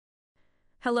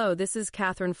Hello, this is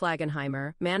Catherine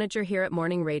Flagenheimer, manager here at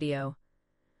Morning Radio.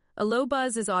 A low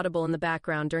buzz is audible in the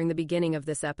background during the beginning of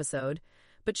this episode,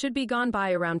 but should be gone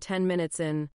by around 10 minutes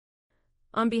in.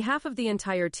 On behalf of the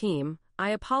entire team, I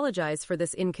apologize for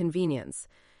this inconvenience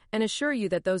and assure you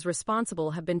that those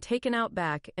responsible have been taken out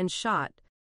back and shot.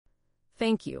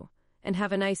 Thank you, and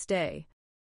have a nice day.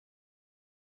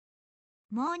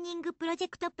 Morning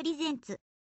Project presents.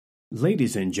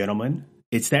 Ladies and gentlemen,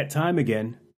 it's that time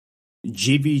again.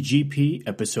 GVGP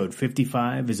episode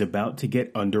 55 is about to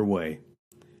get underway.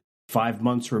 5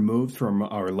 months removed from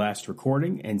our last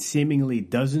recording and seemingly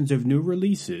dozens of new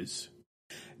releases,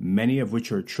 many of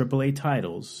which are AAA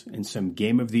titles and some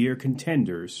Game of the Year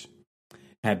contenders,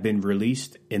 have been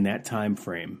released in that time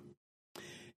frame.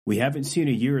 We haven't seen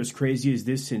a year as crazy as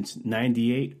this since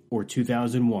 98 or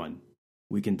 2001.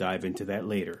 We can dive into that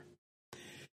later.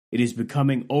 It is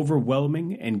becoming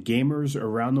overwhelming, and gamers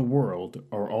around the world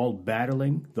are all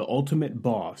battling the ultimate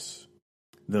boss,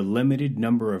 the limited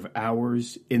number of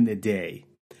hours in the day.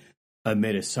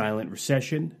 Amid a silent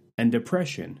recession and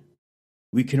depression,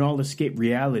 we can all escape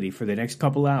reality for the next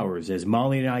couple hours as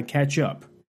Molly and I catch up,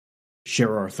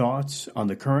 share our thoughts on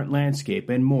the current landscape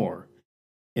and more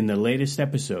in the latest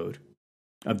episode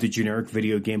of the Generic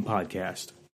Video Game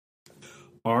Podcast.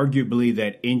 Arguably,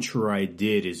 that intro I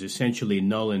did is essentially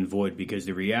null and void because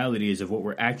the reality is of what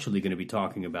we're actually going to be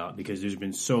talking about, because there's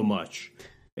been so much.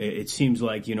 It seems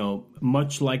like,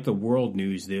 much like the world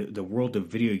news, the world of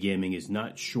video gaming is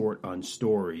not short on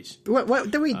stories.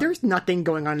 Wait, there's nothing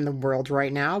going on in the world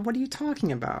right now. What are you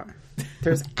talking about?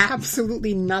 There's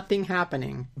absolutely nothing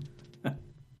happening.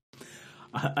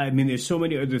 I mean, there's so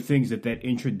many other things that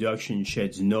introduction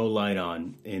sheds no light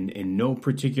on in no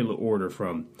particular order,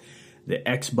 from the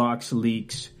Xbox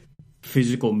leaks,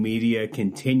 physical media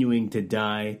continuing to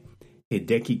die,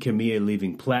 Hideki Kamiya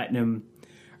leaving Platinum,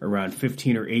 around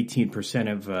 15 or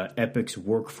 18% of Epic's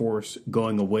workforce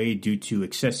going away due to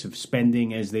excessive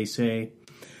spending, as they say.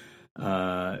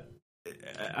 I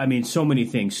mean, so many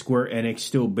things. Square Enix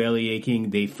still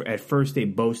bellyaching. At first they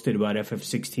boasted about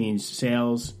FF16's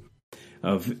sales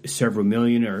of several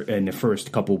million in the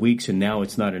first couple weeks, and now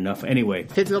it's not enough. Anyway.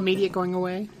 Physical media going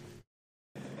away?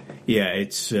 Yeah,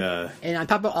 it's... And on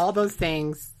top of all those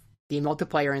things, the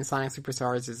multiplayer in Sonic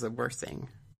Superstars is the worst thing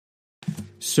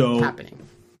happening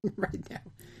right now.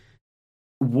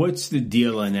 What's the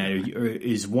deal on that?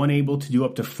 Is one able to do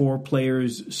up to 4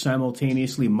 players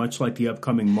simultaneously, much like the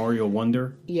upcoming Mario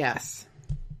Wonder? Yes.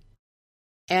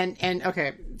 And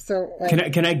okay, so...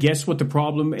 Can I guess what the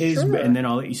problem is, sure, and then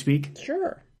I'll let you speak?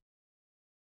 Sure.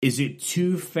 Is it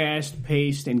too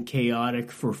fast-paced and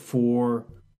chaotic for 4...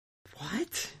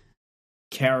 What?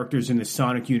 Characters in the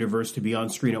Sonic universe to be on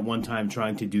screen at one time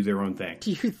trying to do their own thing?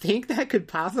 Do you think that could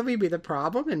possibly be the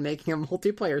problem in making a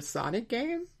multiplayer Sonic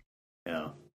game?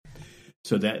 Yeah.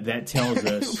 So that tells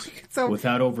us,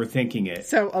 without overthinking it.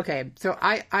 So okay, so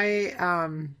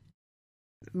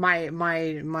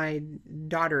my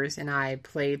daughters and I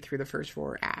played through the first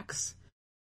 4 acts.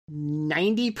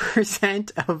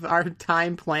 90% of our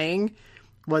time playing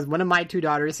was one of my 2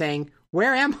 daughters saying,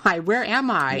 "Where am I? Where am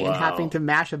I?" Wow. And having to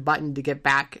mash a button to get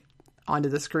back onto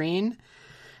the screen.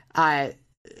 As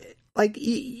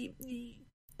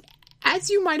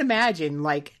you might imagine,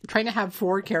 trying to have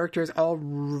 4 characters all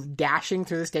dashing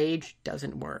through the stage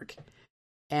doesn't work.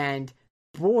 And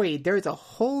boy, there's a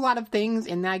whole lot of things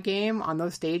in that game on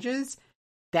those stages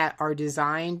that are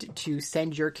designed to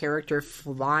send your character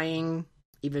flying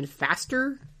even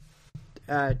faster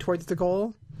towards the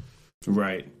goal.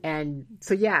 Right. And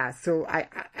so, yeah, so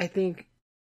I think,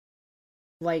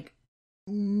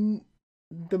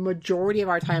 the majority of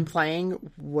our time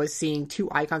playing was seeing 2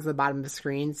 icons at the bottom of the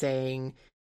screen saying,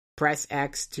 press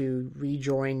X to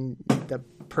rejoin the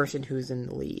person who's in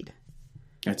the lead.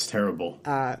 That's terrible.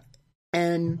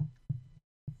 And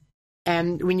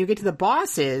when you get to the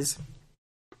bosses,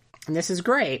 and this is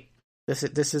great, this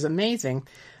is amazing,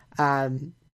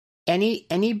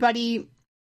 anybody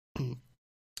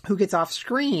who gets off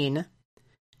screen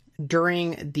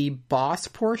during the boss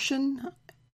portion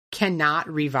cannot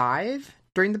revive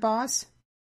during the boss.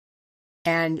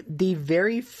 And the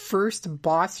very first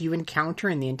boss you encounter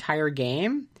in the entire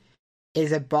game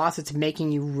is a boss that's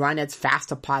making you run as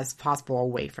fast as possible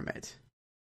away from it.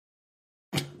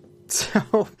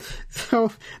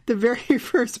 So the very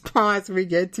first boss we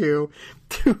get to,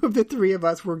 2 of the 3 of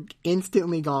us were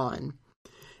instantly gone.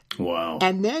 Wow.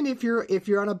 And then if you're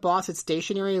on a boss that's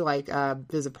stationary,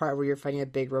 there's a part where you're fighting a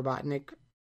big Robotnik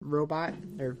robot,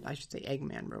 or I should say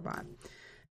Eggman robot.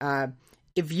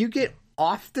 If you get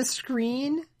off the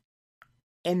screen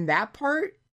in that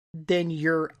part, then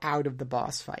you're out of the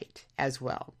boss fight as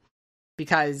well.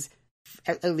 Because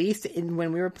at least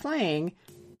when we were playing,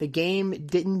 the game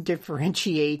didn't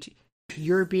differentiate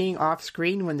you're being off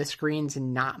screen when the screen's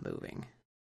not moving.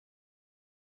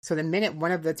 So the minute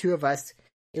one of the two of us,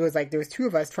 it was like there was two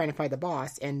of us trying to fight the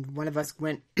boss, and one of us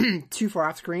went too far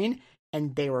off screen,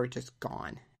 and they were just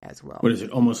gone as well. What is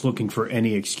it? Almost looking for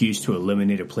any excuse to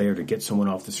eliminate a player to get someone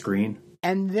off the screen?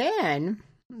 And then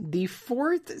the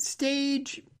fourth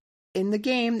stage in the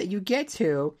game that you get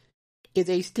to is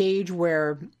a stage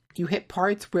where you hit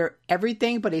parts where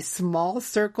everything but a small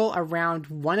circle around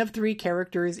one of three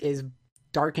characters is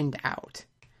darkened out.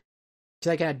 It's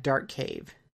like in a dark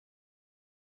cave.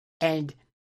 And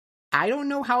I don't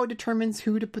know how it determines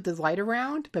who to put the light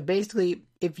around, but basically,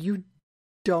 if you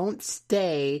don't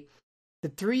stay, the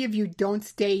three of you don't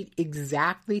stay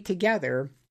exactly together,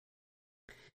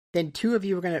 then two of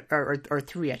you are going to, or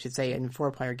three, I should say, in a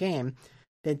 4-player game,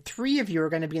 then three of you are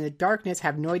going to be in the darkness,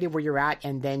 have no idea where you're at,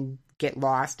 and then get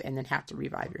lost, and then have to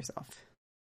revive yourself.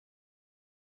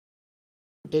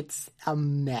 It's a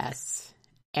mess.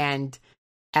 And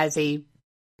as a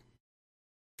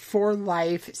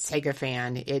for-life Sega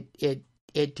fan,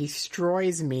 it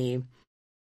destroys me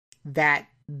that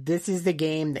this is the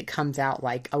game that comes out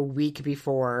like a week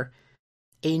before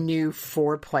a new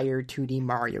 4-player 2D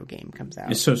Mario game comes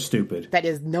out. It's so stupid. That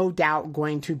is no doubt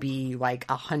going to be like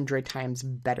 100 times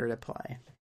better to play.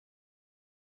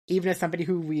 Even as somebody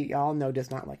who we all know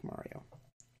does not like Mario.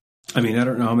 I mean, I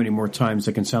don't know how many more times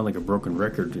I can sound like a broken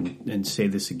record and say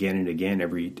this again and again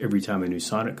every time a new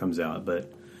Sonic comes out,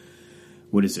 but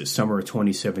what is it, summer of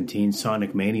 2017,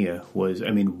 Sonic Mania was,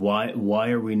 I mean, why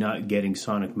are we not getting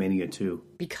Sonic Mania 2?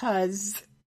 Because,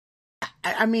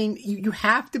 I mean, you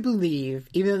have to believe,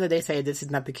 even though they say this is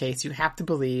not the case, you have to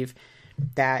believe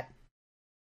that,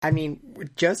 I mean,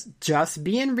 just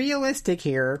being realistic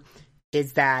here,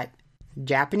 is that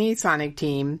Japanese Sonic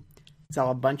team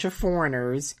saw a bunch of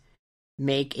foreigners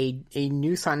make a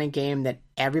new Sonic game that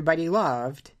everybody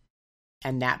loved,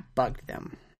 and that bugged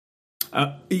them.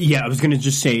 Yeah, I was going to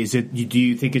just say, do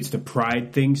you think it's the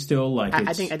pride thing still? Like,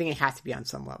 I think it has to be on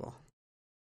some level.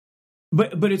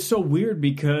 But it's so weird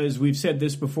because we've said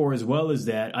this before as well, as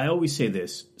that I always say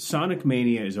this: Sonic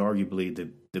Mania is arguably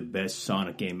the best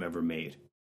Sonic game ever made.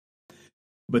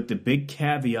 But the big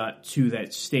caveat to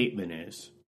that statement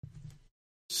is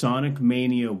Sonic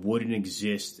Mania wouldn't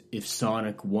exist if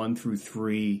Sonic 1 through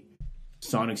 3,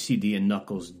 Sonic CD, and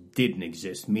Knuckles didn't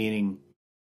exist, meaning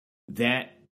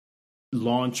that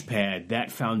launchpad,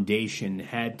 that foundation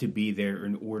had to be there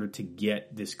in order to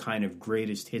get this kind of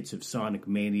greatest hits of Sonic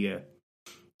Mania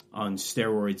on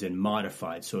steroids and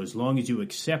modified. So as long as you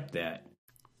accept that,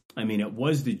 I mean, it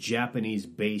was the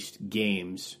Japanese-based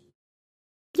games.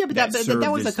 Yeah, but that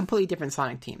was a completely different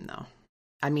Sonic team, though.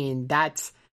 I mean,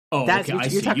 that's... Oh, that's, okay.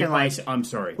 You're talking like... I'm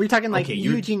sorry. We're talking like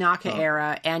Yuji Naka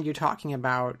era, and you're talking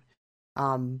about,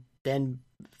 then,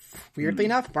 weirdly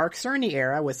enough, Mark Cerny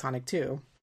era with Sonic 2.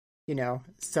 You know,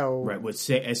 so... Right, what,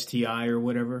 say STI or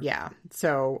whatever? Yeah,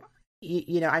 so,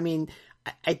 you know, I mean,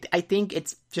 I think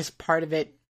it's just part of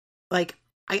it. Like,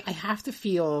 I have to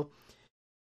feel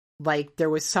like there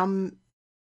was some,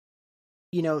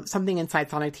 you know, something inside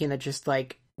Sonic Team that just,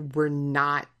 like, we're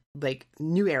not, like,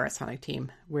 new era Sonic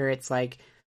Team, where it's like,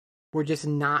 we're just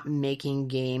not making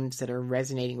games that are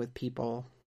resonating with people.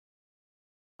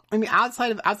 I mean,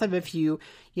 outside of a few,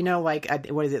 you know, like,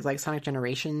 what is it, like Sonic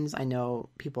Generations, I know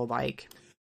people like.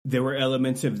 There were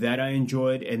elements of that I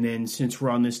enjoyed, and then since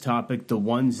we're on this topic, the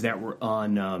ones that were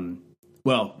on,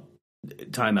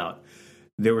 time out.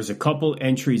 There was a couple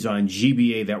entries on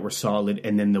GBA that were solid,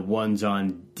 and then the ones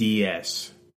on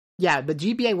DS. Yeah, the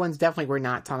GBA ones definitely were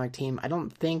not Sonic Team. I don't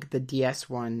think the DS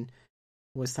one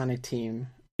was Sonic Team.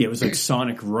 Yeah, it was like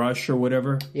Sonic Rush or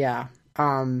whatever. Yeah.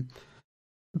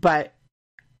 But,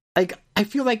 like, I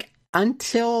feel like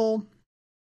until,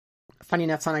 funny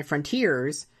enough, Sonic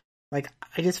Frontiers, like,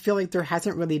 I just feel like there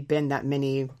hasn't really been that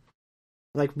many,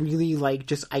 like, really, like,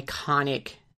 just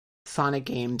iconic Sonic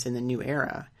games in the new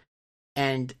era.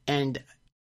 And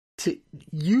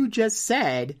you just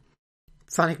said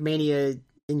Sonic Mania,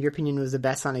 in your opinion, was the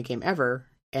best Sonic game ever.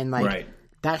 And, like, right.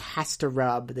 That has to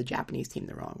rub the Japanese team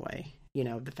the wrong way. You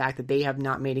know, the fact that they have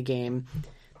not made a game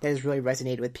that has really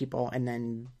resonated with people, and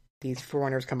then these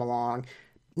foreigners come along.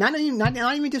 Not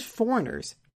even just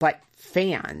foreigners, but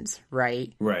fans,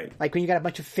 right? Right. Like when you got a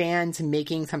bunch of fans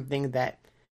making something that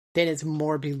is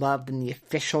more beloved than the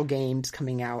official games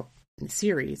coming out in the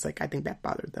series. Like, I think that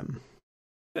bothered them.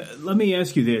 Let me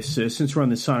ask you this, since we're on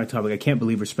the Sonic topic, I can't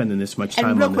believe we're spending this much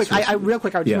time on this. I just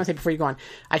want to say before you go on,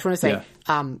 I just want to say,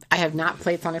 I have not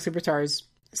played Sonic Superstars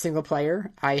single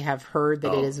player. I have heard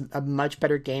that it is a much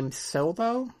better game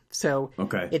solo. So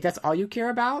if that's all you care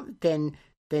about, then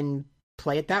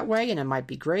play it that way, and it might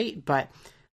be great. But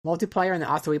multiplayer, and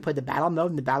also we played the battle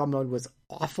mode, and the battle mode was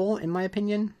awful in my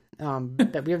opinion.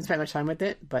 But we haven't spent much time with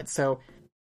it. But so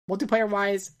multiplayer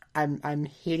wise, I'm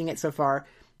hating it so far.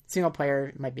 Single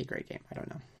player might be a great game. I don't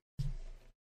know.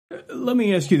 Let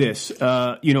me ask you this.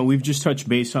 We've just touched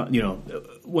base on,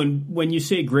 when you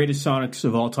say greatest Sonics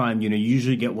of all time, you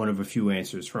usually get one of a few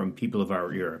answers from people of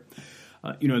our era.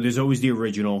 There's always the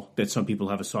original that some people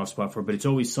have a soft spot for, but it's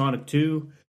always Sonic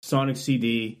 2, Sonic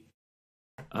CD.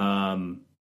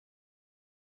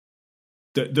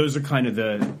 Those are kind of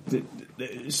the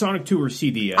Sonic 2 or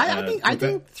CD. I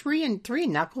think 3 and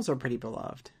Knuckles are pretty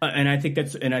beloved. And I think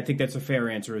that's a fair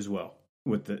answer as well.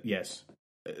 Yes.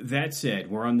 That said,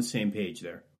 we're on the same page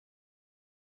there.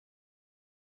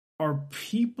 Are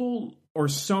people, or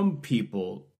some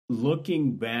people,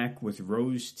 looking back with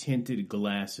rose-tinted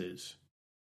glasses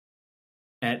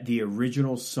at the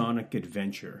original Sonic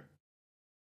Adventure?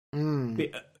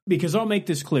 Because I'll make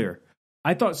this clear.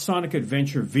 I thought Sonic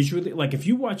Adventure visually, like if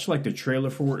you watch like the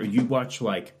trailer for it, or you watch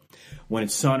like when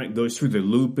Sonic goes through the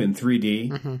loop in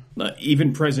 3D,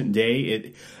 even present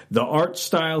day, the art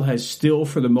style has still,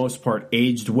 for the most part,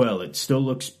 aged well. It still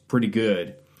looks pretty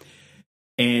good.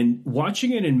 And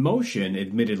watching it in motion,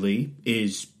 admittedly,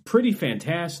 is pretty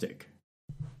fantastic.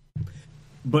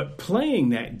 But playing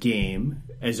that game,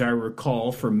 as I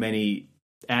recall from many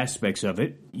aspects of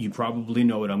it, you probably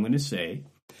know what I'm going to say,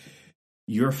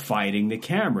 you're fighting the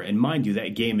camera. And mind you,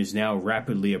 that game is now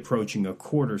rapidly approaching a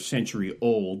quarter century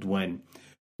old, when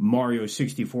Mario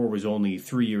 64 was only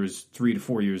 3 to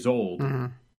 4 years old.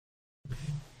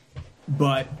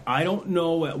 But I don't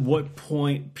know at what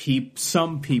point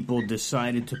some people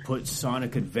decided to put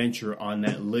Sonic Adventure on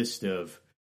that list of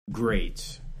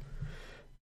greats.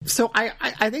 So I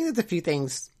think there's a few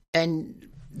things. And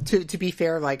to be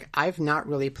fair, like, I've not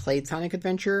really played Sonic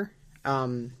Adventure.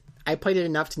 I played it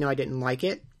enough to know I didn't like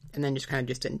it, and then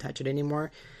just didn't touch it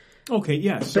anymore. Okay,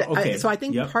 yes. Yeah, so I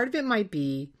think part of it might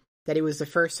be that it was the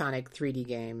first Sonic 3D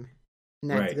game,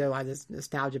 and that there's a lot of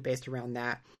nostalgia based around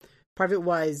that. Part of it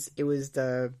was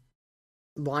the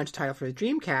launch title for the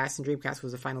Dreamcast, and Dreamcast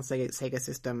was the final Sega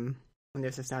system, and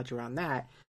there's nostalgia around that.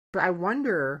 But I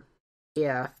wonder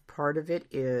if part of it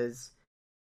is,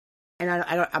 and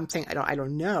I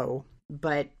don't know,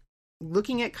 but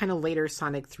looking at kind of later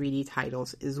Sonic 3D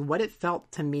titles, is what it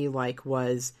felt to me like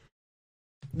was,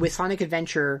 with Sonic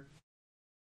Adventure,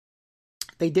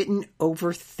 they didn't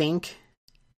overthink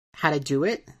how to do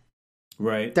it.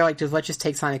 Right. They're like, let's just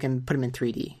take Sonic and put him in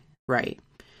 3D. Right.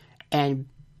 And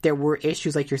there were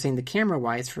issues, like you're saying, the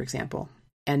camera-wise, for example.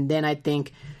 And then I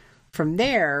think from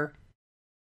there,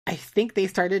 I think they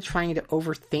started trying to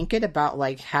overthink it about,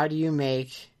 like, how do you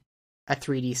make a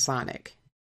 3D Sonic?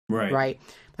 Right.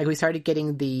 Like, we started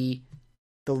getting the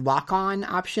lock-on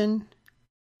option,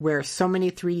 where so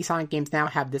many 3D Sonic games now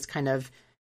have this kind of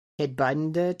hit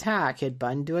button to attack, hit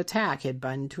button to attack, hit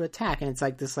button to attack. And it's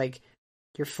like this, like,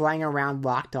 you're flying around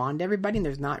locked on to everybody, and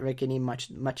there's not really any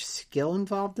much skill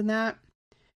involved in that.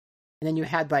 And then you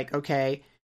had, like, okay,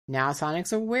 now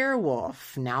Sonic's a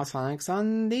werewolf. Now Sonic's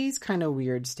on these kind of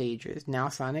weird stages. Now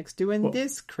Sonic's doing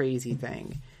this crazy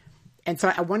thing. And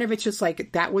so I wonder if it's just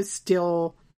like that was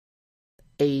still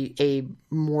a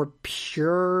more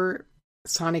pure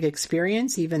Sonic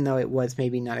experience, even though it was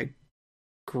maybe not a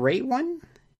great one.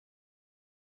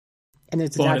 And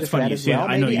it's it's funny you say that.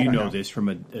 I know you know this from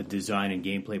a design and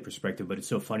gameplay perspective, but it's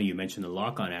so funny you mentioned the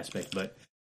lock-on aspect. But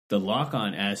the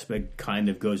lock-on aspect kind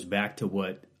of goes back to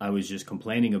what I was just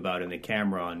complaining about in the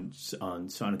camera on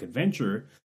Sonic Adventure.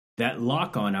 That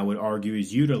lock-on, I would argue,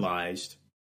 is utilized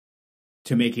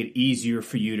to make it easier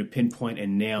for you to pinpoint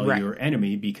and nail your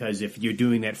enemy, because if you're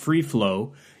doing that free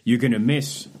flow, you're going to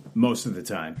miss most of the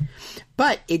time.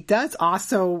 But it does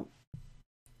also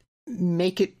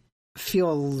make it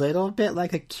feel a little bit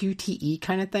like a QTE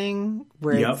kind of thing,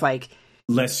 where it's like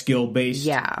less skill based.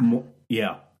 Yeah.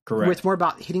 Correct. Where it's more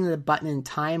about hitting the button in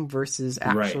time versus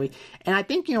actually. Right. And I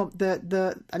think, I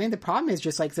think the problem is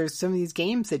just like there's some of these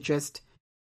games that just,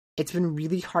 it's been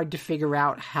really hard to figure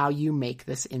out how you make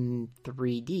this in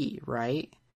 3D,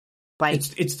 right? Like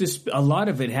it's this. A lot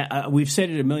of it. We've said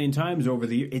it a million times over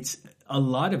the year. It's a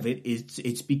lot of it.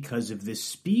 It's because of the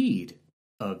speed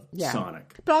of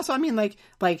Sonic. But also, I mean, like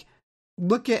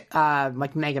look at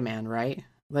like Mega Man, right?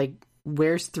 Like,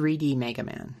 where's 3D Mega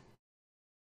Man?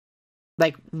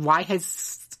 Like, why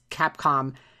has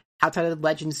Capcom, outside of the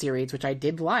Legend series, which I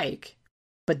did like,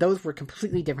 but those were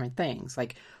completely different things.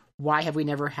 Like, why have we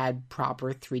never had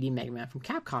proper 3D Mega Man from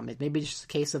Capcom? Maybe it's just a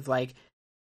case of, like,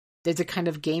 there's a kind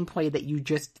of gameplay that you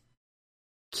just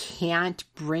can't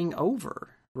bring over,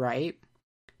 right?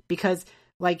 Because,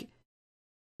 like,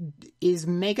 is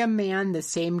Mega Man the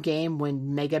same game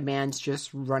when Mega Man's just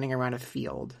running around a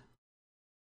field?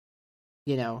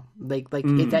 You know,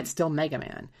 is that still Mega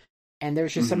Man? And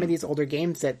there's just some of these older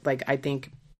games that, like, I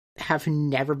think have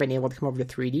never been able to come over to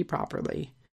 3D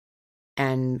properly.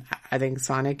 And I think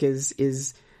Sonic is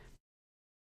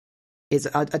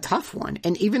a tough one.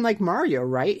 And even like Mario,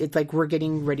 right? It's like we're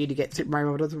getting ready to get Super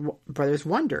Mario Brothers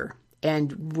Wonder.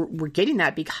 And we're getting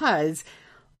that because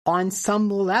on some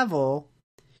level,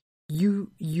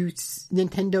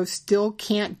 Nintendo still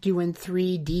can't do in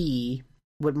 3D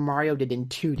what Mario did in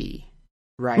 2D.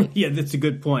 Right. Yeah, that's a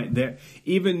good point.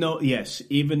 Even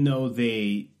though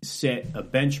they set a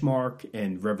benchmark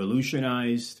and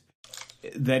revolutionized,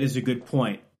 that is a good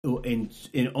point.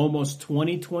 In almost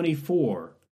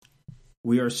 2024,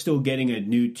 we are still getting a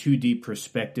new 2D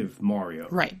perspective Mario.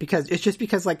 Right, because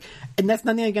like, and that's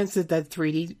nothing against the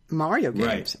 3D Mario games,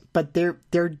 right. But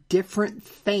they're different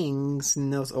things in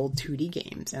those old 2D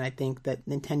games, and I think that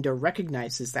Nintendo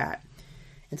recognizes that.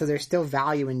 And so there's still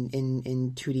value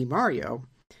in 2D Mario.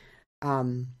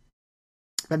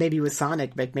 But maybe with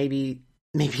Sonic, like maybe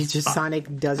it's just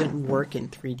Sonic doesn't work in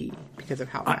 3D because of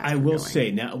how fast I will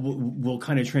say, now we'll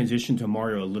kind of transition to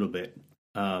Mario a little bit.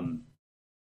 While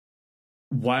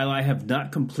I have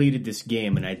not completed this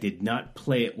game, and I did not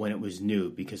play it when it was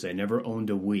new because I never owned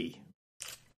a Wii,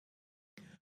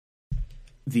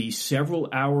 the several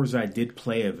hours I did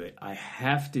play of it, I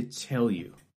have to tell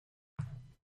you,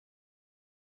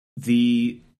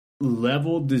 the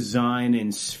level design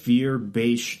and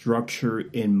sphere-based structure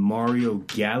in Mario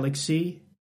Galaxy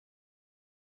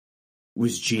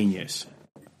was genius.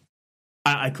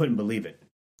 I couldn't believe it.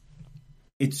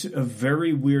 It's a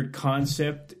very weird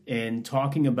concept, and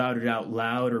talking about it out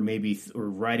loud or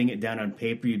writing it down on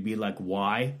paper, you'd be like,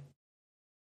 why?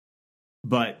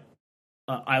 But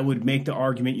I would make the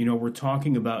argument, we're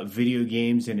talking about video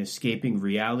games and escaping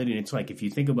reality, and it's like, if you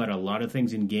think about a lot of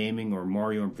things in gaming, or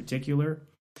Mario in particular,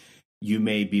 you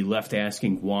may be left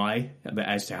asking why,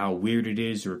 as to how weird it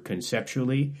is or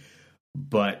conceptually.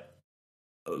 But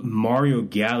Mario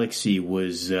Galaxy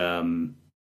was,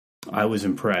 I was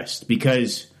impressed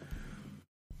because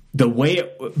the way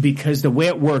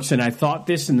it works, and I thought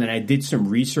this, and then I did some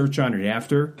research on it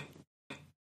after.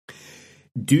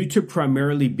 Due to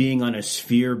primarily being on a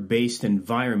sphere-based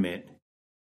environment,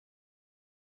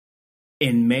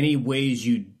 in many ways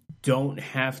you don't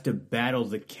have to battle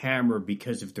the camera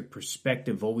because of the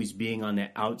perspective always being on the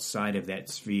outside of that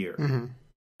sphere. Mm-hmm.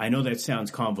 I know that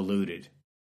sounds convoluted,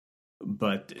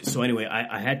 but so anyway,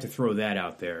 I had to throw that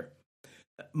out there.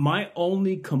 My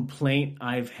only complaint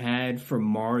I've had for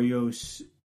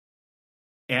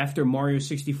after Mario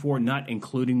 64, not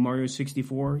including Mario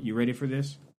 64, you ready for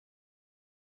this?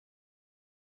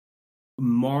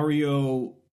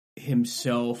 Mario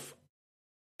himself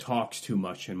talks too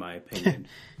much, in my opinion.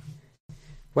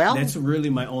 Well, that's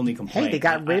really my only complaint. Hey, they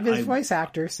got rid of his voice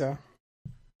actor, so.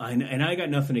 I got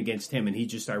nothing against him, and he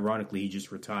just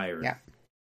retired. Yeah.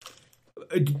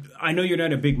 I know you're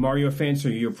not a big Mario fan, so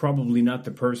you're probably not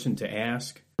the person to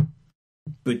ask,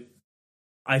 but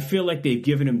I feel like they've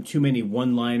given him too many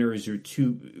one-liners or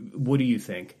too. What do you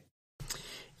think?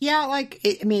 Yeah,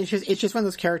 it's just one of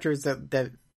those characters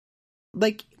that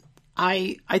like,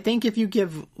 I think if you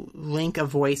give Link a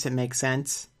voice, it makes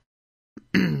sense.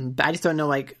 But I just don't know,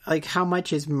 like how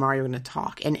much is Mario going to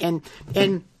talk? And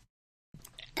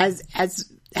as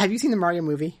have you seen the Mario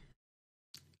movie?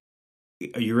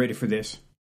 Are you ready for this?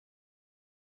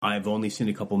 I've only seen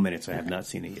a couple minutes. I have not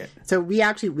seen it yet. So we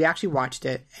actually watched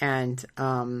it, and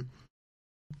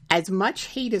as much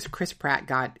hate as Chris Pratt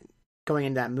got going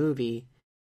into that movie,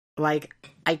 like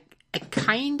I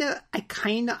kind of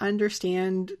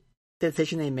understand the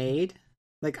decision they made.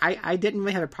 Like I didn't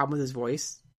really have a problem with his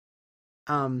voice.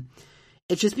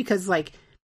 It's just because like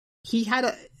he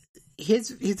had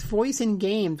his voice in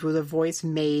games was a voice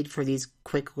made for these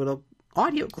quick little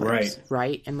audio clips,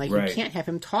 right? And like you can't have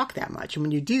him talk that much. And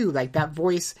when you do, like that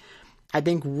voice, I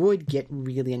think would get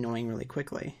really annoying really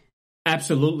quickly.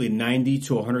 Absolutely, 90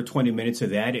 to 120 minutes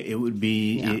of that, it would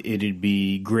be it'd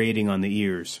be grating on the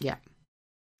ears. Yeah.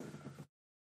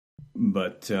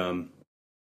 But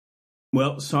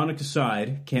well, Sonic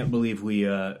aside, can't believe we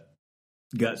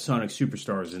got Sonic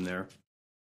Superstars in there.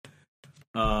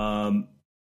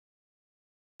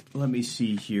 Let me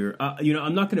see here.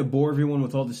 I'm not going to bore everyone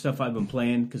with all the stuff I've been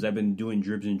playing because I've been doing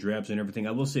dribs and drabs and everything.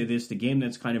 I will say this: the game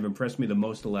that's kind of impressed me the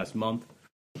most the last month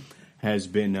has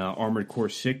been Armored Core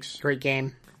 6. Great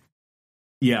game.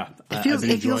 Yeah, It feels I've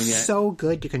been enjoying that. so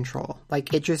good to control.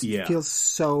 Like it just feels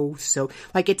so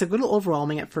like it's a little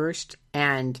overwhelming at first,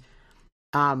 and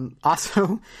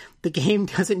also the game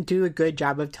doesn't do a good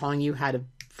job of telling you how to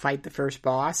fight the first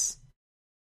boss.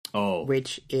 Oh,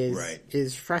 which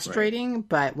is frustrating, right.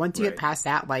 But once you get past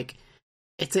that, like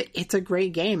it's a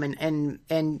great game, and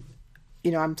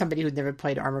you know, I'm somebody who's never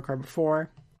played Armored Core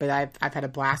before, but I've had a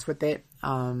blast with it.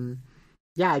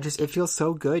 Yeah, it feels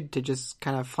so good to just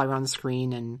kind of fly around the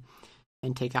screen and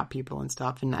take out people and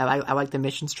stuff, and I like the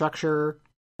mission structure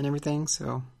and everything.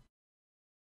 So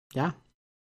yeah,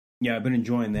 I've been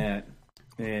enjoying that,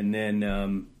 and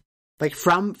then like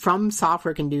From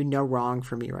Software can do no wrong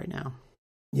for me right now.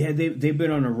 Yeah, they've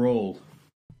been on a roll.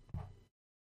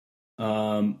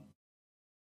 I'll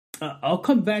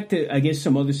come back to, I guess,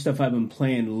 some other stuff I've been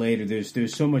playing later.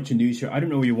 There's so much news here. I don't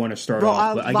know where you want to start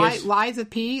off. But I guess Lies of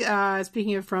P.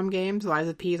 Speaking of From games, Lies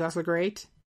of P is also great.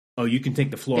 Oh, you can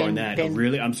take the floor on that.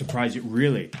 Really, I'm surprised. It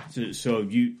really. So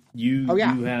you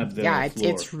have the floor.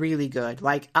 It's really good.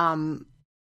 Like and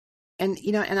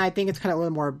you know, and I think it's kind of a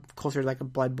little more closer to like a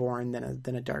Bloodborne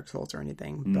than a Dark Souls or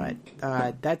anything. But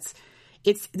that's.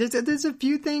 There's a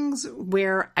few things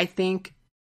where I think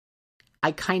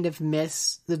I kind of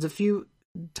miss. There's a few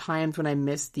times when I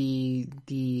miss the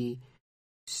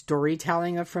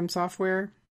storytelling of From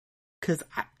Software, because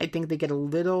I think they get a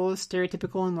little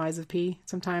stereotypical in Lies of P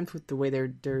sometimes with the way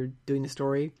they're doing the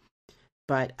story.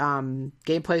 But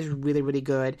gameplay is really, really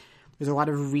good. There's a lot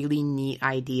of really neat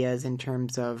ideas in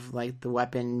terms of like the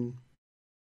weapon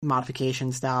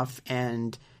modification stuff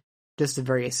and just the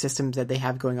various systems that they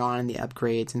have going on and the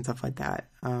upgrades and stuff like that.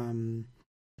 So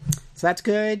that's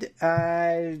good.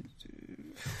 I'll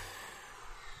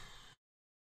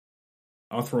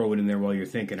throw it in there while you're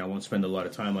thinking. I won't spend a lot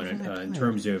of time on it. In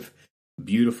terms of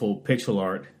beautiful pixel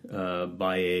art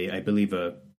by I believe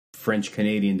a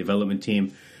French-Canadian development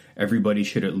team, everybody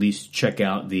should at least check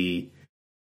out the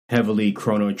heavily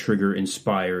Chrono Trigger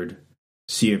inspired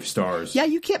Sea of Stars. Yeah,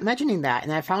 you kept mentioning that,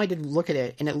 and I finally did look at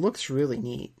it, and it looks really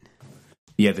neat.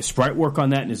 Yeah, the sprite work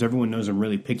on that, and as everyone knows, I'm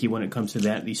really picky when it comes to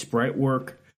that. The sprite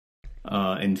work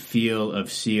and feel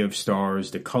of Sea of Stars,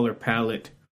 the color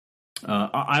palette.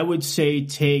 I would say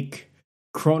take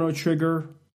Chrono Trigger,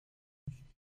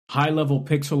 high-level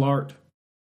pixel art,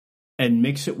 and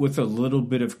mix it with a little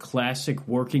bit of classic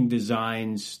Working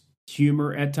Designs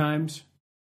humor at times,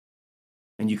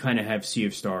 and you kind of have Sea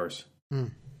of Stars.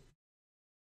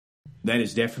 That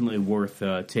is definitely worth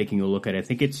taking a look at. I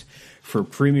think it's for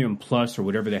Premium Plus or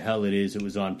whatever the hell it is. It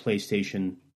was on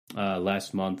PlayStation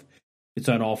last month. It's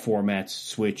on all formats: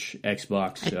 Switch,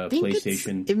 Xbox,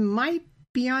 PlayStation. It might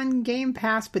be on Game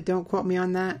Pass, but don't quote me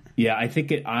on that. Yeah, I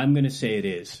think it. I'm going to say it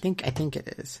is. I think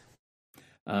it is.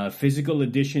 Physical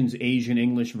editions, Asian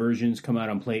English versions come out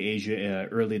on PlayAsia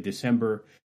early December,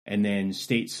 and then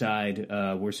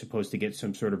stateside, we're supposed to get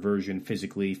some sort of version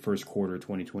physically first quarter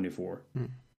 2024.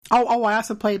 Oh! I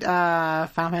also played Final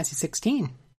Fantasy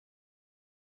 16.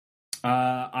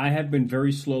 I have been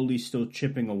very slowly still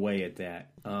chipping away at that.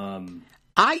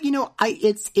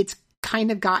 It's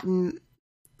kind of gotten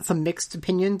some mixed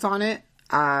opinions on it.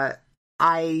 I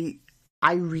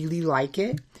really like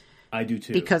it. I do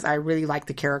too, because I really like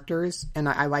the characters and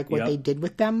I like what they did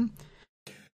with them.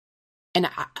 And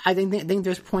I think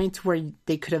there's points where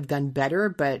they could have done better,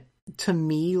 but to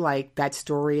me, like that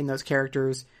story and those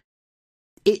characters,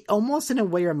 it almost in a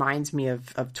way reminds me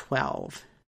of 12,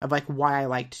 of like why I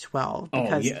liked 12.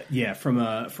 Because, from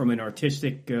an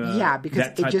artistic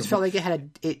because it just felt like it had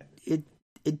it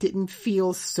didn't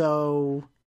feel so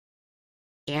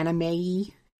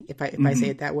anime-y, if I say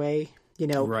it that way, you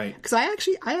know, right? Because I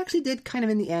actually did kind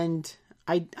of in the end.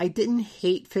 I didn't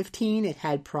hate 15. It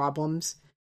had problems,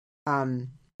 but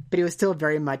it was still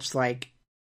very much like,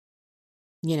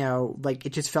 you know, like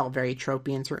it just felt very tropey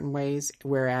in certain ways.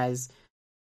 Whereas,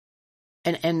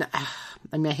 and I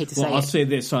mean, I hate to say, I'll say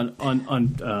this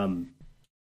on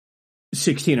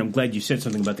 16. I'm glad you said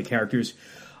something about the characters.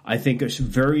 I think a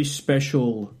very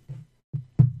special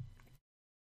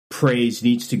praise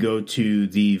needs to go to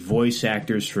the voice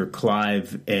actors for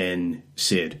Clive and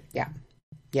Sid. Yeah.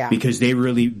 Because they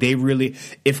really,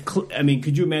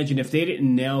 could you imagine if they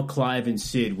didn't nail Clive and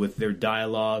Sid with their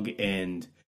dialogue and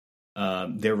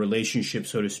their relationship,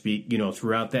 so to speak, you know,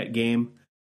 throughout that game,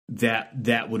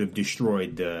 that would have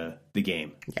destroyed the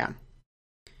game. Yeah.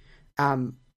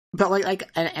 But like,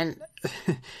 and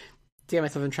to get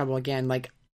myself in trouble again,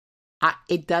 like,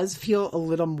 it does feel a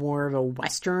little more of a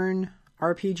Western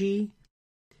RPG,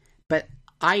 but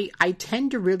I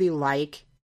tend to really like,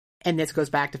 and this goes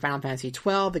back to Final Fantasy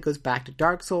 12, it goes back to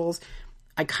Dark Souls,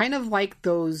 I kind of like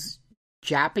those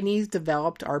Japanese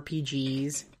developed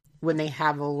RPGs when they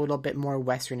have a little bit more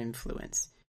Western influence.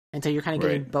 And so you're kind of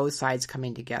getting both sides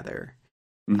coming together.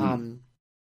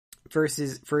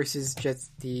 Versus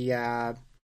just the,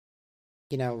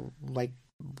 like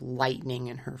Lightning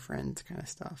and her friends kind of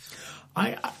stuff.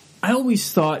 I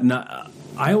always thought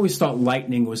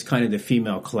Lightning was kind of the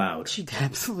female Cloud. She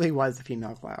absolutely was the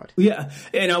female Cloud. Yeah,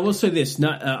 and I will say this: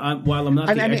 while I'm not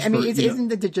the expert, isn't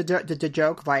the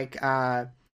joke like? I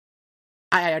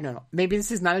don't know. Maybe this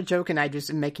is not a joke, and I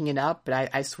just am making it up. But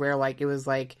I swear, like it was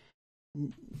like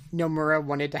Nomura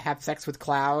wanted to have sex with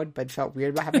Cloud, but felt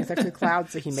weird about having sex with Cloud,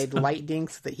 so he made Lightning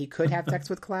so that he could have sex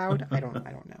with Cloud. I don't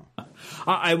know.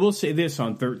 I will say this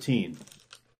on 13.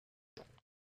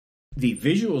 The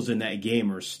visuals in that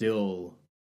game are still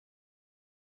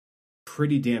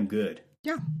pretty damn good.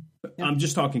 Yeah. I'm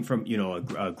just talking from,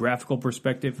 a graphical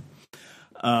perspective.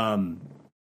 That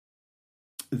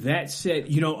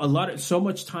said, so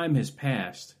much time has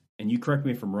passed, and you correct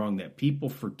me if I'm wrong, that people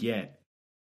forget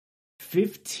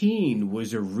 15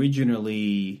 was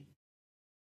originally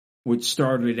what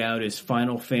started out as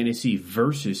Final Fantasy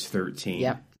Versus 13.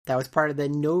 Yep. That was part of the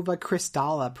Nova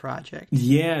Crystalla project.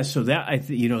 Yeah, so that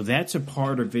that's a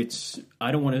part of its.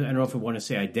 I don't know if I want to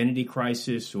say identity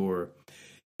crisis or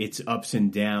its ups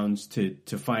and downs to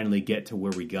finally get to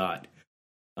where we got.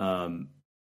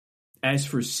 As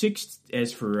for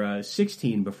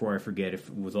 16, before I forget,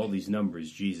 with all these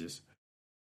numbers, Jesus,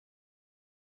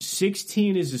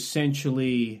 16 is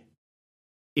essentially,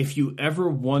 if you ever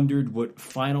wondered what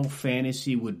Final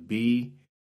Fantasy would be,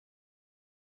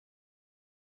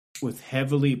 with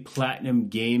heavily Platinum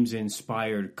Games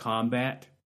inspired combat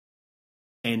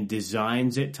and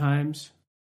designs at times,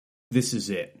 this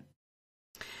is it.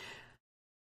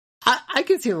 I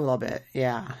can see a little bit,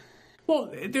 yeah.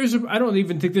 Well, I don't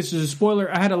even think this is a spoiler.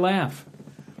 I had a laugh.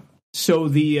 So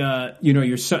the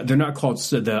they're not called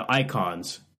the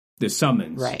icons, the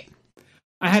summons. Right.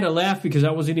 I had a laugh because I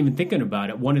wasn't even thinking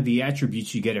about it. One of the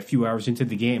attributes you get a few hours into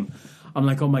the game, I'm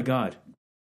like, oh my god,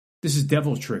 this is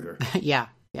Devil Trigger. Yeah.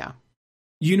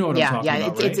 You know what I'm talking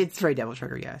about, right? It's very Devil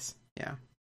Trigger, yes. Yeah.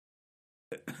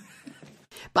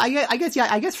 But I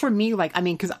guess for me, like, I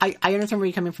mean, because I understand where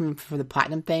you're coming from for the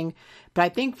Platinum thing, but I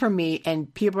think for me,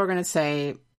 and people are going to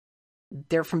say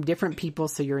they're from different people,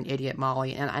 so you're an idiot,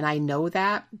 Molly, and I know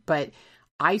that, but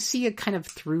I see a kind of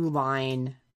through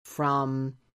line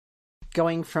from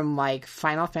going from, like,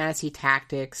 Final Fantasy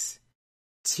Tactics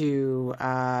to,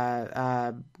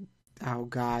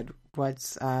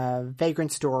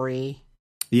 Vagrant Story.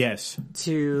 Yes.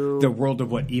 To the world of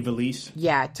Ivalice?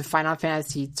 Yeah, to Final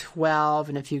Fantasy 12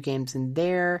 and a few games in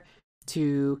there,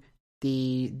 to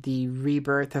the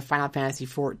rebirth of Final Fantasy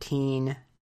 14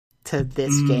 to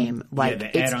this game. Like,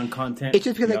 the add-on content. It's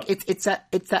just because like it's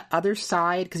that other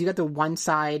side, because you got the one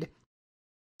side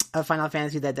of Final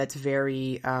Fantasy that's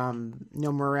very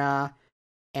Nomura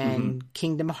and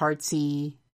Kingdom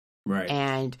Heartsy, right?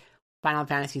 And Final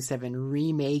Fantasy VII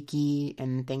remakey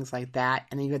and things like that.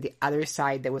 And then you had the other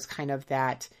side that was kind of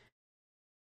that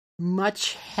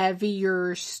much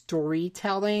heavier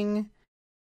storytelling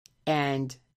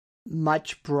and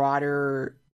much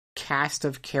broader cast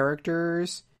of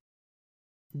characters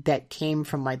that came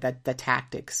from like the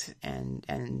tactics and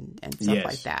stuff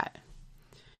like that.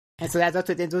 And so that's what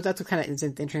kind of is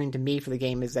interesting to me for the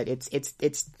game, is that it's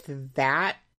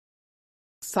that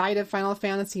side of Final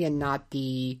Fantasy and not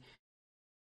the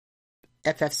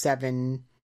FF7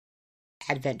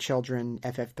 Advent Children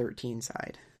FF13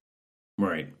 side.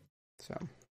 Right. So.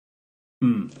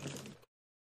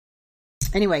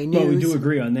 Anyway, news. Well, we do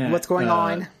agree on that. What's going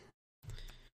on?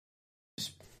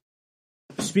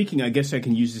 Speaking, I guess I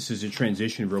can use this as a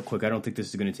transition real quick. I don't think this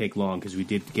is going to take long because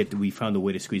we found a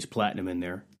way to squeeze Platinum in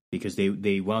there because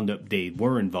they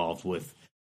were involved with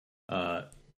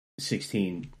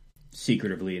 16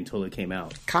 secretively until it came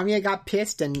out. Kamiya got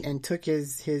pissed and took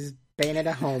his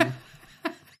Bayonetta home.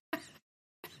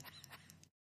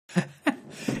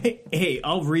 Hey,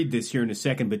 I'll read this here in a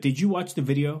second, but did you watch the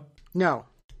video? No,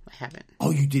 I haven't.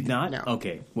 Oh, you did not? No.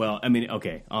 Okay. Well, I mean,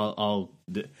 okay.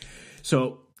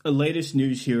 So, latest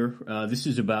news here. This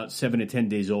is about 7 to 10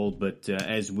 days old, but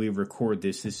as we record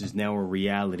this is now a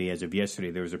reality. As of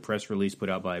yesterday, there was a press release put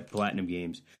out by Platinum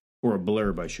Games, or a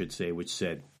blurb, I should say, which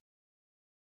said,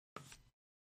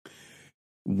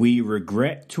 "We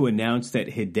regret to announce that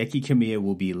Hideki Kamiya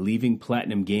will be leaving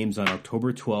Platinum Games on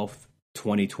October 12th,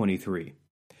 2023.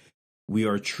 We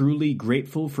are truly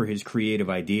grateful for his creative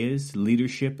ideas,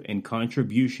 leadership, and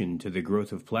contribution to the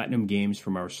growth of Platinum Games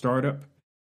from our startup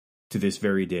to this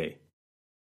very day.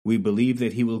 We believe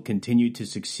that he will continue to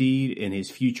succeed in his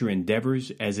future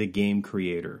endeavors as a game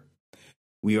creator.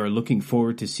 We are looking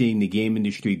forward to seeing the game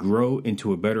industry grow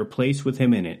into a better place with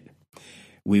him in it.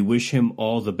 We wish him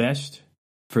all the best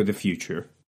for the future.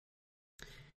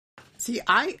 See,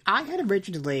 I had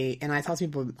originally, and I saw some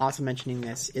people also mentioning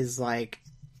this, is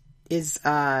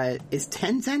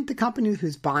Tencent the company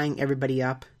who's buying everybody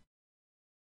up?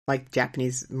 Like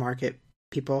Japanese market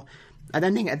people? I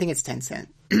think it's Tencent.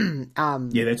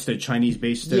 Yeah, that's the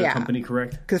Chinese-based company,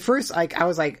 correct? Because first, I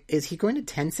was like, is he going to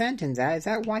Tencent? And is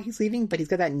that why he's leaving? But he's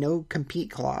got that no compete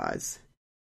clause,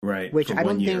 right? Which I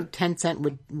don't think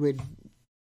Tencent would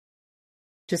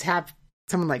just have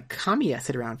someone like Kamiya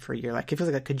sit around for a year. Like, if it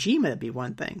was like a Kojima, it'd be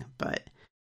one thing. But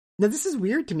no, this is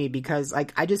weird to me because I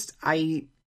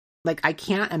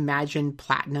can't imagine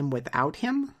Platinum without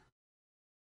him.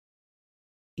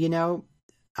 You know,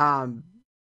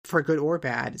 for good or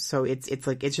bad. So it's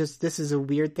just, this is a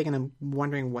weird thing, and I'm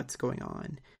wondering what's going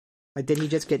on. Like, did he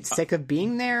just get sick of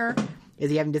being there? Is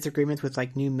he having disagreements with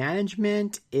like new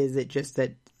management? Is it just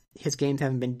that his games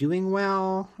haven't been doing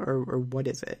well, or what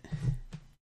is it?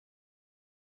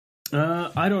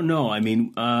 I don't know. I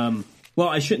mean, well,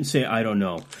 I shouldn't say I don't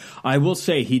know. I will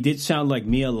say he did sound like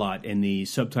me a lot in the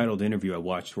subtitled interview I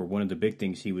watched, where one of the big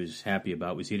things he was happy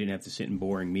about was he didn't have to sit in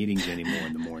boring meetings anymore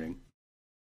in the morning.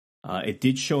 It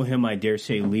did show him, I dare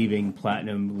say, leaving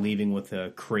Platinum, leaving with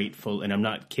a crate full, and I'm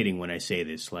not kidding when I say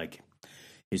this, like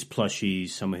his plushies,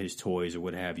 some of his toys, or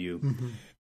what have you. Mm-hmm.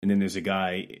 And then there's a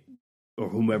guy, or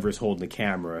whomever's holding the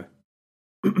camera,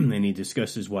 and he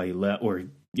discusses why he left, or,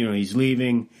 you know, he's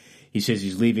leaving. He says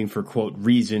he's leaving for, quote,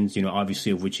 reasons, you know,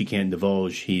 obviously of which he can't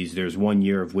divulge. There's 1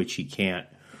 year of which he can't,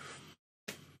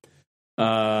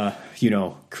 you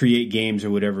know, create games or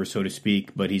whatever, so to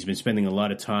speak. But he's been spending a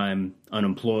lot of time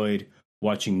unemployed,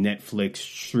 watching Netflix,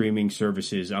 streaming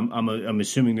services. I'm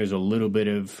assuming there's a little bit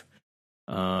of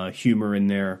humor in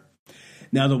there.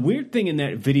 Now, the weird thing in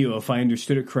that video, if I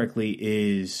understood it correctly,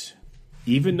 is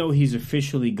even though he's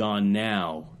officially gone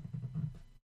now,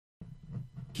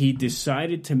 he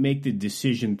decided to make the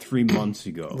decision 3 months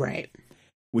ago. Right.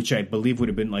 Which I believe would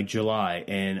have been like July.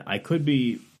 And I could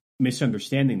be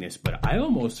misunderstanding this, but I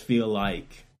almost feel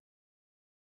like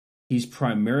he's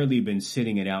primarily been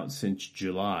sitting it out since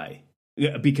July.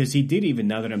 Because he did, even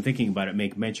now that I'm thinking about it,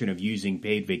 make mention of using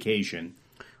paid vacation.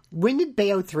 When did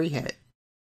Bayo 3 hit?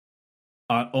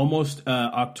 Almost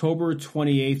October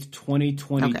 28th,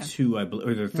 2022, okay. I believe,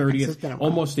 or the 30th, so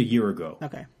almost a year ago.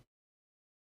 Okay.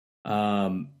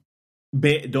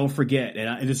 Don't forget,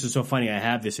 and this is so funny, I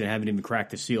have this and I haven't even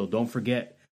cracked the seal. Don't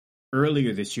forget,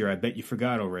 earlier this year, I bet you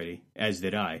forgot already, as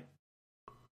did I,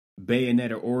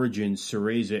 Bayonetta Origins,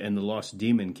 Cereza, and the Lost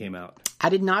Demon came out. I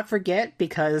did not forget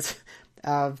because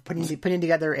of putting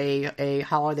together a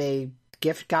holiday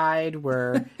gift guide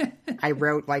where I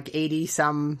wrote like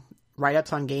 80-some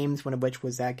write-ups on games, one of which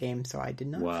was that game, so I did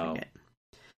not forget.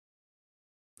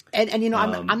 And you know,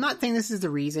 I'm not saying this is the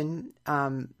reason,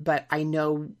 but I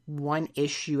know one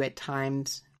issue at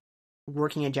times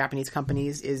working at Japanese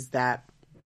companies is that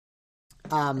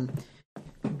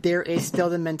there is still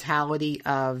the mentality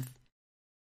of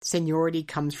seniority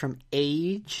comes from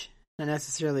age, not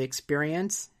necessarily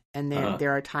experience. And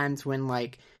there are times when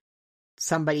like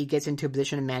somebody gets into a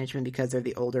position of management because they're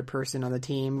the older person on the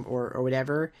team or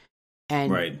whatever.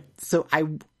 And right. So I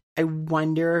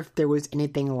wonder if there was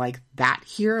anything like that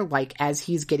here, like as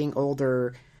he's getting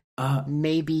older,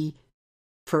 maybe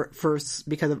for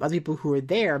because of other people who are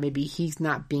there, maybe he's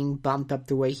not being bumped up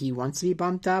the way he wants to be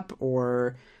bumped up,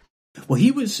 or. Well,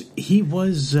 he was.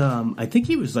 I think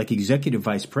he was like executive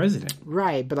vice president,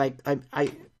 right? But like,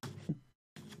 I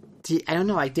don't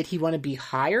know. Like, did he want to be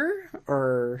higher,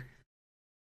 or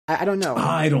I don't know.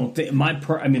 I don't think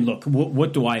I mean, look,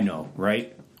 what do I know,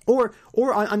 right? Or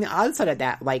on the other side of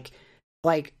that, like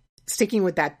sticking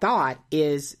with that thought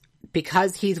is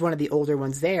because he's one of the older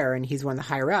ones there and he's one of the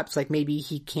higher ups, like maybe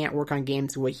he can't work on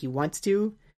games the way he wants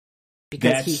to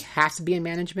because he has to be in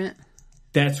management.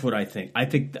 That's what I think. I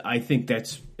think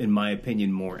that's, in my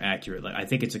opinion, more accurate. Like, I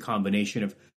think it's a combination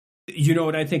of, you know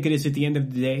what I think it is at the end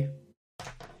of the day?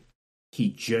 He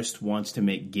just wants to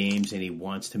make games, and he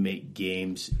wants to make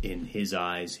games in his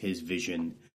eyes, his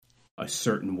vision, a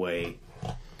certain way.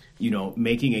 You know,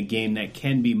 making a game that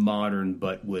can be modern,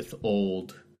 but with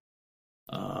old,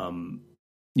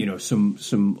 you know,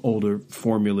 some older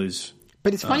formulas.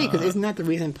 But it's funny because isn't that the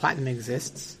reason Platinum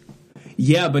exists?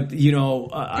 Yeah, but you know,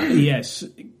 yes,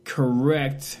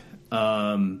 correct. What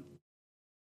am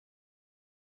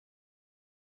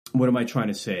I trying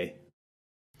to say?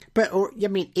 But I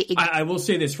mean, I will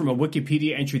say this from a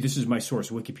Wikipedia entry. This is my source,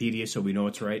 Wikipedia, so we know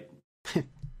it's right.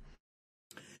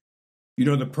 You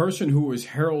know, the person who was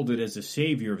heralded as the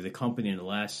savior of the company in the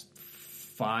last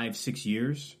 5-6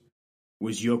 years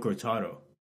was Yoko Taro.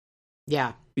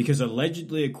 Yeah. Because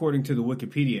allegedly, according to the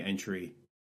Wikipedia entry,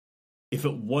 if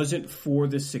it wasn't for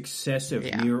the success of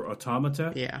Nier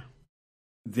Automata,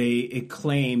 it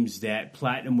claims that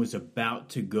Platinum was about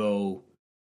to go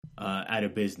out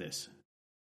of business.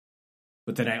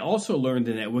 But then I also learned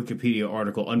in that Wikipedia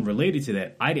article, unrelated to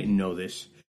that, I didn't know this,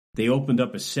 they opened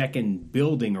up a second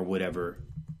building or whatever,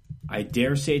 I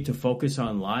dare say, to focus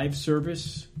on live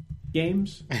service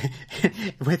games.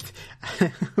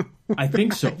 I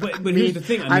think so. But here's the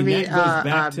thing. I mean, that goes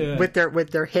back to...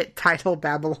 With their hit title,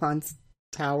 Babylon's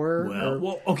Tower?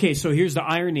 Well, okay, so here's the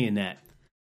irony in that.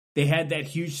 They had that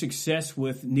huge success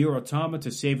with Nier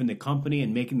Automata saving the company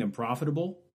and making them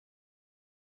profitable.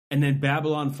 And then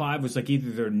Babylon 5 was like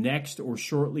either their next or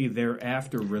shortly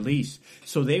thereafter release.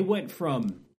 So they went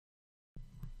from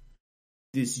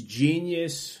this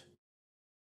genius,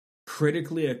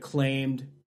 critically acclaimed,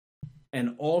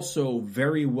 and also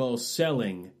very well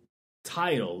selling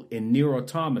title in Nier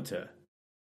Automata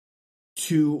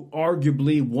to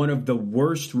arguably one of the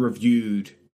worst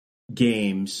reviewed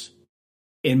games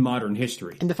in modern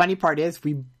history. And the funny part is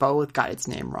we both got its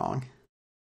name wrong.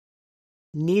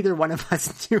 Neither one of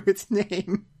us knew its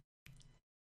name.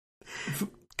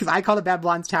 Because I called it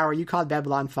Babylon's Tower, you called it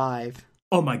Babylon 5.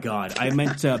 Oh my god, I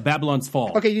meant Babylon's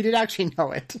Fall. Okay, you did actually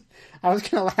know it. I was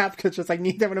going to laugh because just like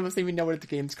neither one of us even know what the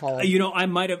game's called. You know, I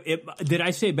might have... Did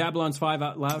I say Babylon's 5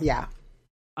 out loud? Yeah.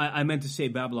 I meant to say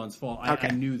Babylon's Fall. Okay.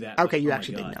 I knew that. Okay, you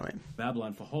actually didn't know it.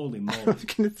 Babylon Fall. Holy moly. I was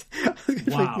gonna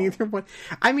wow. Like, neither one.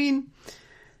 I mean,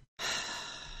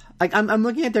 like I'm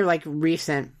looking at their like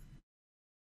recent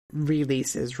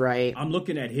releases, right? I'm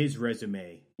looking at his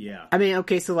resume. Yeah. I mean,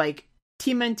 okay, so like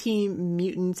TMNT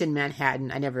Mutants in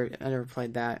Manhattan. I never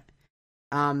played that.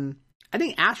 I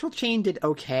think Astral Chain did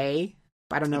okay,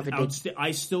 but I don't know if it did.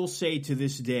 I still say to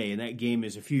this day, and that game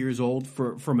is a few years old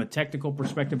from a technical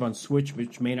perspective on Switch,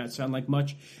 which may not sound like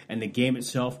much, and the game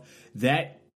itself,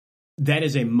 that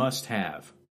is a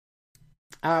must-have.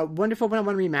 Wonderful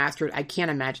 101 Remastered. I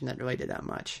can't imagine that really did that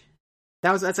much.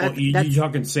 That's you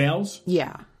talking sales?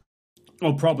 Yeah.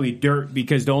 Oh, probably dirt,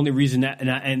 because the only reason that,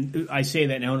 and I say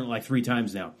that now like 3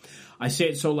 times now. I say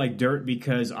it so like dirt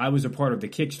because I was a part of the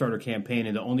Kickstarter campaign,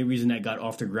 and the only reason that got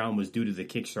off the ground was due to the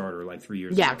Kickstarter like 3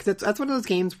 years ago. Yeah, because that's one of those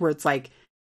games where it's like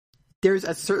there's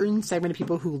a certain segment of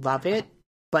people who love it,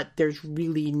 but there's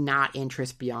really not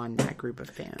interest beyond that group of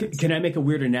fans. Can I make a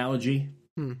weird analogy?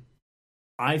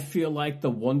 I feel like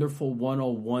the Wonderful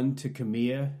 101 to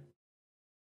Kamiya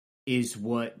is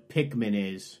what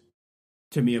Pikmin is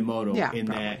to Miyamoto, in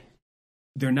probably. That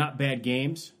they're not bad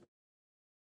games,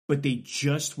 but they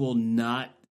just will not,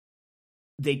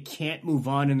 they can't move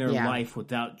on in their life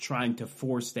without trying to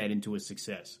force that into a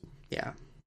success. Yeah.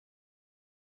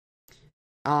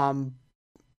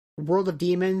 World of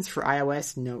Demons for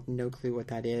iOS, no clue what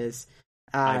that is.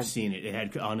 I've seen it. It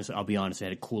had, honestly, I'll be honest, it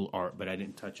had cool art, but I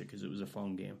didn't touch it because it was a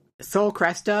phone game. Soul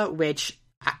Cresta, which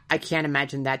I can't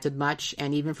imagine that did much,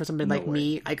 and even for somebody like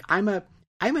me, like I'm a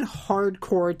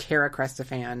hardcore Terra Cresta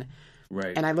fan.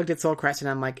 Right. And I looked at Soul Crest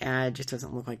and I'm like, it just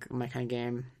doesn't look like my kind of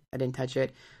game. I didn't touch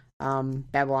it.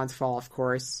 Babylon's Fall, of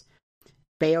course.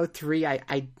 Bayo 3,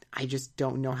 I just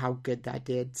don't know how good that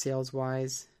did sales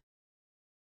wise.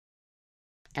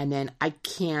 And then I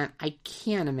can't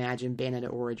imagine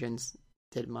Bayonetta Origins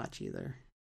did much either.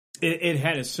 It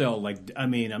had to sell like, I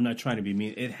mean, I'm not trying to be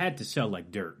mean. It had to sell like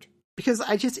dirt. Because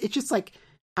it's just like,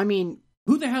 I mean,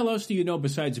 who the hell else do you know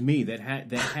besides me that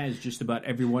has just about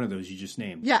every one of those you just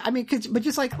named? Yeah, I mean, but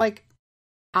just like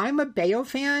I'm a Bayo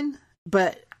fan,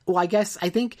 but I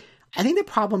think the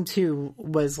problem too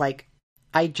was like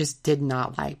I just did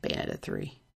not like Bayonetta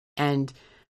 3, and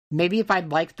maybe if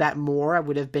I'd liked that more, I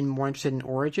would have been more interested in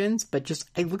Origins. But just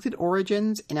I looked at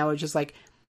Origins and I was just like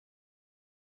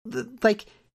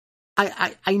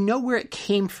I know where it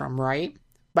came from, right?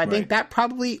 But I think that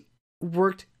probably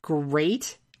worked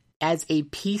great as a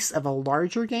piece of a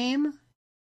larger game,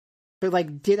 but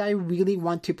like, did I really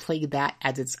want to play that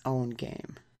as its own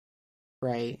game?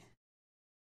 Right?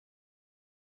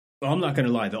 Well, I'm not going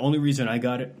to lie. The only reason I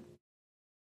got it,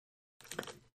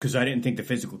 because I didn't think the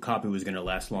physical copy was going to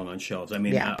last long on shelves. I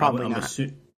mean, probably I'm not.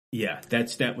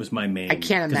 That was my main. I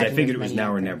can't imagine. Because I figured it was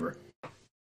now or never.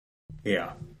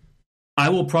 Yeah. I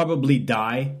will probably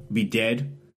die, be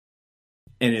dead,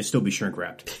 and it'll still be shrink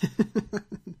wrapped.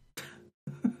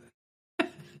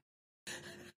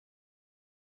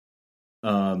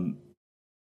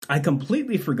 I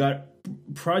completely forgot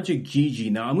Project Gigi.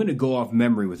 Now, I'm going to go off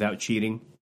memory without cheating.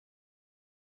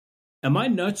 Am I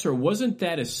nuts, or wasn't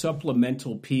that a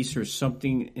supplemental piece or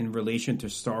something in relation to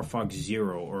Star Fox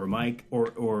Zero? Or am I,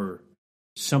 or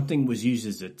something was used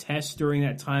as a test during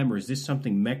that time, or is this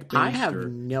something mech based? I have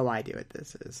no idea what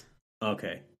this is.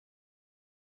 Okay.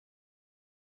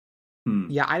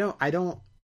 Yeah, I don't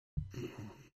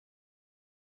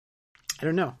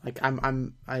know. Like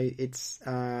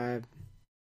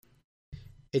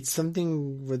it's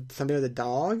something with somebody with a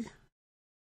dog.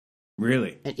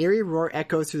 Really? An eerie roar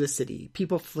echoes through the city.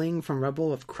 People fleeing from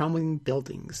rubble of crumbling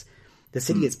buildings. The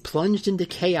city is plunged into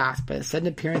chaos by the sudden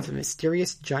appearance of a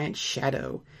mysterious giant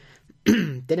shadow.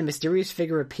 Then a mysterious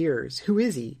figure appears. Who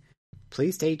is he?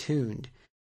 Please stay tuned.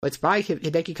 Well, it's by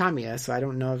Hideki Kamiya, so I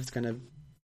don't know if it's going to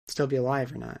still be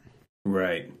alive or not.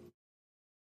 Right.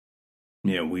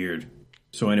 Yeah, weird.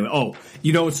 So anyway,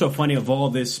 you know what's so funny of all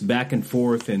this back and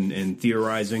forth and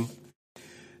theorizing?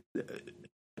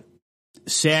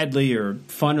 Sadly or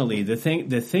funnily, the thing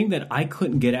that I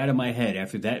couldn't get out of my head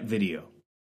after that video,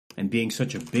 and being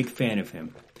such a big fan of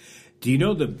him, do you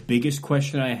know the biggest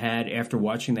question I had after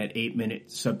watching that 8-minute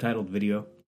subtitled video?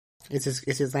 Is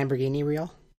his Lamborghini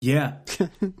real? Yeah.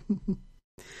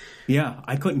 Yeah,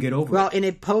 I couldn't get over it. Well, in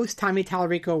a post-Tommy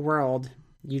Tallarico world,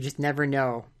 you just never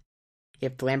know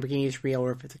if the Lamborghini is real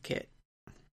or if it's a kit.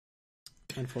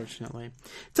 Unfortunately.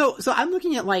 So I'm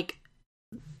looking at, like,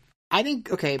 I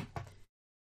think, okay,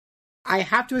 I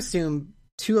have to assume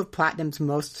two of Platinum's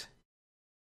most,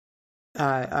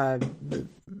 why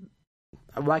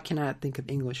cannot think of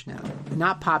English now?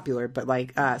 Not popular, but,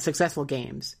 like, successful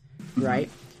games, right?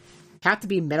 Have to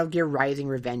be Metal Gear Rising: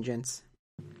 Revengeance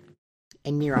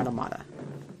and Nier Automata.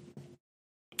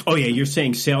 Oh yeah, you're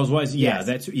saying sales-wise? Yeah,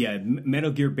 Yes.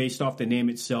 Metal Gear based off the name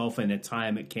itself and the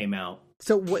time it came out.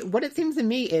 So what it seems to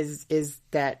me is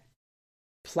that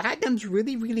Platinum's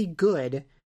really, really good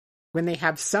when they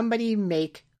have somebody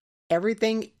make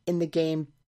everything in the game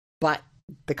but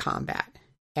the combat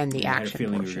and the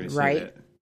action portion, right?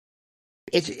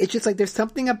 It's just like there's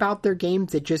something about their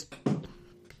games that just,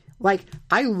 like,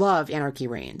 I love Anarchy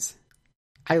Reigns.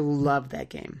 I love that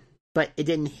game, but it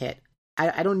didn't hit.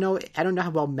 I don't know how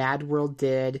well Mad World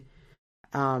did.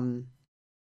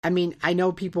 I mean, I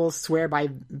know people swear by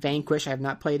Vanquish. I have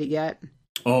not played it yet.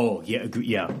 Oh, yeah,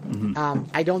 yeah.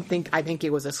 Mm-hmm. I think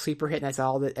it was a sleeper hit, and that's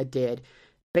all that it did.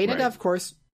 Bayonetta, of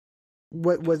course,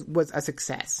 was a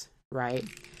success, right?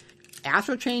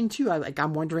 Astral Chain too.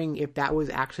 I'm wondering if that was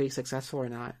actually successful or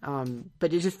not.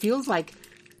 But it just feels like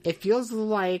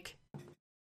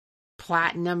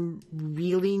Platinum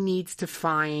really needs to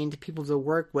find people to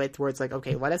work with, where it's like,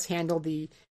 okay, let us handle the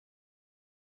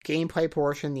gameplay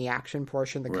portion, the action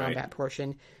portion, the combat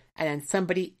portion, and then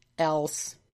somebody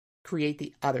else create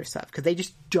the other stuff, because they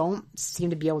just don't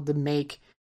seem to be able to make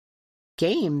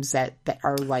games that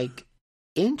are, like,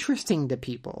 interesting to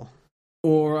people.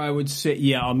 Or I would say,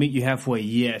 yeah, I'll meet you halfway,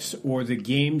 yes. Or the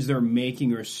games they're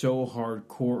making are so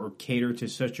hardcore or cater to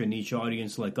such a niche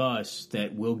audience like us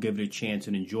that we'll give it a chance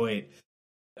and enjoy it.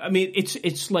 I mean,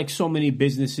 it's like so many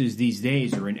businesses these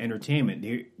days are in entertainment,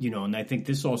 you know, and I think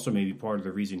this also may be part of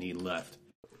the reason he left.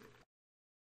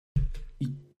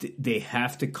 They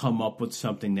have to come up with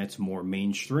something that's more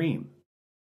mainstream.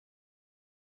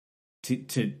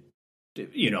 To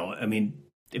you know, I mean,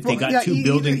 if they got two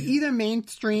buildings, either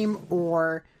mainstream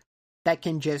or that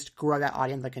can just grow that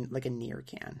audience like a Nier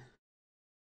can,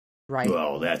 right?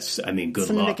 Well, that's, I mean, good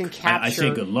something luck. That can capture, I say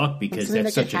good luck because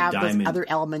that's such a diamond. Other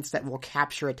elements that will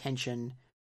capture attention,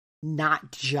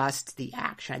 not just the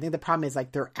action. I think the problem is,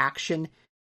 like, their action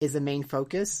is the main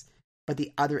focus, but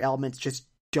the other elements just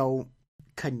don't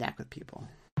connect with people.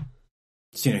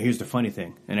 See, now here's the funny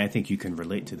thing, and I think you can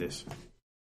relate to this.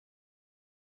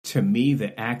 To me,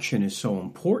 the action is so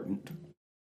important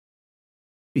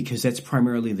because that's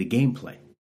primarily the gameplay.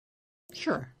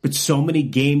 Sure. But so many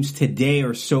games today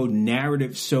are so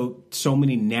narrative, so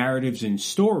many narratives and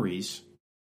stories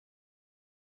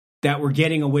that we're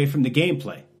getting away from the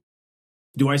gameplay.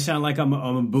 Do I sound like I'm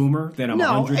a boomer, that I'm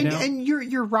 100 now? And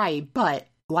you're right, but,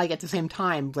 like, at the same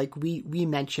time, like, we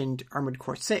mentioned Armored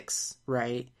Core 6,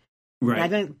 right? Right. And I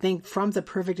don't think From's a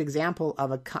perfect example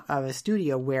of a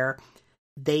studio where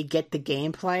they get the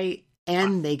gameplay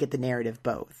and they get the narrative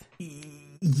both.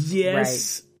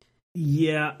 Yes. Right.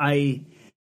 Yeah,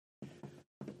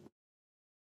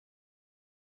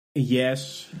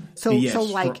 yes. So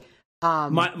like,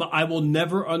 I will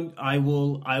never, I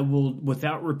will,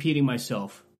 without repeating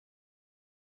myself,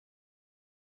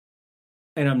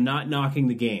 and I'm not knocking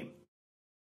the game,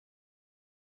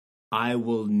 I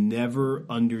will never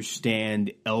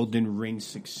understand Elden Ring's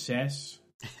success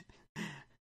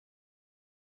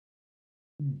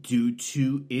due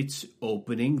to its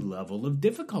opening level of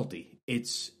difficulty.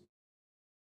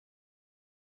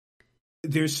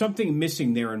 there's something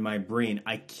missing there in my brain.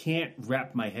 I can't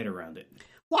wrap my head around it.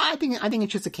 Well, I think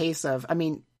it's just a case of, I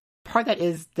mean, part of that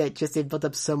is that just they've built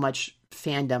up so much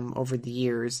fandom over the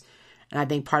years, and I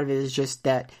think part of it is just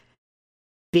that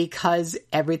because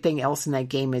everything else in that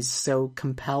game is so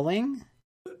compelling.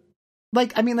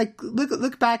 Like, I mean, like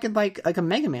look back at like a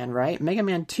Mega Man, right? Mega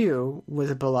Man 2 was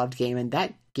a beloved game, and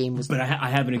that game was. But I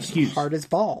have an excuse. Hard as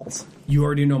balls. You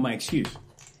already know my excuse.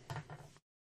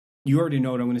 You already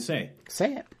know what I'm going to say.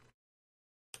 Say it.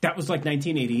 That was like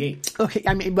 1988. Okay,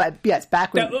 I mean, but yes,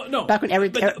 back when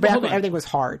everything was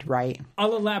hard, right?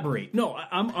 I'll elaborate. No,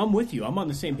 I'm with you. I'm on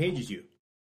the same page as you.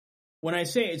 When I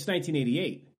say it's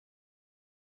 1988,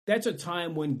 that's a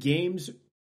time when games,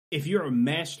 if you're a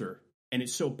master and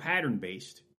it's so pattern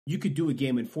based, you could do a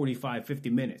game in 45,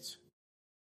 50 minutes.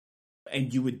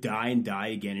 And you would die and die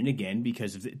again and again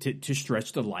because of to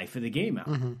stretch the life of the game out.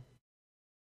 Mm-hmm.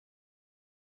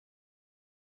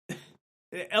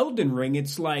 Elden Ring,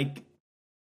 it's like,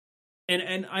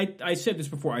 and I said this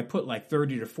before, I put like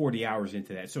 30 to 40 hours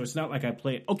into that. So it's not like I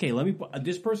play it. Okay,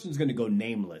 this person's going to go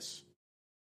nameless.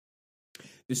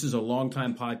 This is a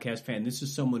longtime podcast fan. This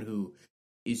is someone who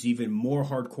is even more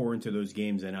hardcore into those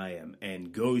games than I am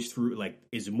and goes through, like,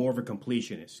 is more of a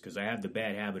completionist because I have the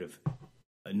bad habit of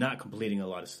not completing a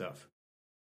lot of stuff.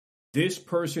 This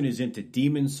person is into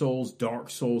Demon Souls, Dark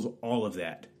Souls, all of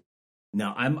that.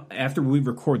 Now, after we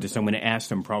record this, I'm going to ask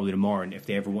them probably tomorrow and if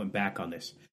they ever went back on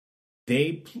this.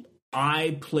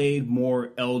 I played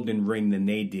more Elden Ring than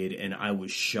they did, and I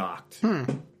was shocked.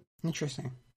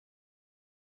 Interesting.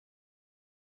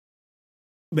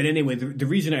 But anyway, the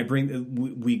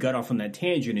reason we got off on that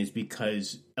tangent is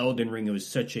because Elden Ring was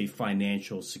such a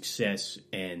financial success,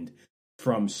 and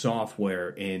From Software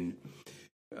in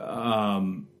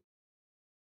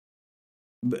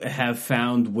have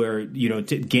found where, you know,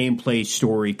 gameplay,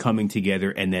 story coming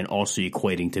together, and then also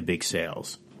equating to big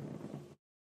sales.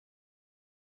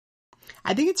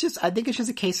 I think it's just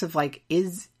a case of like,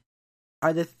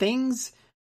 are the things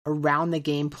around the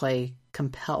gameplay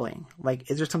compelling?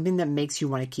 Like, is there something that makes you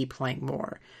want to keep playing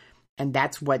more? And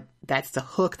that's the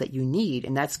hook that you need.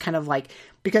 And that's kind of like,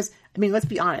 because, I mean, let's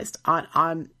be honest,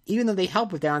 on even though they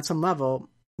help with that on some level,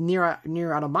 Nier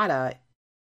Automata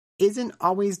isn't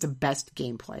always the best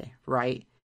gameplay, right?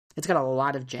 It's got a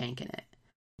lot of jank in it.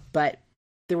 But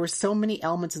there were so many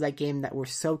elements of that game that were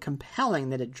so compelling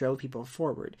that it drove people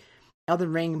forward.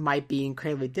 Elden Ring might be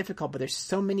incredibly difficult, but there's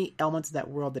so many elements of that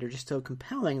world that are just so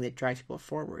compelling that drive people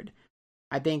forward.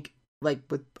 I think, like,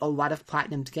 with a lot of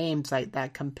Platinum's games, like,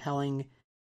 that compelling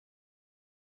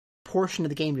portion of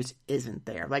the game just isn't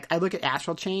there. Like, I look at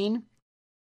Astral Chain,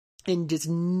 and just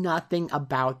nothing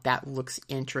about that looks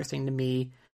interesting to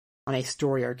me on a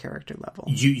story or character level.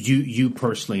 You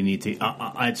personally need to,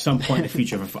 at some point in the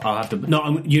future, I'll have to,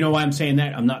 no, you know why I'm saying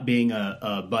that? I'm not being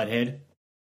a butthead.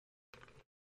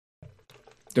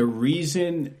 The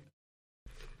reason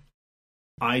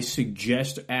I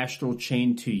suggest Astral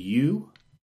Chain to you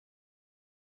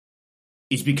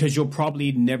is because you'll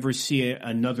probably never see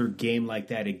another game like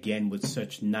that again with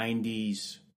such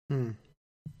 90s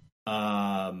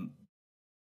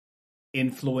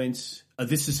influence.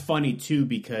 This is funny, too,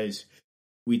 because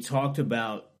we talked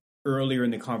about earlier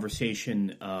in the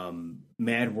conversation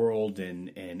Mad World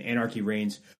and Anarchy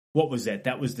Reigns. What was that?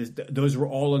 Those were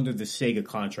all under the Sega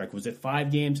contract. Was it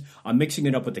 5 games? I'm mixing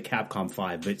it up with the Capcom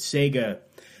 5, but Sega,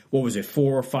 what was it,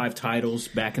 4 or 5 titles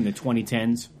back in the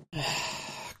 2010s?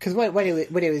 Because what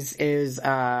it was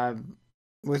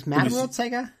Mad World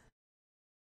Sega?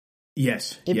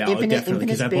 Yes.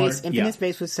 Infinite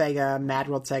Space was Sega, Mad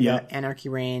World Sega, Yep. Anarchy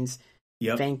Reigns,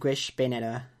 Yep. Vanquish,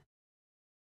 Bayonetta.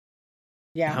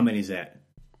 Yeah. How many is that?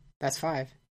 That's 5.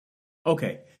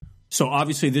 Okay. So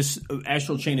obviously this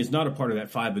Astral Chain is not a part of that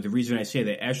 5, but the reason I say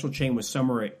that, Astral Chain was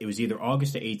somewhere, it was either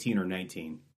August of 18 or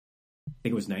 19. I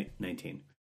think it was 19.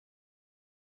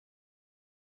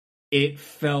 It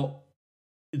felt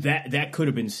that could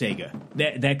have been Sega.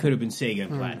 That could have been Sega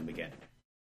and Platinum again.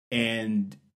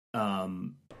 And I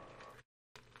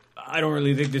don't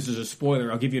really think this is a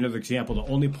spoiler. I'll give you another example.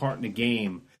 The only part in the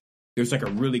game, there's like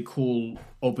a really cool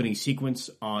opening sequence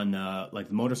on like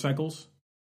the motorcycles.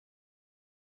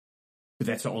 But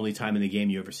that's the only time in the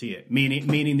game you ever see it.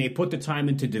 Meaning they put the time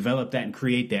in to develop that and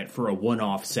create that for a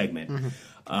one-off segment.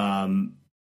 Mm-hmm.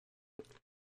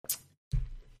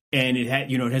 And it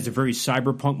has a very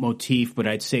cyberpunk motif, but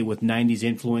I'd say with 90s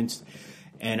influence,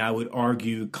 and I would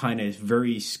argue kind of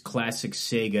very classic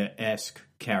Sega-esque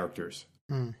characters.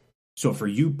 So for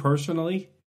you personally,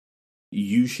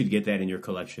 you should get that in your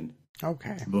collection.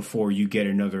 Okay. Before you get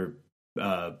another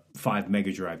 5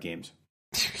 Mega Drive games.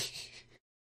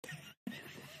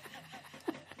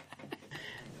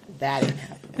 That ain't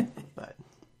happening. But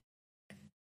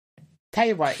tell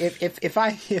you what,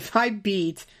 if I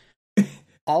beat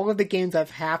all of the games I've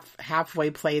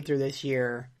halfway played through this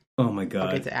year, oh my god,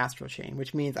 I'll get to Astral Chain,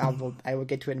 which means I will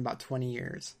get to it in about 20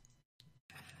 years.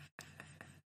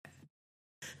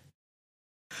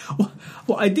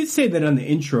 Well, I did say that on the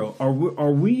intro.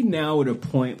 Are we now at a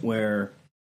point where,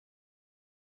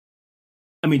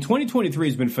 I mean, 2023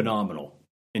 has been phenomenal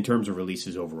in terms of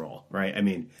releases overall, right? I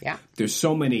mean, yeah, there's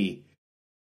so many,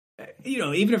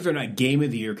 even if they're not Game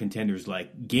of the Year contenders,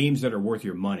 like games that are worth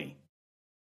your money.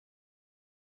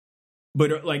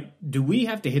 But do we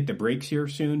have to hit the brakes here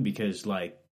soon? Because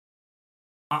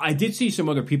I did see some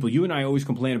other people. You and I always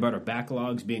complain about our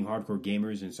backlogs being hardcore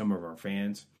gamers and some of our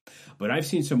fans. But I've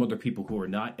seen some other people who are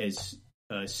not as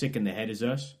sick in the head as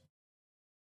us.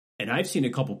 And I've seen a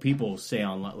couple people say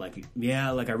on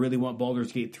I really want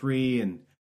Baldur's Gate 3. And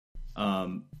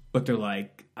but they're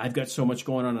like, I've got so much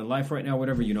going on in life right now,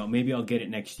 whatever, maybe I'll get it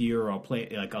next year, or I'll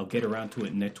play, I'll get around to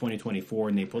it in 2024.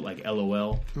 And they put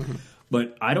LOL. Mm-hmm.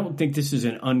 But I don't think this is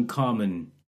an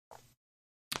uncommon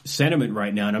sentiment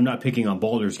right now, and I'm not picking on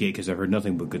Baldur's Gate because I've heard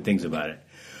nothing but good things about it.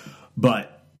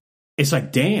 But it's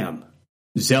damn,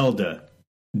 Zelda,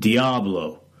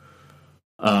 Diablo,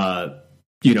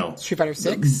 Street Fighter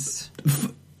 6.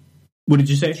 What did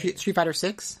you say? Street Fighter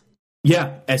 6.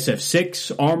 Yeah,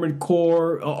 SF6, Armored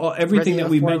Core, everything that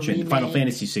we've mentioned. Remake. Final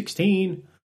Fantasy 16.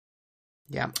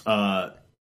 Yeah.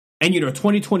 And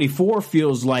 2024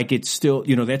 feels like it's still,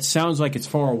 that sounds like it's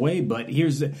far away, but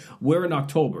we're in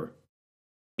October.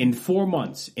 In 4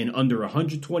 months, in under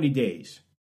 120 days,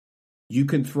 you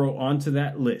can throw onto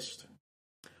that list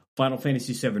Final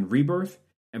Fantasy VII Rebirth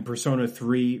and Persona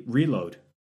 3 Reload.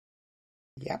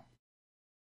 Yep.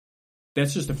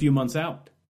 That's just a few months out.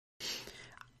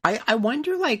 I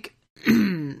wonder, there's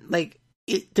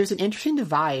an interesting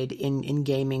divide in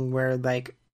gaming where,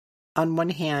 on one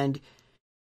hand,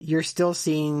 you're still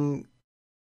seeing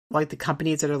the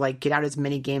companies that are get out as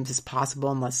many games as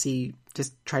possible and let's see,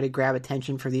 just try to grab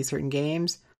attention for these certain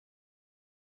games,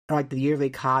 or the yearly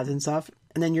CODs and stuff.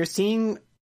 And then you're starting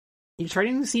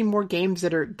to see more games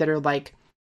that are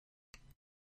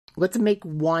let's make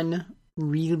one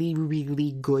really,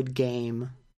 really good game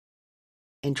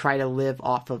and try to live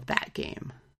off of that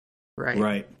game.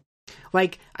 Right.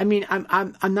 Right.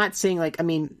 I'm not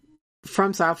saying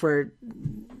From Software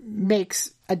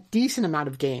makes a decent amount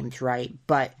of games, right?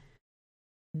 But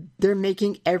they're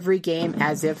making every game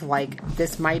as if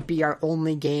this might be our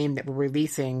only game that we're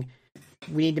releasing.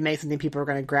 We need to make something people are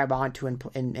going to grab onto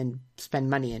and spend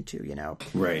money into,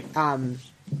 Right.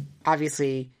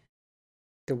 Obviously,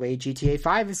 the way GTA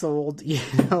 5 is sold,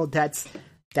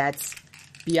 that's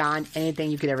beyond anything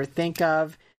you could ever think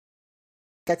of.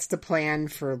 That's the plan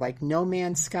for No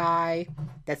Man's Sky.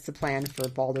 That's the plan for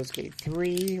Baldur's Gate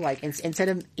 3. Instead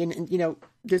of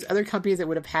there's other companies that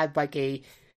would have had a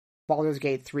Baldur's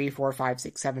Gate 3, 4, 5,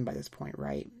 6, 7 by this point,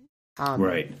 right?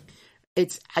 Right.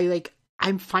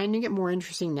 I'm finding it more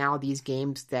interesting now, these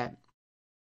games that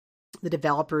the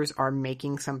developers are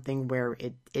making something where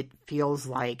it feels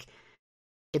like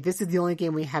if this is the only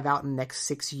game we have out in the next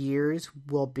 6 years,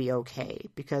 we'll be okay,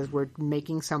 because we're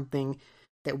making something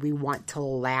that we want to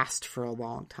last for a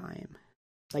long time.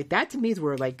 That to me is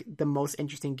where the most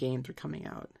interesting games are coming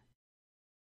out.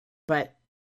 But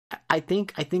I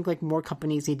think more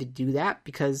companies need to do that,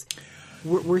 because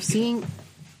we're seeing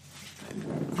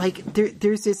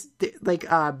there's this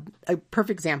a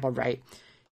perfect example, right?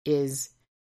 Is,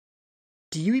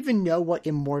 do you even know what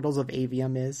Immortals of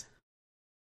Aveum is?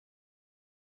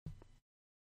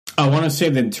 I want to say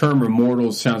the term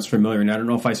Immortals sounds familiar, and I don't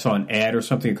know if I saw an ad or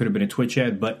something. It could have been a Twitch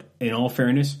ad, but in all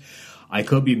fairness, I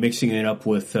could be mixing it up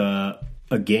with a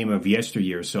game of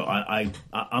yesteryear. So I'm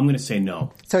going to say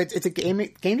no. So it's a game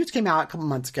just came out a couple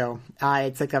months ago.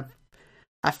 It's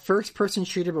a first-person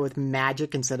shooter, but with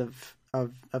magic instead of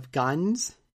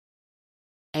guns.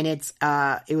 And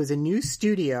it was a new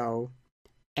studio,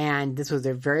 and this was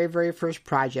their very, very first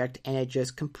project, and it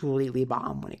just completely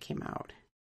bombed when it came out.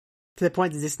 To the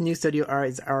point that this new studio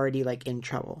is already in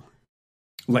trouble.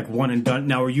 One and done.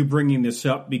 Now, are you bringing this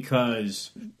up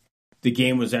because the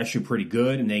game was actually pretty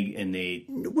good, and they?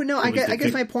 Well, no. I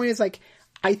guess my point is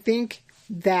I think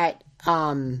that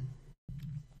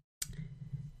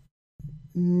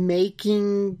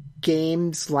making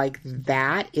games like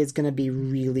that is going to be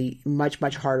really much,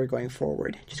 much harder going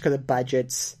forward, just because of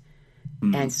budgets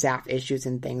and staff issues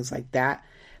and things like that.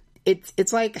 It's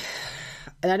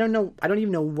and I don't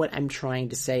even know what I'm trying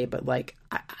to say, but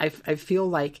I feel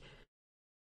like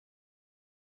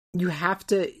you have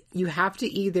to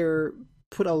either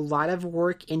put a lot of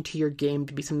work into your game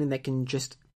to be something that can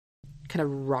just kind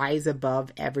of rise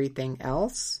above everything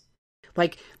else.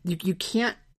 Like you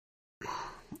can't.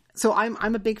 So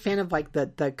I'm a big fan of like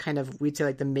the kind of, we'd say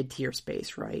like the mid-tier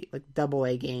space, right? Like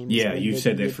AA games. Yeah, you've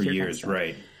said that for years,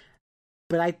 right?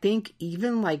 But I think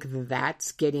even like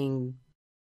that's getting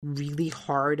really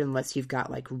hard unless you've got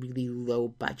like really low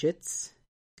budgets.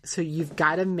 So you've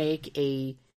got to make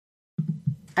playing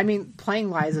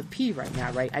Lies of P right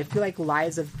now, right? I feel like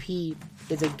Lies of P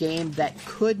is a game that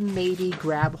could maybe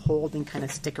grab hold and kind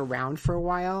of stick around for a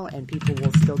while, and people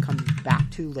will still come back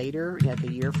to later, like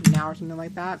a year from now or something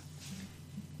like that.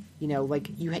 You know, like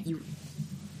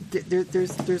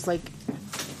there's like,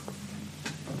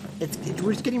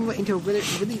 we're just getting into a really,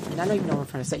 I don't even know what I'm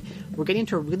trying to say. We're getting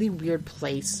into a really weird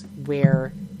place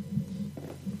where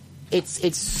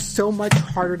it's so much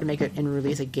harder to make it and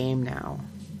release a game now,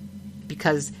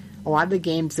 because a lot of the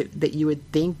games that you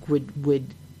would think would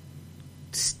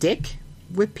stick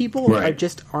with people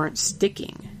just aren't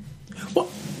sticking.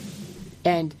 Well,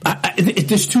 and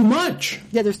there's too much.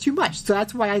 Yeah, there's too much. So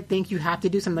that's why I think you have to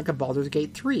do something like a Baldur's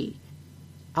Gate 3.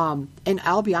 And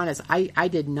I'll be honest, I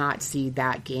did not see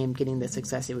that game getting the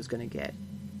success it was going to get,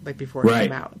 like before it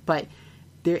came out. But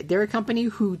they're a company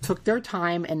who took their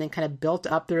time and then kind of built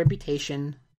up their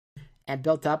reputation and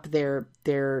built up the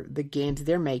games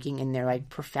they're making, and they're like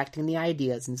perfecting the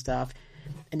ideas and stuff.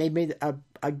 And they made a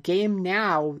game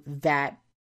now that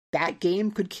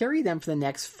game could carry them for the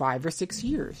next 5 or 6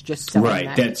 years. Just selling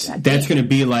that's going to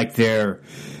be like their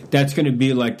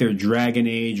Dragon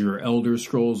Age or Elder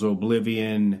Scrolls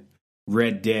Oblivion,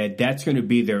 Red Dead. That's going to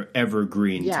be their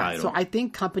evergreen title. So I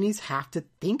think companies have to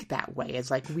think that way.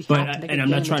 It's like we have to make a game. And I'm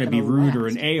not trying to be rude or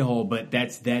an a-hole, but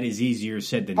that is easier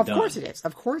said than done. Of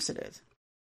course it is.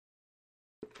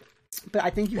 But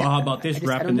I think how about this?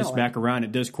 Wrapping this back around,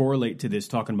 it does correlate to this,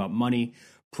 talking about money,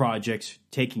 projects,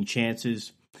 taking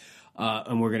chances.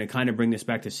 And we're going to kind of bring this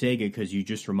back to Sega because you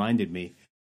just reminded me.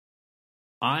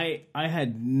 I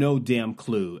had no damn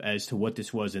clue as to what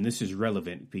this was, and this is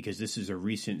relevant because this is a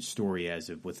recent story as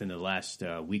of within the last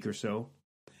week or so.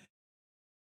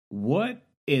 What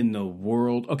in the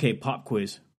world? Okay, pop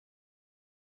quiz.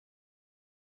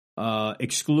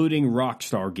 Excluding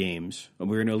Rockstar games, and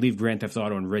we're going to leave Grand Theft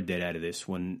Auto and Red Dead out of this.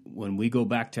 When we go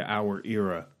back to our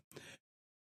era,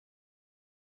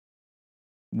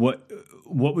 what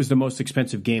was the most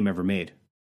expensive game ever made?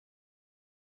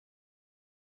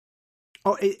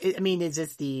 Oh, is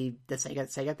this the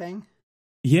Sega thing?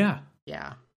 Yeah.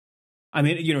 Yeah. I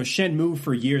mean, Shenmue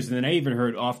for years, and then I even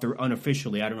heard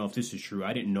unofficially, I don't know if this is true,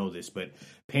 I didn't know this, but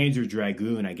Panzer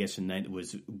Dragoon, I guess,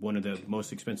 was one of the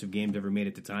most expensive games ever made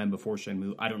at the time before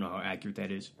Shenmue. I don't know how accurate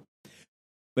that is.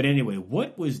 But anyway,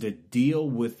 what was the deal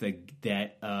with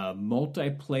that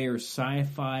multiplayer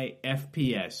sci-fi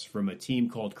FPS from a team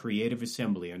called Creative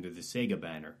Assembly under the Sega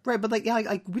banner? Right, but like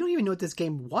we don't even know what this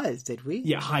game was, did we?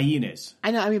 Yeah, Hyenas.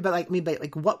 I know. But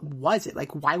what was it?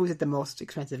 Like, why was it the most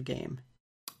expensive game?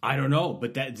 I don't know,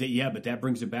 but that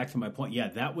brings it back to my point. Yeah,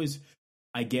 that was,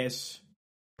 I guess.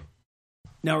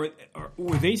 Now,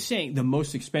 were they saying the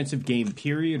most expensive game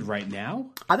period right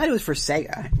now? I thought it was for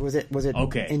Sega. Was it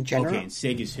okay in general? Okay, in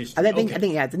Sega's history. I think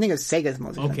it was Sega's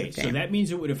most expensive game. So that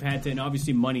means it would have had to, and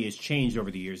obviously money has changed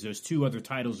over the years. There's 2 other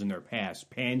titles in their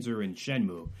past, Panzer and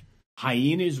Shenmue.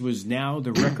 Hyenas was now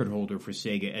the record holder for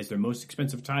Sega as their most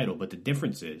expensive title, but the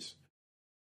difference is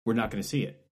we're not going to see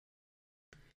it.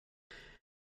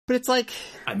 But it's like,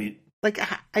 I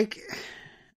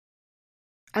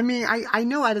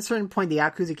know at a certain point the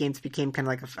Yakuza games became kind of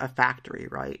like a factory,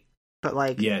 right? But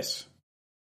like, yes,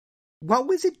 what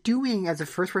was it doing as a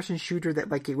first-person shooter that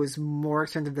like it was more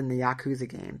expensive than the Yakuza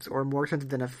games, or more expensive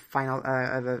than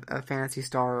a Phantasy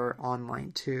Star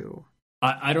Online 2?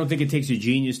 I don't think it takes a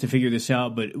genius to figure this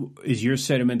out, but is your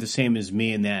sentiment the same as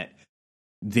me in that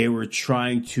they were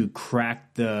trying to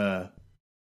crack the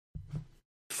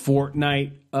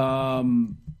Fortnite?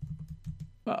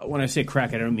 When I say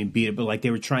crack, I don't mean beat it, but like they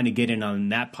were trying to get in on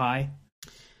that pie?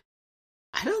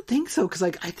 I don't think so, because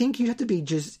like I think you have to be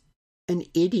just an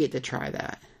idiot to try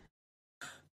that.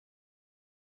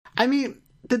 I mean,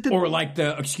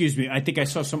 excuse me, I think I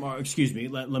saw some, excuse me,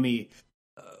 let me,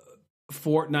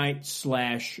 Fortnite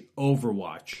 /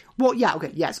 Overwatch. Well, yeah,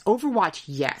 okay, yes, Overwatch,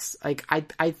 yes. Like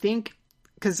I think,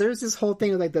 because there's this whole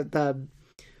thing of like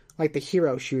the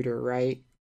hero shooter, right?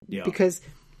 Yeah. Because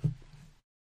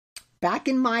back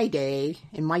in my day,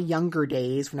 in my younger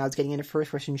days, when I was getting into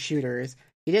first-person shooters,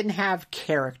 you didn't have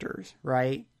characters,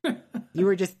 right? You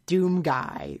were just Doom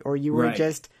Guy, or you were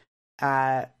just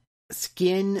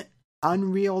skin,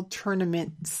 Unreal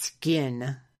Tournament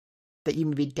skin that you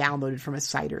maybe downloaded from a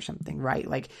site or something, right?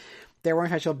 Like, there weren't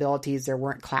special abilities, there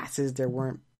weren't classes, there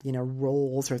weren't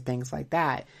roles or things like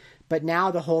that. But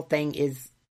now the whole thing is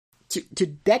to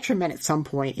detriment at some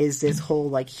point is this whole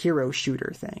like hero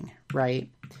shooter thing, right?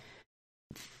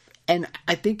 And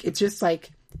I think it's just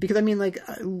like, because I mean, like,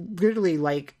 literally,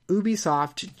 like,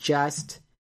 Ubisoft just,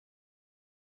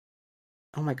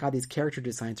 oh my god, these character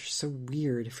designs are so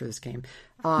weird for this game.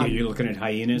 Yeah, you're looking at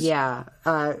hyenas? Yeah.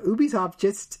 Ubisoft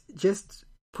just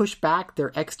pushed back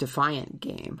their X-Defiant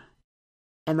game.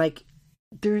 And, like,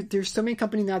 there's so many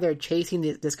companies now that are chasing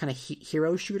this kind of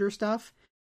hero shooter stuff.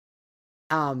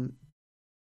 And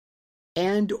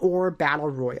or Battle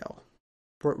Royale,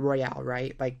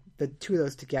 right? Like, the two of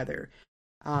those together.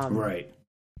 Right.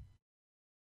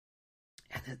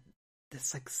 And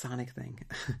this like Sonic thing.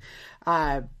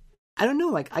 I don't know.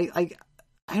 Like I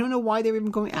don't know why they were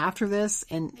even going after this,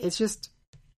 and it's just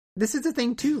this is the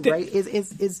thing too, right?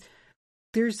 Is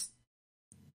there's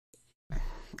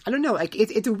I don't know. Like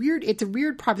it's a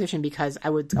weird proposition because I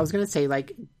was gonna say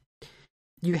like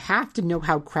you have to know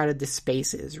how crowded the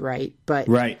space is, right? But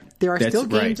there are still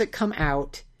games that come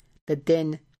out that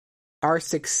then are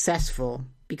successful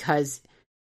because.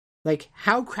 Like,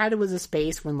 how crowded was the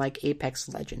space when, like, Apex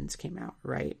Legends came out,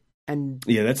 right? And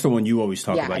yeah, that's the one you always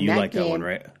talk about. You like that one,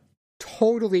 right?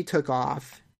 Totally took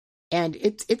off. And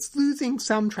it's losing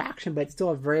some traction, but it's still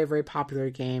a very, very popular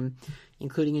game,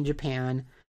 including in Japan.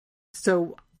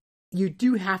 So, you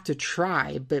do have to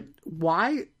try, but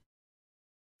why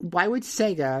would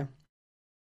Sega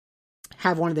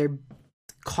have one of their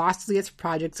costliest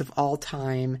projects of all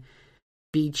time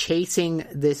be chasing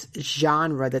this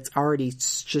genre that's already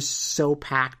just so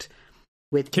packed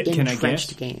with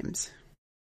entrenched games?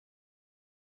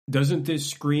 Doesn't this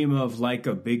scream of like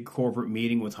a big corporate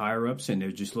meeting with higher ups and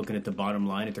they're just looking at the bottom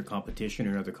line at their competition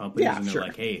and other companies and they're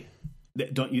like, hey,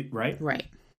 don't you, right? Right.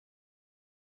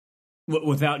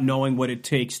 Without knowing what it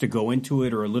takes to go into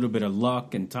it or a little bit of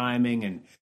luck and timing and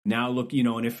now look,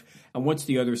 and what's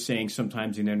the other saying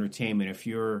sometimes in entertainment, if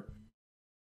you're,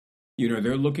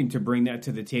 they're looking to bring that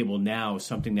to the table now,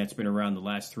 something that's been around the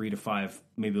last 3 to 5,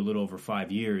 maybe a little over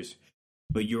 5 years,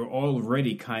 but you're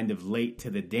already kind of late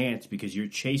to the dance because you're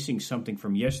chasing something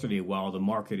from yesterday while the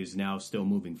market is now still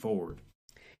moving forward.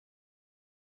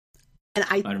 And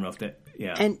I don't know if that,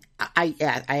 yeah. And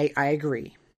I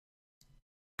agree.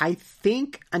 I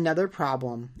think another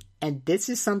problem, and this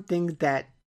is something that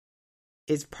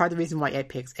is part of the reason why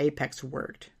Apex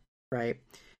worked, right,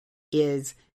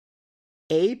 is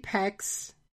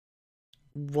Apex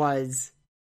was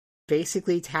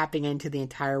basically tapping into the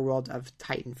entire world of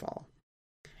Titanfall.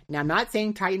 Now, I'm not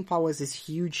saying Titanfall was this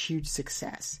huge, huge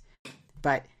success,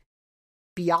 but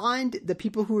beyond the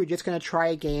people who are just going to try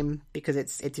a game because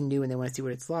it's new and they want to see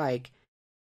what it's like,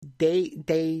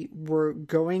 they were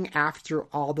going after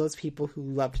all those people who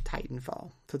loved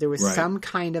Titanfall. So there was some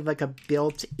kind of like a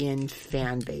built-in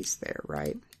fan base there,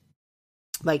 right?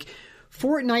 Like,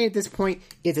 Fortnite at this point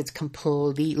is its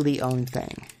completely own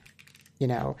thing.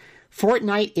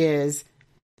 Fortnite is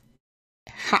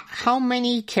how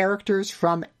many characters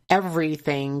from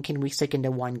everything can we stick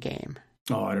into one game?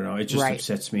 Oh, I don't know. It just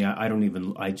upsets me. I don't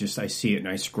even. I see it and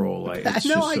I scroll. It's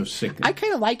just so sick. I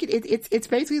kind of like it. It's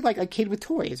basically like a kid with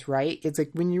toys, right? It's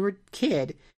like when you were a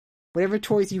kid, whatever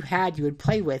toys you had, you would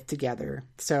play with together.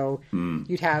 So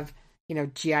you'd have.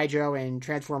 G.I. Joe and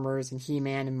Transformers and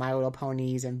He-Man and My Little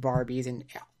Ponies and Barbies and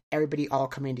everybody all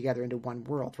coming together into one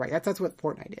world, right? That's what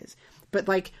Fortnite is. But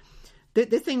like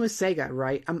this thing with Sega,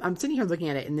 right? I'm sitting here looking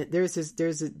at it, and there's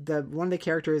one of the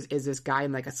characters is this guy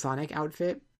in like a Sonic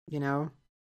outfit, and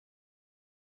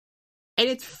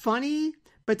it's funny,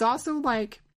 but it's also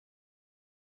like,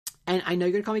 and I know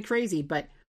you're gonna call me crazy, but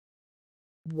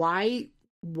why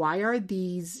are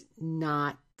these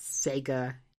not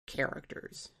Sega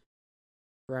characters?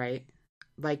 Right?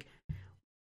 Like,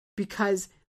 because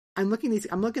I'm looking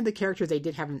at the characters they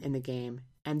did have in the game,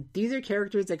 and these are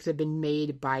characters that could have been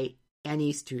made by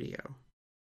any studio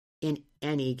in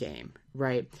any game,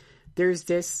 right? There's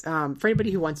this, for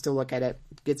anybody who wants to look at it,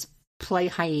 it's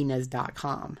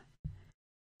playhyenas.com.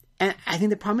 And I think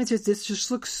the problem is just this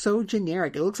just looks so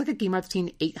generic. It looks like a game I've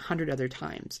seen 800 other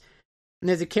times. And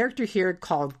there's a character here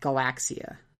called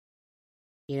Galaxia.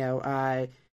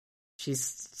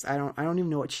 She's I don't even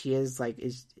know what she is. Like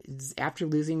is after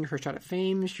losing her shot at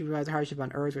fame, she realized a hardship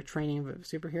on Earth with training of a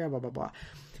superhero, blah blah blah.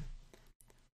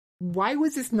 Why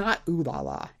was this not Ooh La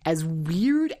La? As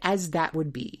weird as that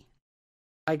would be.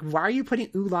 Like, why are you putting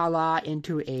Ooh La La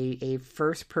into a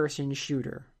first person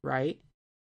shooter, right?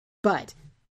 But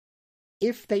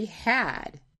if they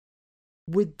had,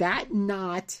 would that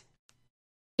not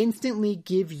instantly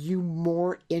give you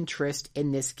more interest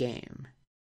in this game?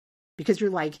 Because you're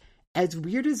like, as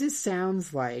weird as this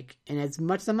sounds like, and as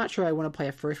much as I'm not sure I want to play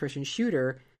a first-person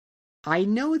shooter, I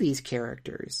know these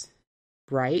characters,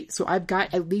 right? So I've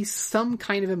got at least some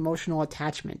kind of emotional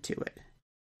attachment to it.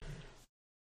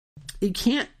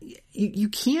 You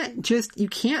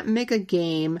can't make a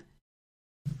game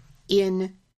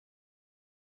in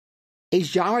a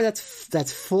genre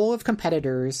that's full of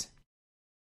competitors,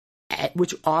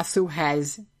 which also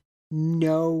has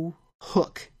no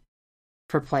hook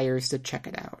for players to check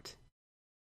it out.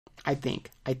 I think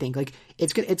like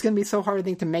it's gonna be so hard, I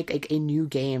think, to make like a new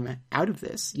game out of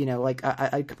this. You know, like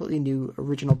a completely new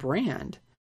original brand.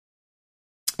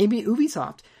 I mean,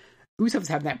 Ubisoft's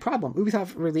having that problem.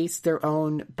 Ubisoft released their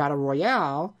own Battle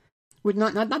Royale, with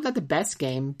not the best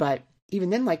game, but even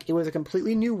then, like, it was a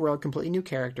completely new world, completely new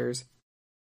characters.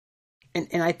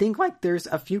 And I think, like, there's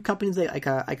a few companies like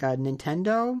a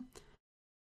Nintendo,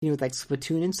 you know, with like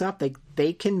Splatoon and stuff, like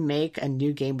they can make a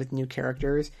new game with new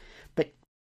characters. But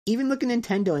even look at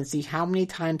Nintendo and see how many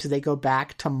times do they go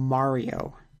back to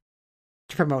Mario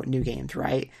to promote new games,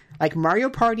 right? Like Mario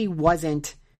Party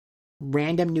wasn't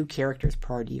random new characters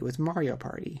party, it was Mario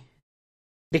Party.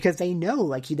 Because they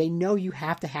know you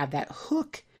have to have that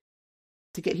hook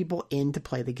to get people in to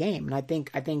play the game. And I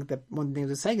think that one of the things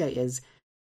with Sega is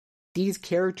these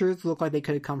characters look like they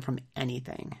could have come from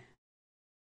anything.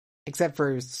 Except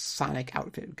for Sonic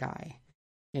outfit guy.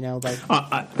 You know,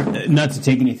 like... not to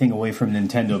take anything away from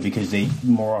Nintendo, because they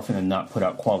more often than not put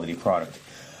out quality product.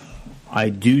 I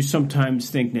do sometimes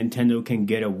think Nintendo can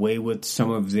get away with some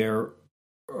of their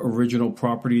original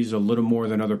properties a little more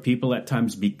than other people at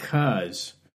times,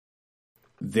 because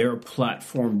their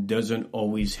platform doesn't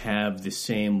always have the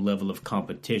same level of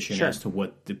competition as to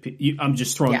what I'm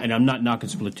just throwing, and I'm not knocking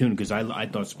Splatoon, because I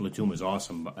thought Splatoon was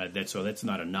awesome. So that's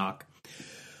not a knock.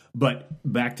 But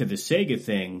back to the Sega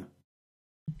thing,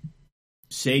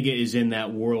 Sega is in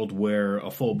that world where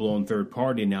a full-blown third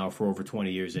party now for over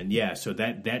 20 years, and so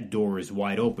that door is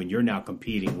wide open. You're now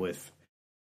competing with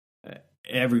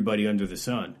everybody under the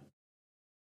sun.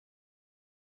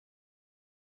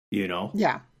 You know?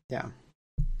 Yeah.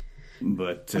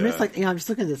 But I mean, it's like, I'm just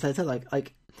looking at this. I said,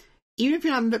 like, even if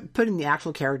you're not putting the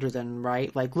actual characters in,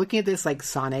 right? Like, looking at this, like,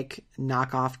 Sonic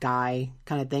knockoff guy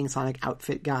kind of thing, Sonic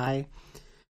outfit guy.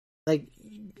 Like,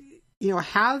 you know,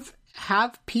 have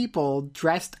people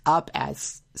dressed up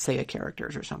as Sega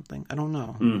characters or something. I don't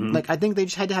know. Mm-hmm. Like, I think they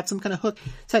just had to have some kind of hook.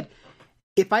 Said,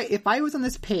 if I was on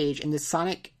this page and this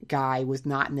Sonic guy was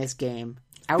not in this game,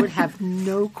 I would have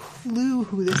no clue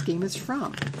who this game is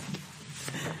from.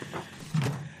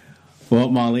 Well,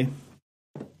 Molly,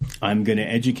 I'm going to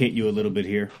educate you a little bit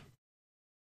here.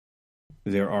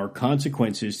 There are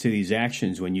consequences to these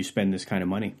actions when you spend this kind of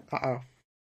money. Uh-oh.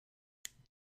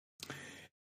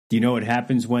 Do you know what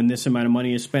happens when this amount of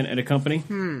money is spent at a company?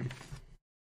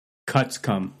 Cuts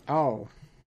come. Oh.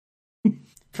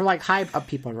 For, like, high up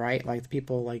people, right? Like, the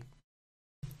people, like,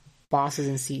 bosses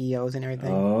and CEOs and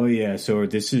everything. Oh, yeah. So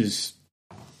this is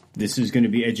going to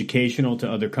be educational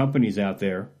to other companies out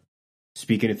there.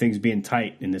 Speaking of things being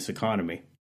tight in this economy.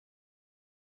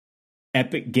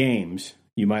 Epic Games,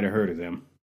 you might have heard of them.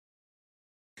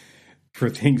 For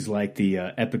things like the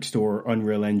Epic Store,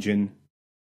 Unreal Engine,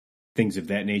 things of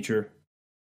that nature.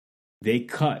 They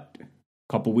cut, a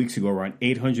couple weeks ago, around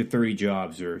 830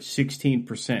 jobs, or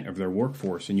 16% of their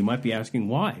workforce. And you might be asking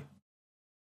why.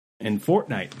 And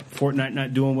Fortnite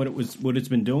not doing what it's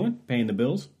been doing, paying the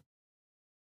bills.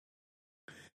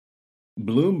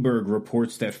 Bloomberg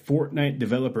reports that Fortnite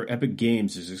developer Epic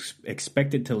Games is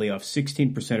expected to lay off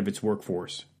 16% of its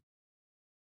workforce.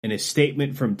 In a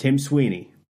statement from Tim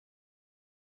Sweeney,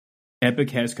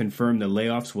 Epic has confirmed the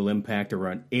layoffs will impact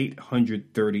around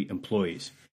 830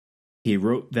 employees. He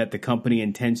wrote that the company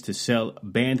intends to sell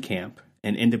Bandcamp,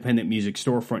 an independent music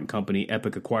storefront company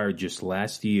Epic acquired just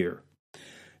last year,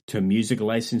 to music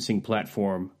licensing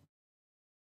platform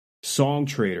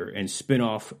Songtradr, and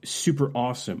spin-off Super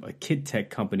Awesome, a kid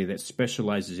tech company that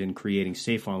specializes in creating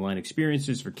safe online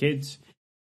experiences for kids.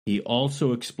 He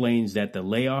also explains that the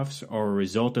layoffs are a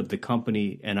result of the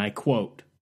company, and I quote,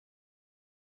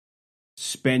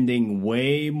 spending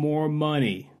way more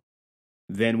money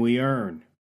than we earn.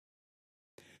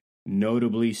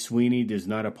 Notably, Sweeney does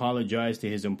not apologize to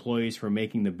his employees for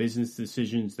making the business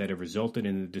decisions that have resulted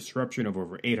in the disruption of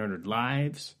over 800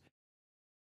 lives,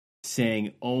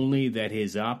 saying only that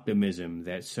his optimism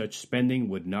that such spending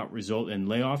would not result in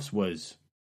layoffs was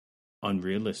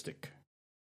unrealistic.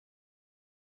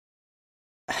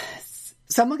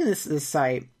 So I'm looking at this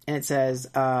site, and it says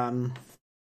Fortnite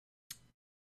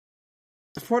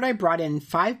brought in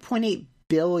 $5.8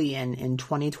 billion in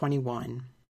 2021.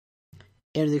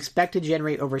 It is expected to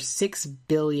generate over $6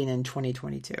 billion in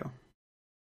 2022.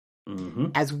 Mm-hmm.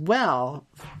 As well,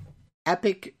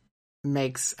 Epic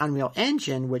makes Unreal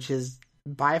Engine, which is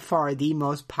by far the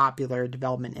most popular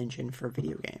development engine for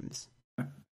video games.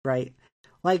 Right?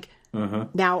 Like,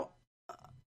 now,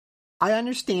 I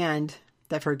understand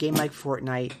that for a game like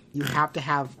Fortnite, you have to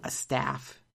have a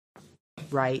staff,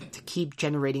 right? To keep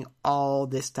generating all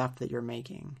this stuff that you're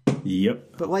making.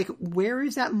 Yep. But, like, where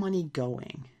is that money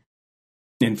going?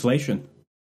 Inflation.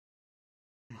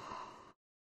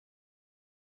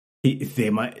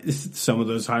 Some of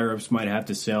those higher ups might have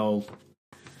to sell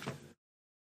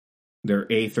their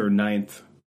 8th or 9th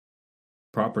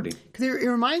property. Because it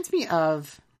reminds me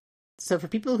of, so for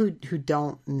people who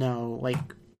don't know, like,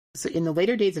 so in the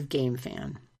later days of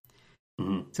GameFan,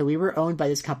 so we were owned by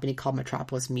this company called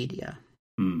Metropolis Media,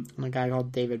 and a guy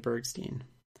called David Bergstein.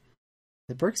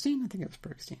 The Bergstein? I think it was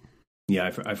Bergstein. Yeah,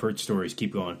 I've heard stories.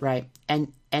 Keep going. Right,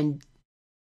 and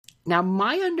now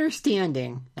my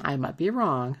understanding, I might be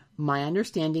wrong. My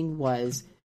understanding was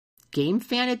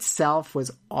GameFan itself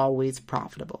was always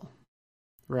profitable,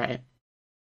 right?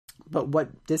 But what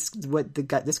this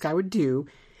guy would do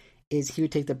is he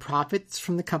would take the profits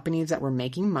from the companies that were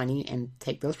making money and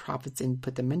take those profits and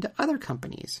put them into other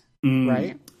companies,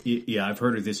 right? Yeah, I've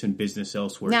heard of this in business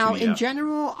elsewhere. Now, too, yeah. in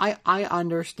general, I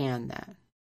understand that,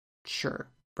 sure,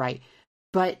 right?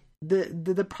 But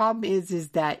the problem is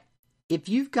that if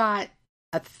you've got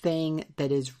a thing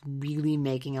that is really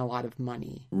making a lot of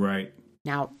money, right?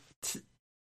 Now,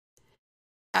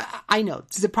 I know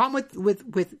the problem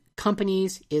with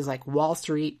companies is like Wall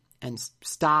Street and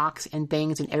stocks and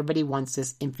things, and everybody wants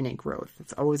this infinite growth.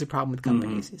 It's always a problem with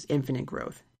companies, is infinite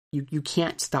growth. You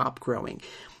can't stop growing.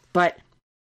 But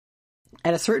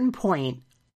at a certain point,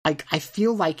 like, I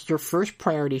feel like your first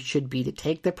priority should be to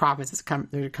take the profits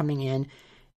that are coming in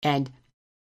and,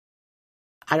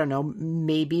 I don't know,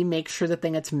 maybe make sure the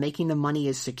thing that's making the money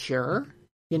is secure,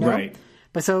 you know? Right.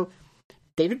 But so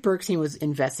David Bergstein was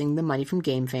investing the money from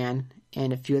GameFan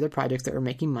and a few other projects that were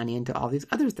making money into all these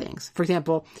other things. For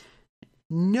example,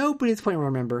 nobody at this point will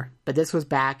remember, but this was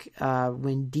back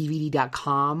when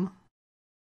DVD.com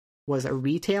was a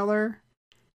retailer,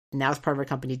 and that was part of our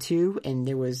company too. And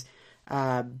there was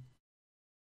it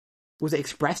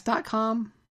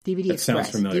Express.com? DVD that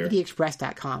Express. Sounds familiar.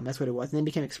 DVDexpress.com, that's what it was. And then it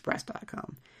became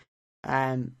Express.com.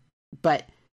 But,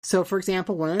 so for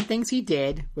example, one of the things he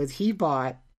did was he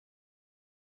bought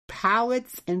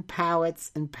pallets and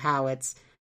pallets and pallets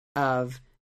of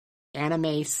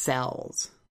anime cells.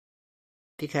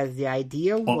 Because the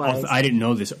idea was... I didn't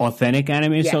know this. Authentic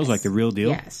anime cells, like the real deal?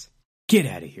 Yes. Get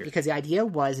out of here. Because the idea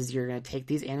is you're going to take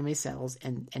these anime cells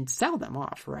and sell them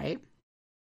off, right?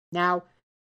 Now,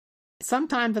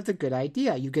 sometimes that's a good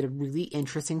idea. You get a really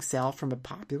interesting cell from a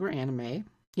popular anime.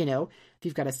 You know, if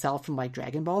you've got a cell from like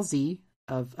Dragon Ball Z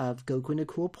of Goku in a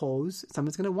cool pose,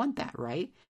 someone's going to want that,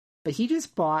 right? But he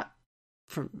just bought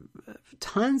from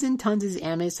tons and tons of these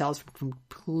anime cells from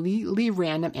completely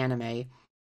random anime.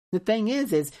 The thing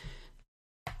is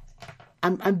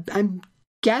I'm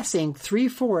guessing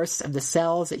 3/4 of the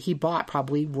cells that he bought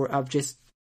probably were of just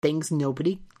things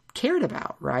nobody cared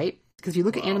about, right? Because if you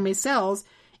look at anime cells,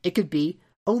 it could be,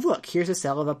 oh, look, here's a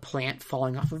cell of a plant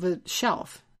falling off of a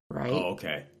shelf, right? Oh,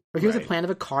 okay. Or here's a plant of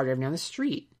a car driving down the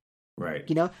street. Right.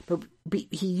 You know, but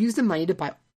he used the money to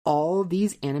buy all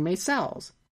these anime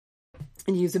cells.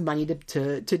 And he used the money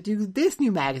to do this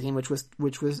new magazine, which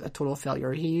was a total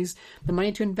failure. He used the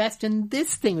money to invest in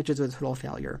this thing, which was a total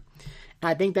failure. And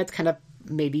I think that's kind of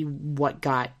maybe what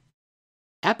got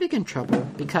Epic in trouble,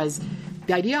 because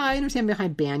the idea I understand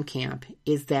behind Bandcamp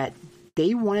is that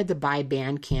they wanted to buy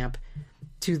Bandcamp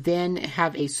to then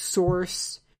have a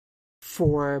source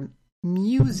for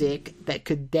music that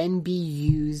could then be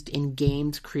used in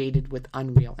games created with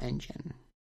Unreal Engine.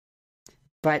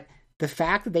 But the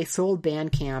fact that they sold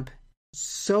Bandcamp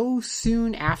so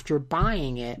soon after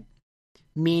buying it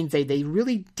means they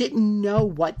really didn't know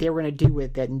what they were going to do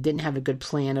with it and didn't have a good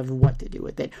plan of what to do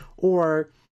with it.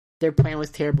 Or their plan was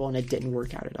terrible and it didn't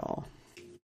work out at all.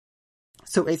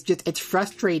 So it's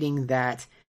frustrating that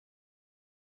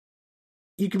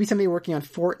you could be somebody working on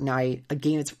Fortnite, a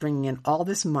game that's bringing in all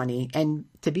this money, and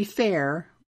to be fair,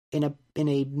 in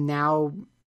a now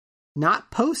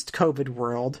not post-COVID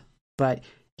world, but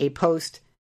a post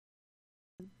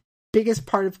biggest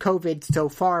part of COVID so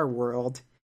far world,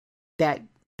 that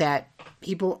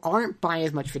people aren't buying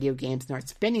as much video games and aren't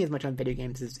spending as much on video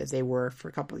games as they were for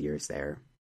a couple of years there.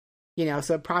 You know,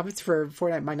 so profits for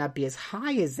Fortnite might not be as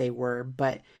high as they were,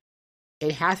 but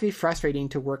it has to be frustrating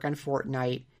to work on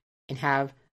Fortnite and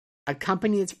have a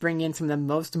company that's bringing in some of the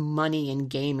most money in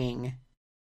gaming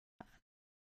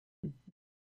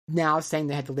now saying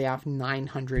they had to lay off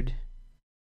 900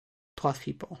 plus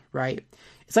people, right?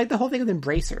 It's like the whole thing with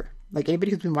Embracer. Like,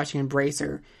 anybody who's been watching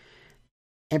Embracer,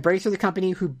 the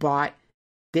company who bought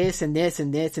this and this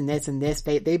and this and this and this,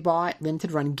 they bought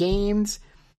limited run games,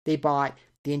 they bought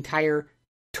the entire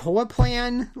Toa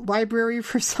Plan library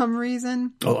for some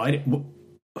reason. Oh, I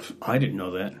didn't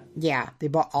know that. Yeah, they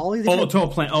bought all these. Toa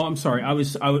Plan. Oh, I'm sorry.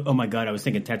 Oh my god, I was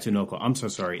thinking Tatsunoko. I'm so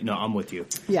sorry. No, I'm with you.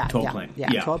 Yeah, Toa Plan.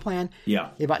 Yeah, Toa Plan. Yeah,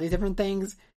 they bought these different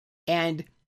things, and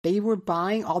they were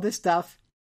buying all this stuff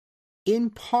in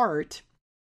part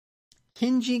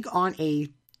hinging on a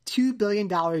 $2 billion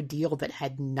deal that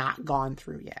had not gone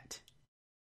through yet.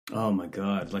 Oh my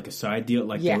god! Like a side deal,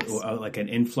 like yes. like an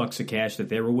influx of cash that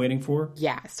they were waiting for.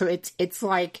 Yeah, so it's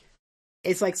like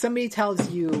somebody tells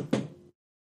you,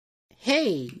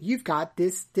 "Hey, you've got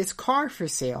this car for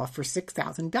sale for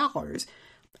 $6,000.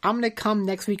 I'm gonna come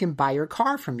next week and buy your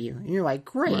car from you." And you're like,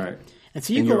 "Great!" Right. And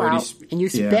so you go out and you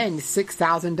spend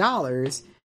 $6,000,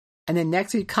 and then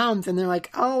next week comes and they're like,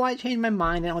 "Oh, I changed my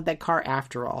mind. I don't want that car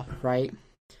after all." Right?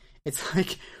 It's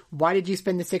like, why did you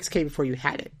spend the $6,000 before you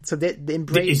had it? So the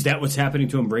Embrace, is that what's happening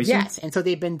to Embracer? Yes, and so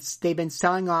they've been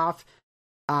selling off.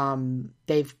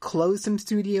 They've closed some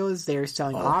studios. They're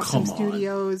selling off some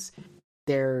studios.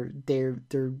 They're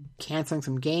canceling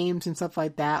some games and stuff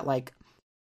like that. Like,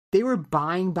 they were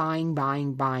buying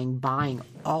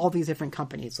all these different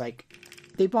companies. Like,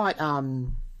 they bought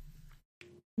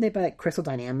like Crystal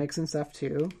Dynamics and stuff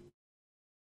too.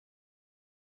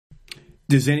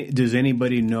 Does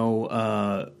anybody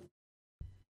know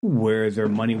where their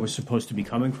money was supposed to be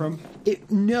coming from?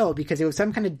 No, because it was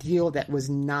some kind of deal that was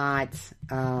not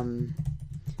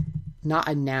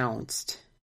announced.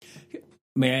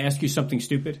 May I ask you something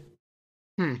stupid?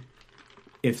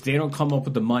 If they don't come up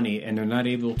with the money and they're not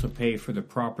able to pay for the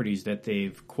properties that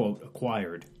they've, quote,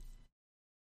 acquired,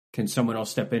 can someone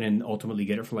else step in and ultimately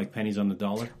get it for like pennies on the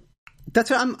dollar?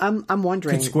 That's what I'm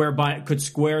wondering. Could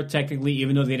Square technically,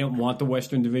 even though they don't want the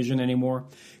Western Division anymore,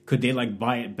 could they like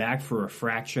buy it back for a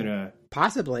fraction of?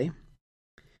 Possibly.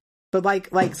 But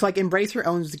like Embracer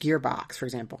owns the Gearbox, for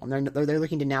example, and they're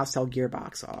looking to now sell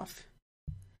Gearbox off.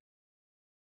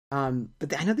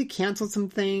 But I know they canceled some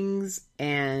things,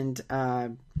 and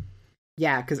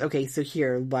because so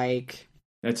here, like,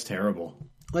 that's terrible.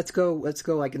 Let's go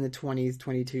like in the 20s,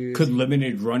 22s. Could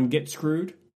Limited Run get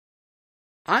screwed?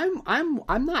 I'm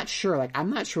not sure. Like,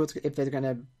 I'm not sure if they're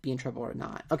gonna be in trouble or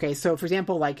not. Okay, so for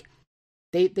example, like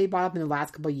they bought up in the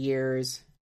last couple of years,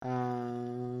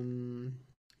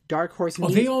 Dark Horse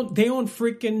Media. Oh, they own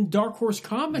freaking Dark Horse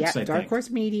Comics. Yeah, I Dark think.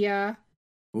 Horse Media.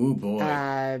 Ooh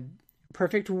boy.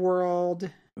 Perfect World.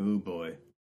 Ooh boy.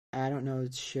 I don't know,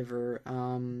 it's Shiver.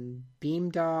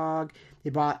 Beamdog. They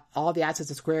bought all the assets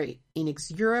of Square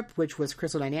Enix Europe, which was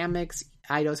Crystal Dynamics,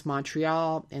 Eidos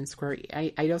Montreal, and Square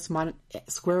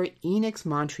Enix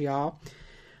Montreal.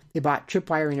 They bought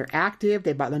Tripwire Interactive.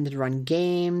 They bought Limited Run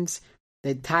Games.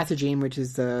 They had Tatsujin, which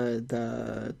is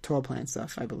the Toa Plan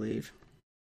stuff, I believe.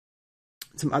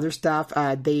 Some other stuff.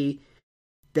 The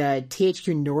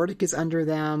THQ Nordic is under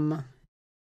them.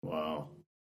 Wow.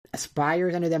 Aspire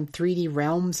is under them. 3D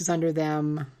Realms is under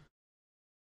them.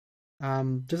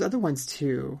 There's other ones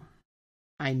too,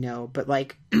 I know, but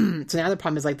like, so now the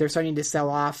problem is like they're starting to sell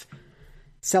off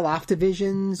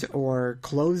divisions or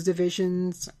close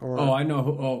divisions. Or I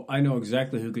know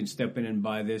exactly who can step in and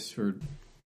buy this for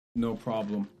no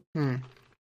problem.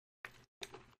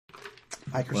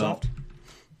 Microsoft. Well,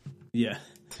 yeah.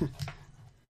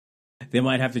 They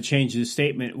might have to change the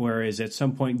statement, whereas at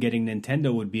some point getting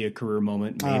Nintendo would be a career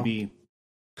moment. Maybe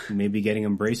getting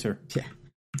Embracer. Yeah.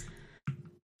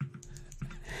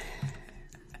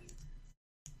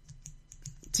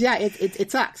 Yeah,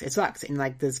 it sucks. It sucks, and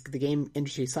like the game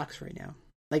industry sucks right now.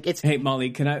 Like, it's. Hey Molly,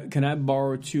 can I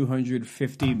borrow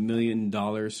 $250 million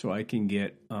so I can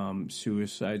get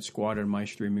Suicide Squad on my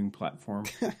streaming platform?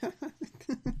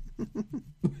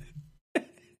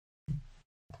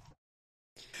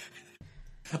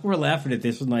 We're laughing at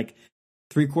this, and like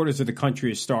 3/4 of the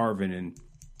country is starving and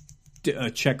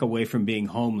a check away from being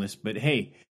homeless. But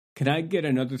hey, can I get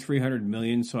another $300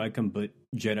 million so I can put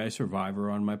Jedi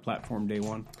Survivor on my platform day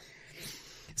one?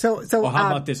 So well, how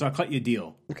about this? I'll cut you a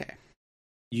deal. Okay,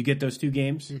 you get those two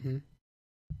games. Mm-hmm.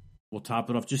 We'll top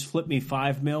it off. Just flip me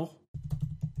 $5 million.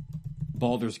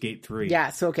 Baldur's Gate 3. Yeah.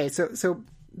 So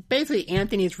basically,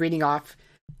 Anthony's reading off.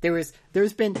 There's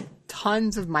been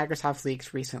tons of Microsoft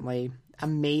leaks recently.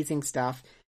 Amazing stuff,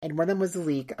 and one of them was the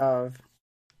leak of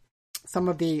some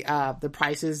of the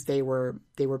prices they were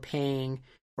paying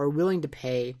or willing to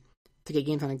pay to get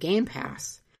games on a Game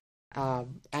Pass.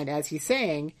 And as he's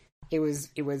saying, it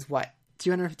was what,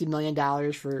 $250 million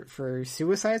for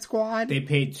Suicide Squad. They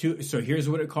paid two. So here's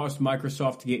what it cost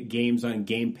Microsoft to get games on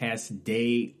Game Pass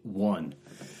day one.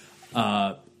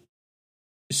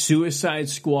 Suicide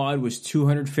Squad was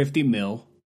 $250 million.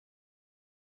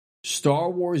 Star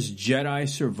Wars Jedi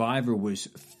Survivor was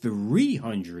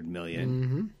 $300 million.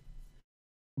 Mm-hmm.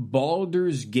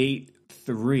 Baldur's Gate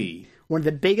 3. One of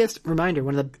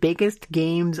the biggest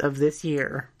games of this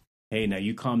year. Hey, now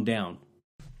you calm down.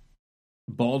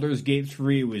 Baldur's Gate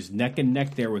 3 was neck and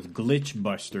neck there with Glitch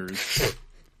Busters.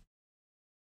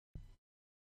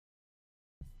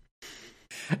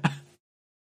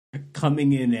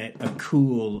 Coming in at a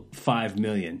cool $5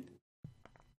 million.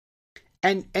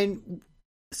 And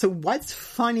so what's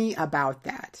funny about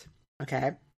that,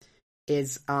 okay,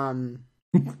 is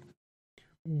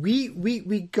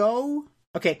we go,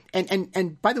 okay,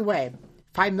 and by the way,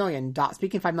 $5 million,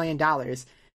 speaking of $5 million,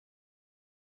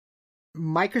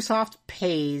 Microsoft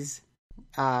pays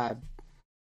Rockstar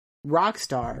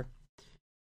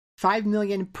 $5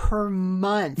 million per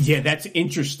month. Yeah, that's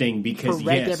interesting because for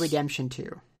Red Dead Redemption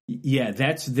 2. Yeah,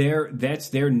 that's their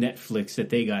Netflix that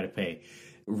they got to pay.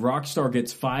 Rockstar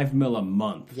gets $5 million a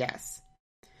month. Yes.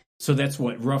 So that's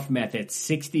what, rough math, that's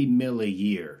 $60 million a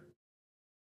year.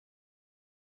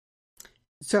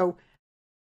 So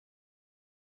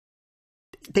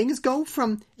things goes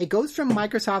from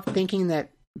Microsoft thinking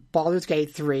that Baldur's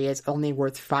Gate 3 is only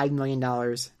worth $5 million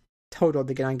total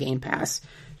to get on Game Pass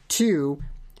to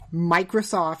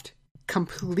Microsoft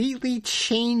completely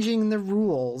changing the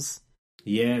rules.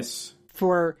 Yes.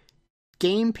 For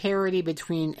game parity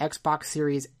between Xbox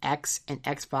Series X and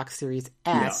Xbox Series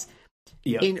S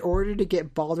in order to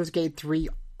get Baldur's Gate 3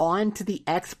 onto the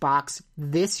Xbox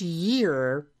this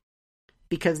year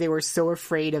because they were so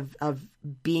afraid of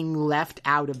being left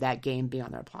out of that game being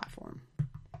on their platform.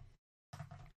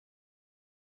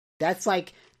 That's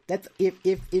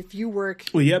if you work...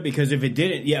 Well, yeah, because if it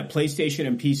didn't, PlayStation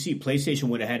and PC, PlayStation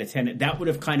would have had a 10. That would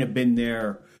have kind of been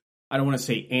their... I don't want to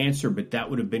say answer, but that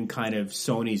would have been kind of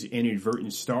Sony's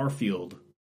inadvertent Starfield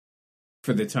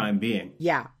for the time being.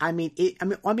 Yeah,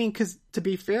 because to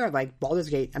be fair, like Baldur's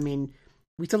Gate,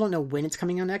 we still don't know when it's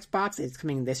coming on Xbox. It's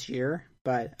coming this year,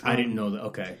 but I didn't know that.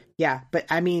 Okay. Yeah, but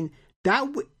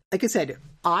like I said,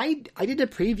 I did a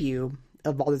preview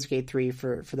of Baldur's Gate 3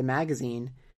 for the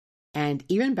magazine, and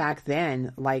even back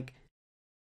then, like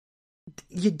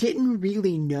you didn't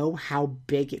really know how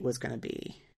big it was going to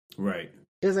be. Right.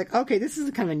 It was like, okay, this is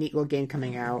kind of a neat little game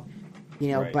coming out,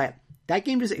 right. But that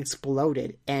game just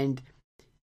exploded, and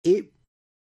it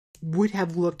would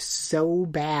have looked so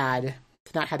bad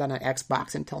to not have that on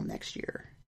Xbox until next year.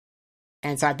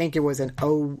 And so I think it was an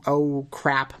oh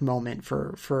crap moment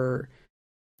for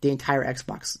the entire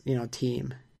Xbox,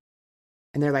 team.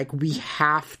 And they're like, we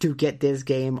have to get this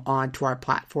game onto our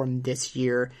platform this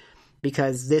year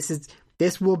because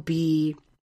this will be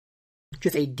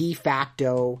just a de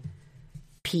facto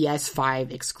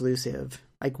PS5 exclusive.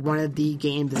 Like one of the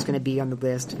games that's going to be on the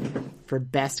list for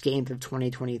best games of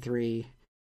 2023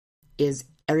 is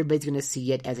everybody's going to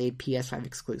see it as a PS5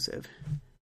 exclusive.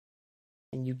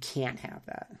 And you can't have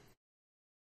that.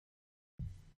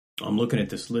 I'm looking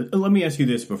at this list. Let me ask you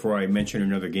this before I mention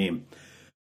another game.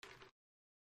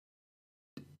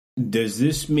 Does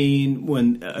this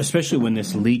mean especially when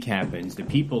this leak happens, the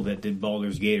people that did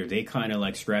Baldur's Gate, are they kind of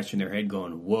like scratching their head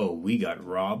going, whoa, we got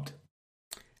robbed?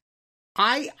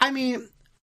 I'm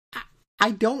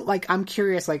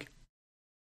curious, like,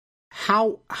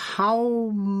 how,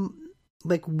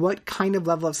 like, what kind of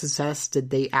level of success did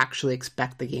they actually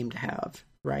expect the game to have,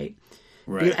 right?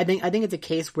 Right. I think it's a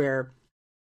case where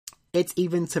it's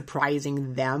even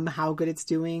surprising them how good it's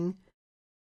doing,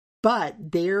 but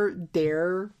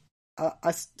they're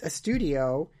a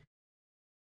studio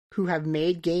who have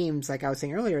made games, like I was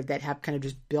saying earlier, that have kind of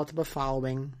just built up a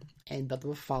following and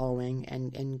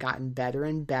gotten better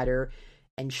and better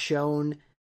and shown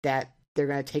that they're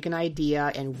going to take an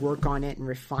idea and work on it and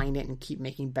refine it and keep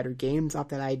making better games off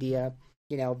that idea.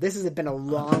 This has been a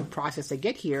long process to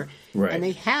get here. Right. And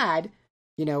they had,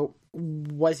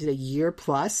 was it a year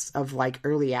plus of like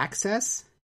early access?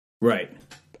 Right.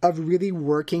 Of really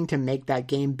working to make that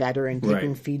game better and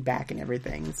taking feedback and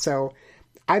everything. So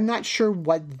I'm not sure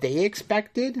what they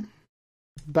expected,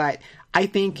 but I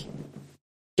think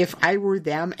if I were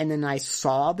them and then I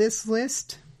saw this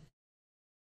list,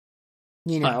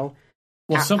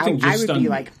 something I just would be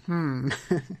like,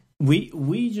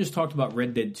 We just talked about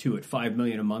Red Dead 2 at $5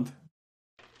 million a month.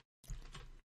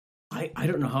 I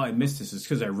don't know how I missed this. It's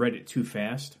because I read it too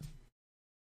fast.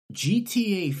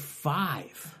 GTA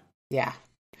 5. Yeah.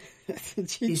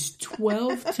 is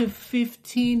 12 to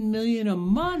 15 million a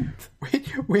month.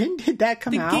 When did that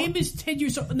come out? The game is 10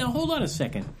 years old. Now, hold on a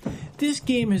second. This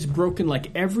game has broken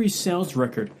like every sales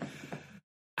record.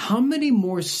 How many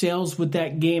more sales would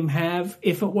that game have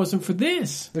if it wasn't for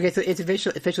this? Okay, so it's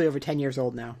officially over 10 years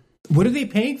old now. What are they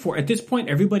paying for? At this point,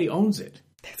 everybody owns it.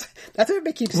 That's what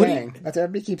everybody keeps saying. That's what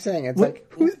everybody keeps saying. It's like,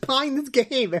 who's buying this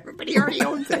game? Everybody already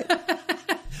owns it.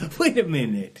 Wait a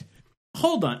minute.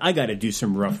 Hold on. I got to do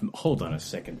some rough. Hold on a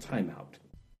second. Time out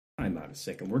a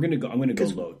second. I'm going to go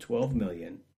low. 12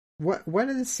 million. What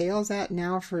are the sales at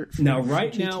now for now? For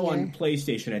right GTA? Now on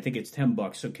PlayStation, I think it's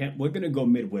 $10. So we're going to go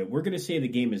midway. We're going to say the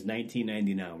game is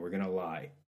 $19.99. We're going to lie.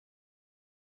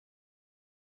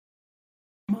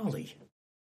 Molly,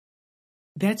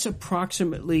 that's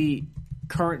approximately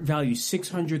current value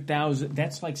 600,000.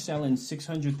 That's like selling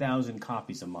 600,000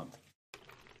 copies a month.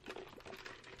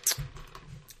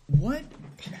 What?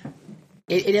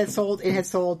 It has sold. It has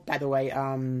sold. By the way,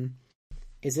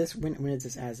 is this when is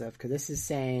this as of? Because this is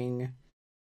saying,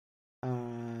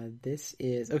 this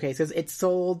is okay. So it's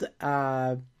sold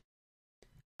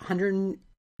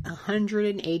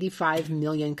 185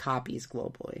 million copies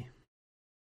globally.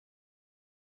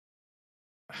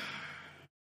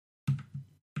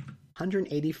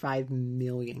 185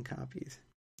 million copies.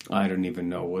 I don't even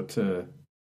know what to.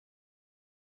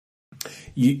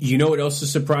 You know what else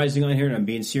is surprising on here? And I'm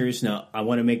being serious now. I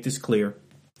want to make this clear.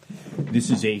 This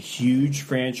is a huge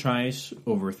franchise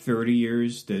over 30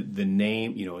 years. The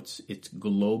name, it's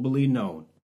globally known.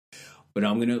 But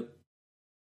I'm going to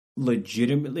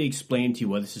legitimately explain to you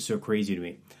why this is so crazy to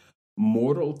me.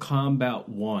 Mortal Kombat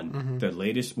 1, the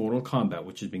latest Mortal Kombat,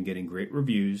 which has been getting great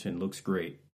reviews and looks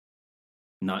great.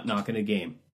 Not knocking a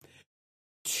game.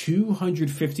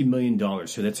 $250 million.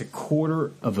 So that's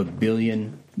 $250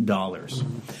 million.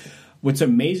 What's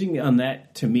amazing on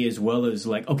that to me as well is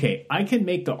like, okay, I can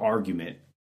make the argument.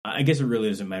 I guess it really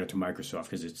doesn't matter to Microsoft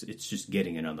because it's just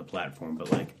getting it on the platform.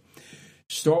 But like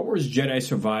Star Wars Jedi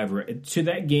Survivor, to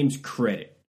that game's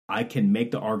credit, I can make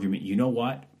the argument, you know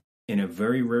what? In a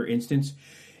very rare instance,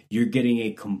 you're getting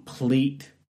a complete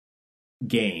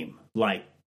game. Like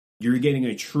you're getting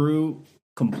a true,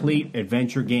 complete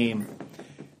adventure game.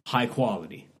 High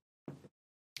quality.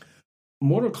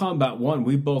 Mortal Kombat 1,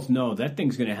 we both know that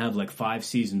thing's going to have like 5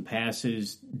 season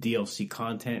passes, DLC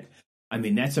content. I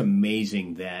mean, that's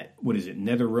amazing that, what is it,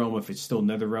 NetherRealm, if it's still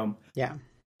NetherRealm? Yeah.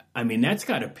 I mean, that's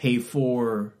got to pay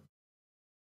for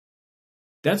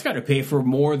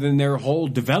more than their whole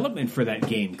development for that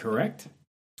game, correct?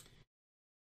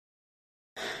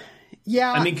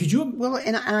 Yeah. I mean, could you... Well,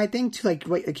 and I think, too, like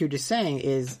what you were just saying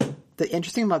is, the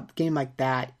interesting about a game like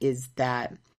that is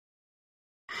that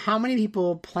how many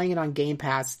people playing it on Game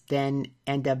Pass then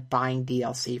end up buying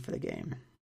DLC for the game?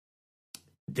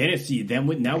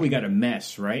 Now we got a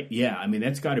mess, right? Yeah, I mean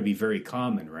that's got to be very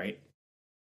common, right?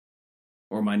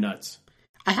 Or am I nuts?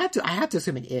 I have to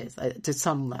assume it is to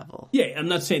some level. Yeah, I'm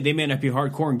not saying they may not be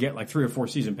hardcore and get like 3 or 4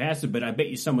 season passes, but I bet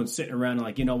you someone's sitting around and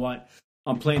like, you know what?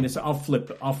 I'm playing this. I'll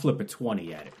flip a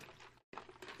 20 at it.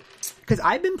 Because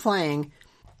I've been playing.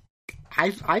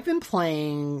 I've been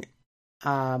playing,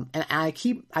 and I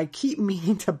keep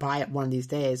meaning to buy it one of these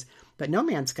days. But No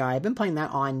Man's Sky, I've been playing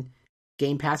that on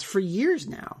Game Pass for years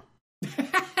now.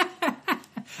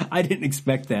 I didn't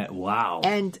expect that. Wow.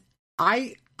 And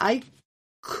I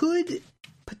could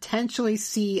potentially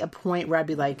see a point where I'd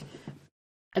be like,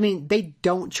 I mean, they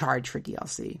don't charge for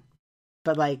DLC,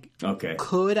 but like, okay,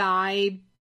 could I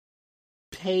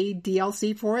pay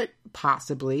DLC for it?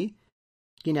 Possibly.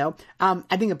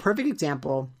 I think a perfect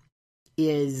example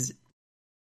is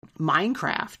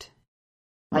Minecraft.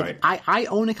 Like, right. I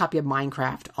own a copy of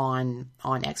Minecraft on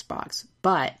Xbox,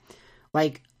 but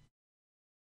like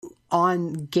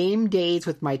on game days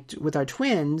with our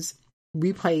twins,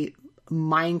 we play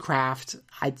Minecraft.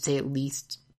 I'd say at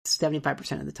least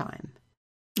 75% of the time.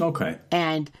 Okay,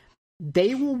 and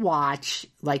they will watch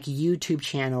like YouTube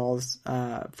channels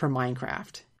for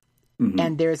Minecraft. Mm-hmm.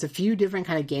 And there's a few different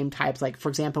kind of game types. Like, for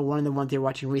example, one of the ones they were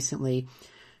watching recently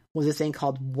was this thing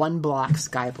called One Block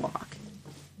Skyblock,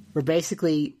 where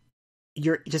basically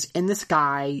you're just in the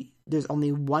sky. There's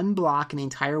only one block in the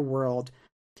entire world,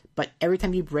 but every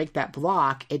time you break that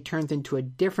block, it turns into a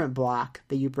different block.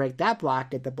 That you break that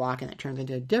block, get the block, and it turns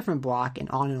into a different block,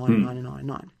 and on and on and on and on and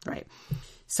on. Right.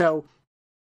 So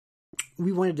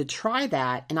we wanted to try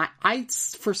that, and I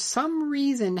for some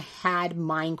reason had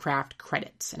Minecraft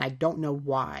credits, and I don't know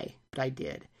why, but I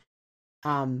did.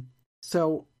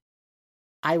 So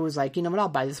I was like, you know what, I'll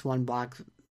buy this One Block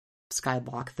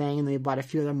Skyblock thing, and then we bought a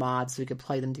few other mods so we could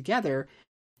play them together.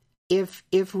 If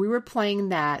we were playing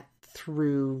that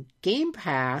through Game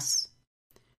Pass,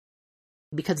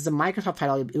 because it's a Microsoft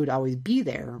title, it would always be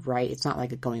there, right? It's not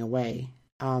like it going away.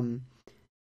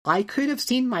 I could have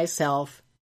seen myself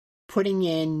putting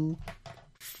in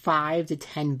 $5 to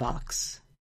 $10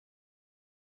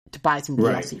 to buy some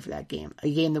DLC for that game,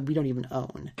 a game that we don't even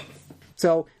own.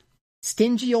 So,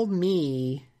 stingy old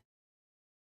me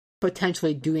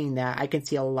potentially doing that. I can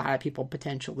see a lot of people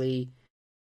potentially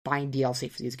buying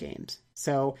DLC for these games.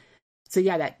 So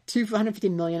yeah, that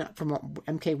 $250 million from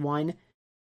MK1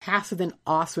 has to then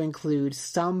also include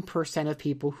some percent of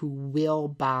people who will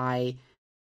buy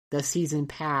the season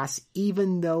pass,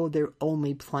 even though they're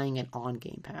only playing it on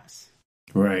Game Pass.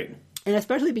 Right. And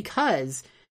especially because,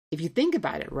 if you think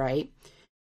about it, right,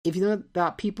 if you know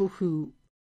about people who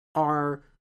are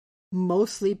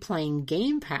mostly playing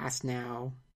Game Pass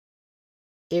now,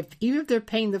 even if they're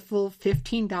paying the full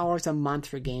 $15 a month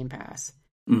for Game Pass,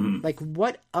 like,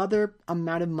 what other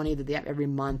amount of money that they have every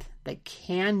month that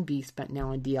can be spent now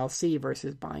on DLC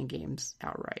versus buying games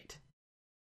outright?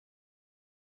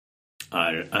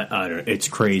 I don't. It's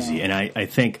crazy, and I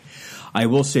think I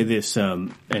will say this.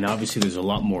 And obviously, there's a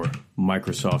lot more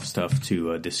Microsoft stuff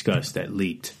to discuss that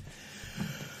leaked.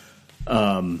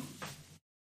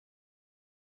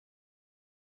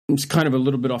 It's kind of a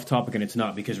little bit off topic, and it's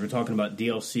not, because we're talking about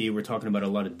DLC. We're talking about a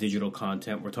lot of digital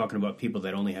content. We're talking about people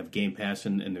that only have Game Pass,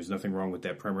 and there's nothing wrong with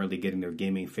that. Primarily getting their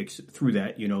gaming fix through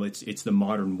that. You know, it's the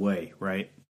modern way,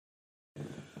 right?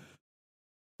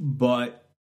 But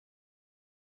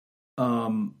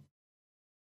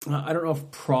I don't know if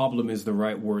problem is the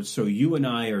right word. So you and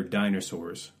I are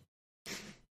dinosaurs,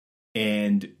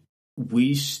 and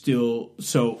we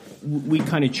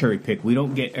kind of cherry pick. We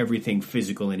don't get everything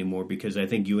physical anymore, because I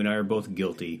think you and I are both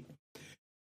guilty.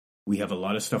 We have a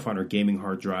lot of stuff on our gaming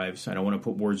hard drives. I don't want to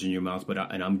put words in your mouth, but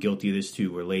and I'm guilty of this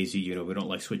too. We're lazy. You know, we don't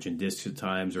like switching discs at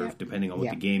times, or depending on what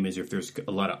the game is, or if there's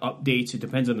a lot of updates. It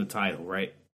depends on the title,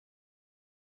 right?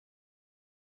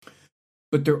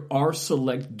 But there are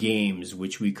select games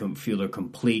which we feel are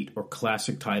complete or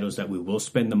classic titles that we will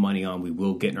spend the money on, we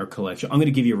will get in our collection. I'm going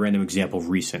to give you a random example of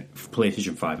recent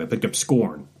PlayStation 5. I picked up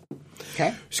Scorn.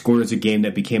 Okay. Scorn is a game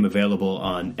that became available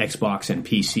on Xbox and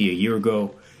PC a year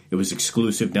ago. It was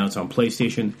exclusive. Now it's on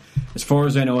PlayStation. As far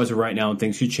as I know, as of right now, and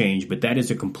things could change, but that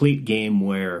is a complete game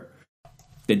where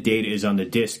the data is on the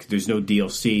disc. There's no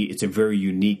DLC. It's a very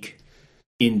unique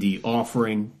indie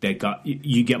offering that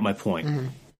you get my point. Mm-hmm.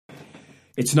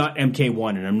 It's not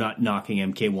MK1, and I'm not knocking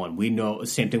MK1. We know,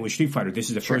 same thing with Street Fighter. This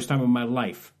is the first time in my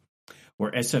life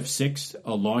where SF6,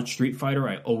 a launch Street Fighter,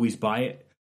 I always buy it.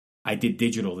 I did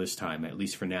digital this time, at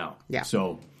least for now. Yeah.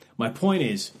 So my point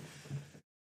is,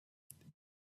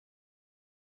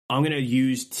 I'm going to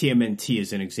use TMNT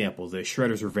as an example, the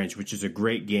Shredder's Revenge, which is a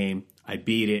great game. I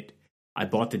beat it. I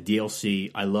bought the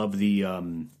DLC. I love the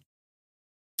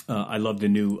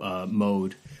new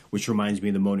mode, which reminds me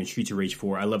of the mode in Streets of Rage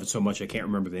 4. I love it so much I can't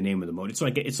remember the name of the mode. It's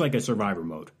like a survivor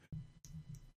mode.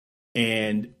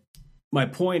 And my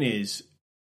point is,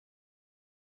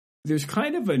 there's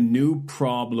kind of a new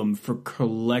problem for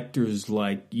collectors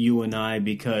like you and I,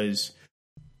 because,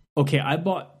 okay, I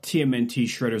bought TMNT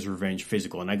Shredder's Revenge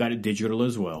physical, and I got it digital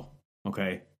as well,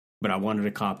 okay? But I wanted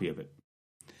a copy of it.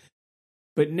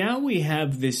 But now we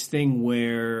have this thing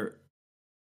where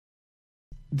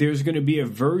there's going to be a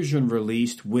version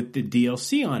released with the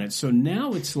DLC on it. So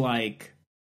now it's like,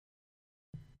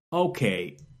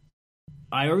 okay,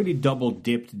 I already double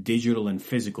dipped digital and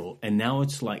physical, and now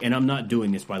it's like, and I'm not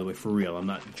doing this, by the way, for real. I'm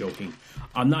not joking.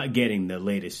 I'm not getting the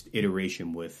latest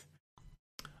iteration with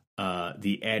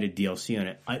the added DLC on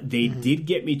it. They did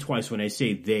get me twice. When I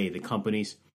say they, the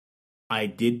companies, I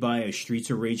did buy a Streets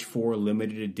of Rage 4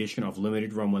 limited edition of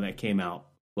limited run when that came out,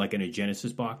 like in a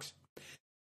Genesis box.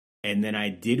 And then I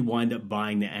did wind up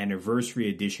buying the anniversary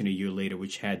edition a year later,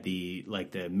 which had the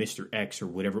Mr. X or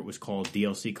whatever it was called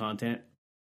DLC content.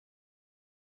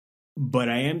 But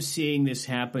I am seeing this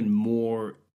happen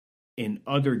more in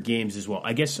other games as well.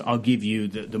 I guess I'll give you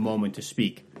the moment to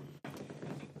speak.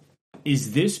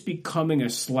 Is this becoming a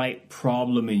slight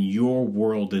problem in your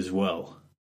world as well?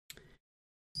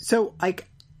 So, like,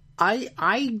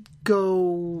 I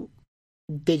go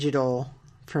digital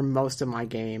for most of my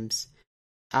games.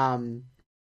 And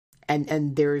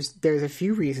there's a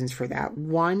few reasons for that.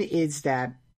 One is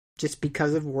that just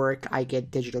because of work, I get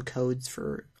digital codes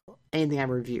for anything I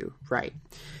review, right?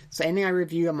 So anything I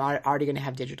review, I'm already going to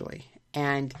have digitally.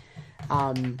 And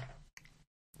I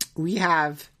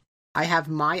have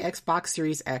my Xbox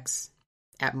Series X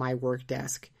at my work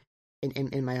desk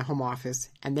in my home office,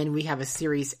 and then we have a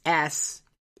Series S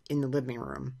in the living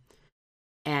room.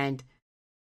 And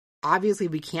obviously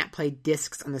we can't play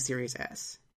discs on the Series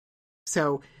S.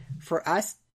 So for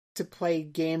us to play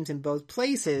games in both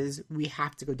places, we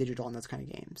have to go digital on those kind of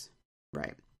games,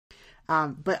 right?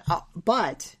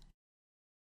 But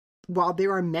while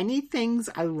there are many things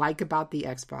I like about the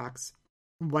Xbox,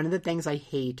 one of the things I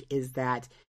hate is that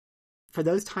for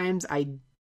those times let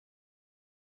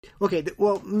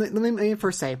me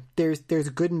first say there's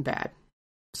good and bad.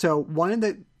 So one of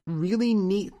the really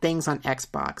neat things on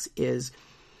Xbox is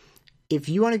if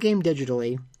you want a game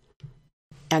digitally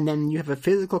and then you have a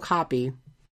physical copy,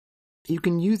 you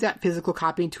can use that physical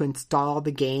copy to install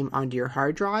the game onto your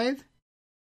hard drive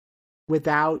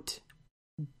without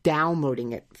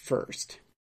downloading it first.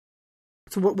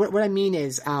 So what I mean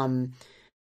is, for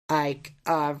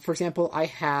example, I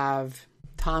have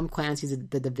Tom Clancy's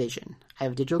The Division. I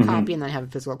have a digital copy and then I have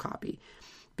a physical copy.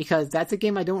 Because that's a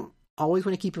game I don't always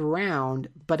want to keep around,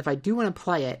 but if I do want to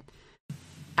play it,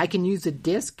 I can use the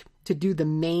disc to do the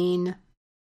main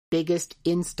biggest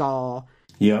install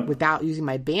without using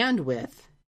my bandwidth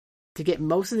to get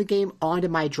most of the game onto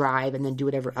my drive and then do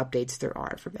whatever updates there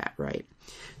are for that, right?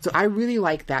 So I really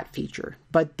like that feature.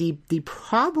 But the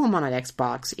problem on an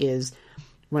Xbox is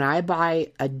when I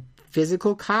buy a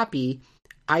physical copy,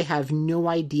 I have no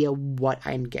idea what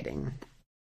I'm getting.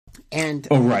 And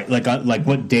right, like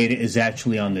what data is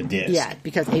actually on the disc. Yeah,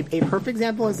 because a perfect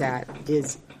example of that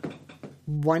is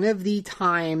one of the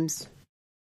times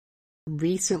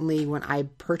recently when I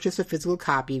purchased a physical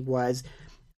copy was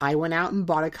I went out and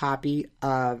bought a copy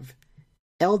of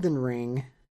Elden Ring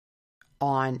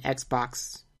on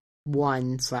Xbox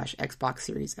One / Xbox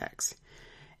Series X.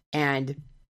 And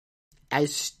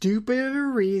as stupid of a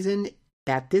reason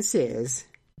that this is,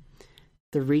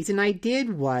 the reason I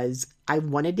did was I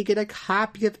wanted to get a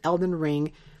copy of Elden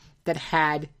Ring that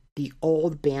had the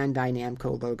old Bandai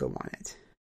Namco logo on it.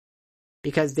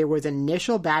 Because there was an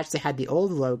initial batch that had the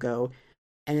old logo,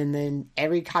 and then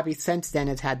every copy since then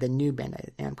has had the new Bandai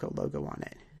Namco logo on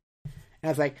it. And I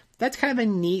was like, that's kind of a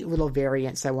neat little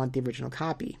variant, so I want the original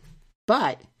copy.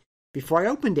 But before I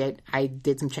opened it, I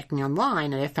did some checking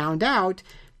online, and I found out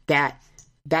that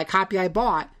that copy I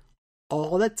bought,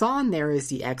 all that's on there is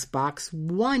the Xbox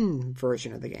One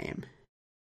version of the game.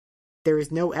 There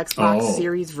is no Xbox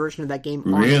Series version of that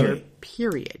game on there,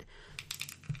 period.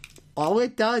 All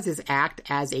it does is act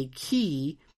as a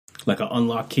key. Like an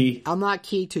unlock key? Unlock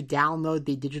key to download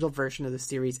the digital version of the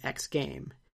Series X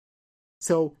game.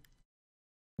 So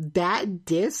that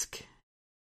disc,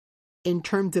 in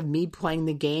terms of me playing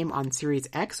the game on Series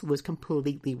X, was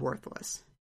completely worthless.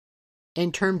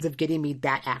 In terms of getting me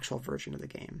that actual version of the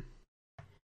game.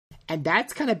 And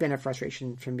that's kind of been a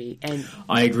frustration for me. And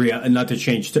I agree. Not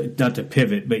to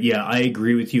pivot, but yeah, I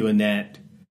agree with you in that.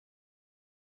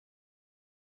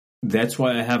 That's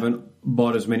why I haven't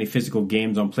bought as many physical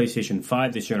games on PlayStation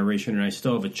 5 this generation, and I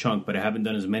still have a chunk, but I haven't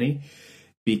done as many.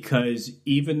 Because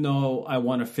even though I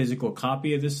want a physical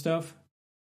copy of this stuff,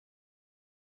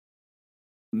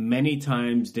 many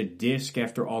times the disc,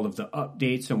 after all of the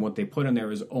updates and what they put in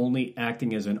there, is only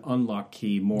acting as an unlock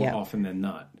key more often than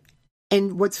not.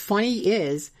 And what's funny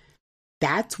is,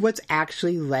 that's what's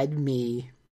actually led me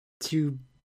to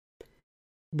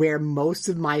where most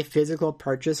of my physical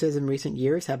purchases in recent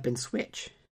years have been Switch.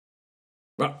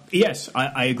 Yes,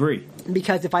 I agree.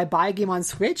 Because if I buy a game on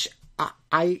Switch,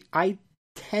 I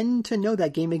tend to know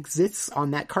that game exists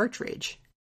on that cartridge.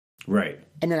 Right.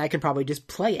 And then I can probably just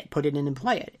play it, put it in and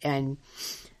play it. And,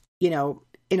 you know,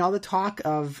 in all the talk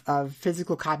of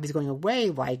physical copies going away,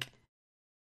 like,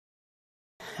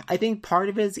 I think part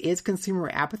of it is consumer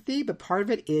apathy, but part of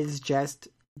it is just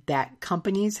that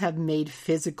companies have made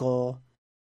physical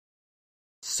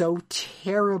so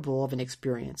terrible of an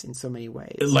experience in so many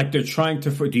ways. Like they're trying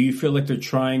to, do you feel like they're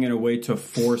trying in a way to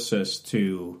force us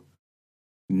to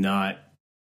not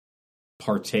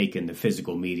partake in the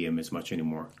physical medium as much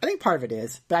anymore? I think part of it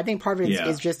is, but I think part of it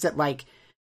is just that, like,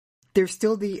 there's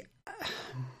still the,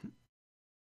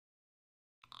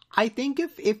 I think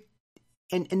if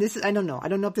and this is, I don't know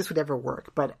if this would ever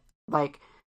work, but like,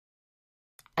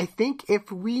 I think if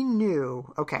we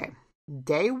knew, okay,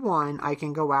 day one, I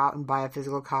can go out and buy a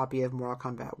physical copy of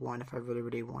Mortal Kombat 1 if I really,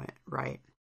 really want it, right?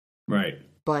 Right.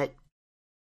 But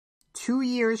 2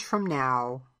 years from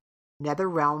now,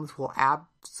 NetherRealms will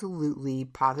absolutely,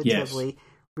 positively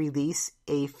release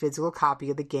a physical copy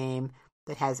of the game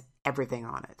that has everything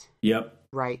on it. Yep.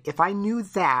 Right? If I knew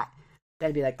that, then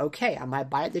I'd be like, okay, I might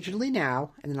buy it digitally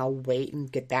now, and then I'll wait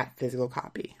and get that physical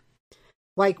copy.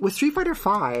 Like, with Street Fighter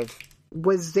V,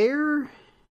 was there...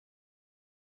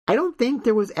 I don't think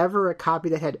there was ever a copy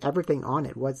that had everything on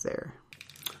it, was there?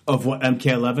 Of what,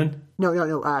 MK11?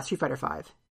 No, Street Fighter V.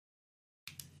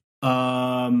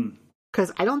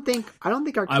 Because I don't think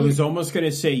arcade. I was almost going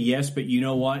to say yes, but you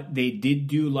know what? They did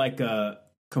do like a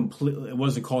complete. It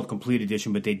wasn't called complete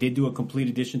edition, but they did do a complete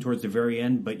edition towards the very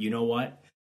end. But you know what?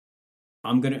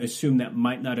 I'm going to assume that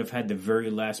might not have had the very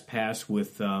last pass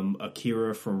with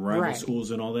Akira from Rival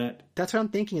Schools and all that. That's what I'm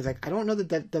thinking. Is like I don't know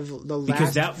that the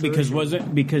last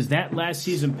because that last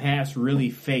season pass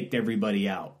really faked everybody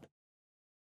out.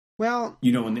 Well,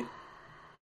 you know,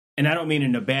 and I don't mean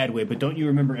in a bad way, but don't you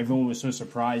remember everyone was so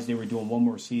surprised they were doing one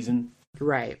more season?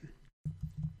 Right.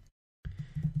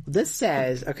 This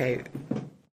says, okay,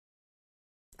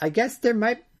 I guess there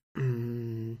might...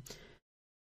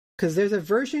 Because there's a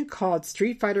version called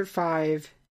Street Fighter V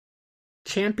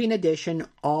Champion Edition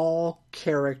All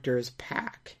Characters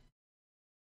Pack.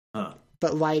 Huh.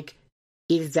 But, like,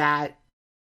 is that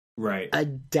right a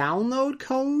download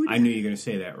code? I knew you were going to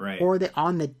say that, right. Or are they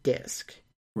on the disc?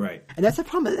 Right. And that's the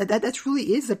problem. That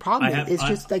really is the problem. It's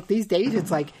just like these days,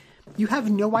 it's like you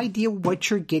have no idea what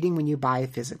you're getting when you buy a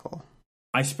physical.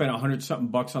 I spent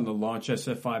 $100-something on the launch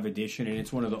SF5 edition, and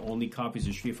it's one of the only copies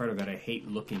of Street Fighter that I hate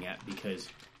looking at because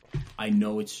I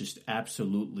know it's just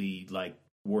absolutely like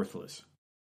worthless.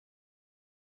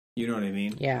 You know what I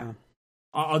mean? Yeah.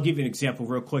 I'll give you an example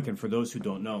real quick, and for those who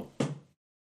don't know.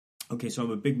 Okay, so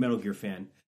I'm a big Metal Gear fan.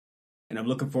 And I'm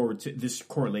looking forward to, this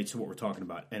correlates to what we're talking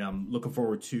about, and I'm looking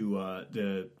forward to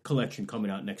the collection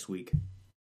coming out next week,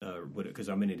 because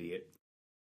I'm an idiot.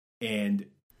 And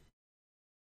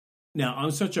now,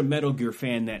 I'm such a Metal Gear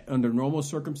fan that under normal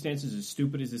circumstances, as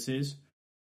stupid as this is,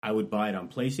 I would buy it on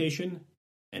PlayStation,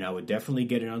 and I would definitely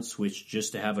get it on Switch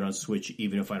just to have it on Switch,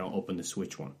 even if I don't open the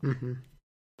Switch one. Mm-hmm.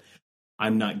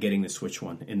 I'm not getting the Switch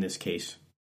one in this case.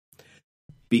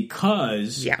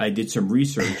 Because I did some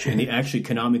research, and actually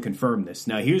Konami confirmed this.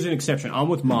 Now, here's an exception. I'm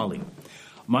with Molly.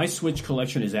 My Switch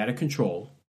collection is out of control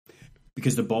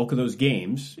because the bulk of those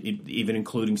games, even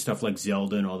including stuff like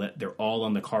Zelda and all that, they're all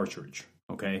on the cartridge,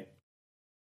 okay?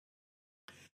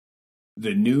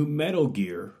 The new Metal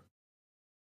Gear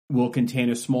will contain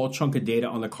a small chunk of data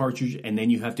on the cartridge, and then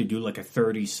you have to do like a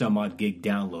 30-some-odd gig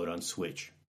download on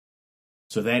Switch.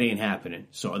 So that ain't happening.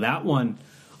 So that one...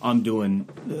 I'm doing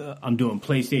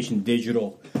PlayStation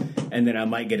Digital, and then I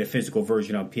might get a physical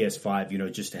version on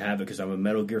PS5, just to have it because I'm a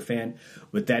Metal Gear fan.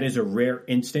 But that is a rare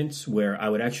instance where I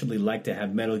would actually like to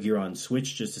have Metal Gear on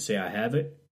Switch just to say I have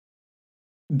it.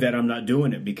 That I'm not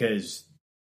doing it because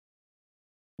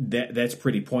that's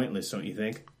pretty pointless, don't you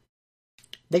think?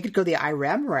 They could go the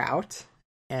IRAM route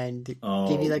and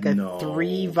give you like a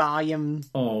 3-volume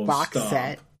box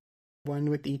set,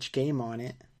 one with each game on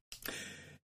it.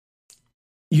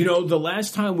 The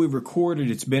last time we recorded,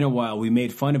 it's been a while, we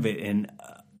made fun of it, and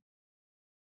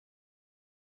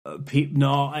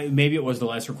maybe it was the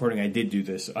last recording I did do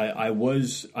this.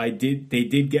 They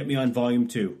did get me on Volume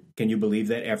 2. Can you believe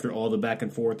that after all the back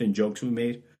and forth and jokes we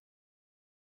made?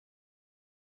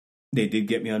 They did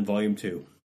get me on Volume 2.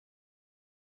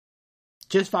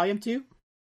 Just Volume 2?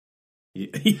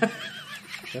 Yeah.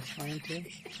 Just Volume 2? You're going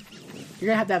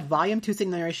to have that Volume 2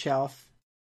 sitting on your shelf.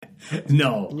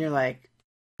 No. And you're like...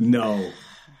 No.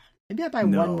 Maybe I'll buy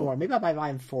one more. Maybe I'll buy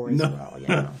Volume 4 as well.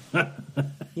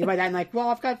 You buy that and like, well,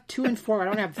 I've got 2 and 4. I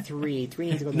don't have 3. 3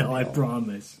 needs to go to the middle. I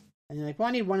promise. And you're like, well,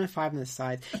 I need 1 and 5 on the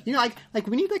side. Like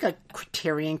we need like a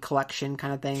Criterion collection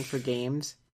kind of thing for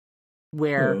games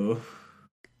where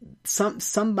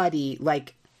somebody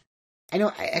like, I know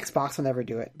Xbox will never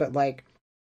do it, but like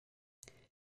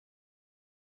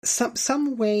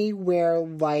some way where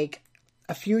like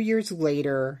a few years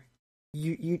later,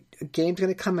 a game's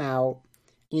going to come out,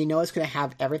 and it's going to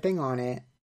have everything on it.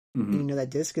 Mm-hmm. That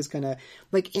disc is going to,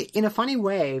 like, in a funny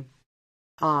way,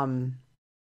 and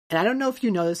I don't know if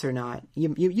you know this or not.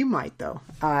 You might, though.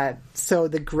 So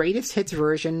the greatest hits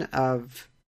version of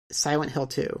Silent Hill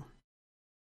 2.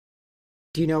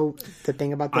 Do you know the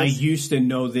thing about this? I used to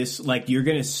know this. Like, you're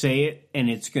going to say it, and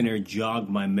it's going to jog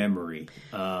my memory.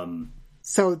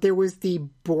 So there was the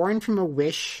Born from a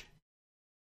Wish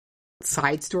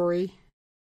side story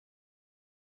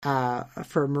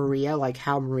for Maria, like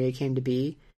how Maria came to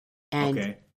be.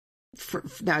 And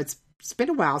now it's been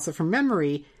a while, so from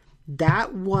memory,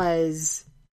 that was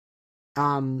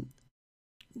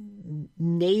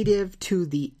native to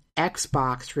the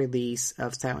Xbox release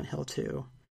of Silent Hill 2.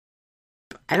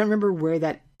 I don't remember where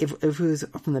that, if it was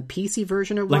from the PC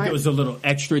version or what. Like it was a little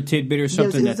extra tidbit or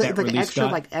something that like release extra,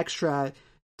 got? like extra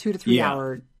 2 to 3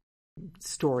 hour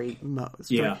story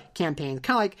modes, campaigns,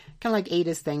 kind of like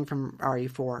Ada's thing from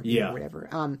RE4, or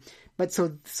whatever. But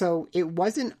so it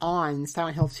wasn't on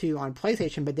Silent Hill 2 on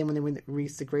PlayStation, but then when they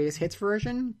released the greatest hits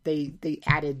version, they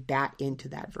added that into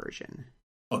that version.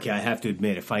 Okay, I have to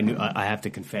admit, if I knew, I have to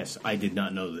confess, I did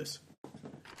not know this.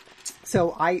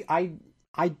 So I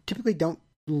typically don't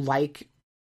like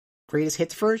greatest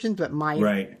hits versions, but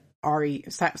my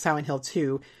Silent Hill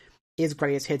 2 is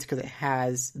greatest hits because it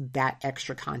has that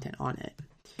extra content on it.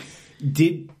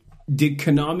 Did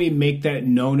Konami make that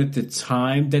known at the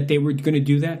time that they were going to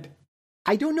do that?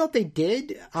 I don't know if they did.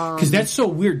 Because that's so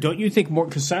weird. Don't you think more?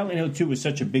 Because Silent Hill 2 was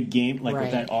such a big game, like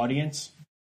with that audience.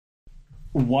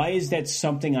 Why is that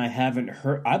something I haven't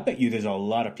heard? I bet you there's a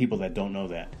lot of people that don't know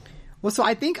that. Well, so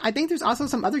I think there's also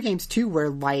some other games too where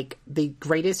like the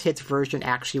greatest hits version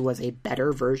actually was a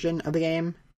better version of the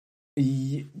game.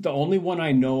 The only one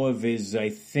I know of is I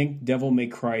think Devil May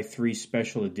Cry 3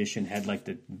 Special Edition had like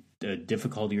the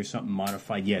difficulty or something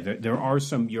modified. Yeah, there are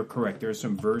some. You're correct. There are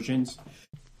some versions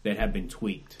that have been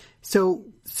tweaked. So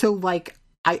like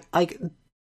I like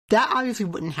that obviously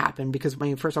wouldn't happen because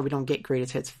first of all we don't get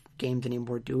greatest hits games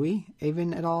anymore, do we?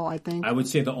 Even at all? I think I would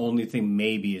say the only thing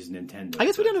maybe is Nintendo. I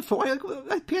guess we did a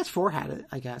PS4 had it.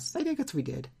 I guess I guess we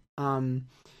did.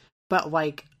 But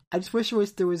like I just wish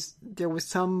there was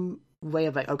some way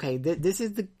of like okay this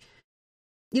is the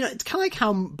it's kind of like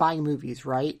how buying movies,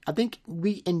 right? I think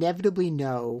we inevitably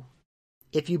know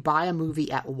if you buy a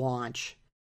movie at launch,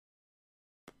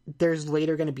 there's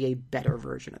later going to be a better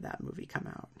version of that movie come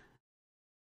out.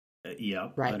 Yeah.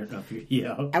 Right. I don't know if you,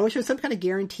 I wish there was some kind of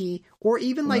guarantee, or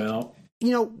even like,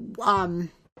 you're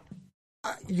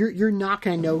not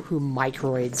going to know who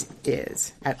Microids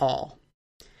is at all.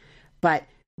 But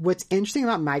what's interesting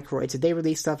about Microids is they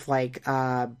release stuff like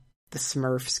the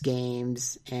Smurfs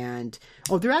games, and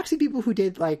there are actually people who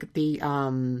did like the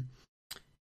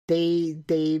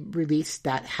they released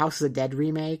that House of the Dead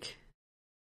remake.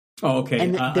 Oh, okay.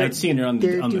 And I'd seen it on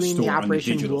the store, doing the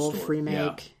Operation on the Wolf store.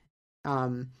 remake.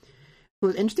 Yeah.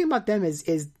 What's interesting about them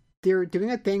is they're doing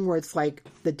a thing where it's like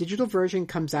the digital version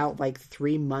comes out like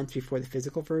 3 months before the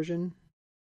physical version.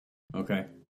 Okay.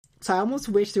 So I almost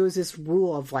wish there was this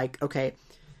rule of like, okay,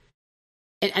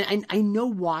 and I know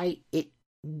why it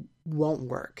won't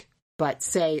work, but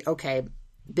say, okay,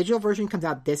 digital version comes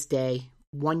out this day,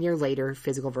 1 year later,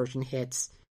 physical version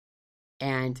hits,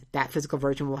 and that physical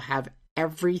version will have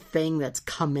everything that's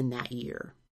come in that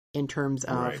year in terms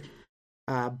of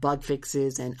bug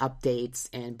fixes and updates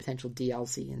and potential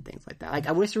DLC and things like that. Like,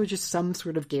 I wish there was just some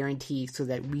sort of guarantee so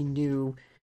that we knew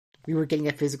we were getting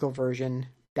a physical version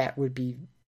that would be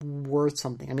worth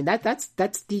something. I mean, that's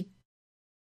the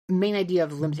main idea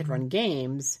of limited run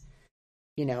games,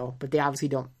 but they obviously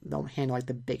don't handle like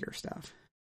the bigger stuff.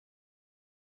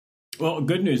 Well,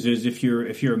 good news is if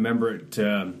you're a member at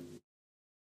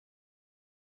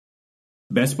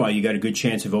Best Buy, you got a good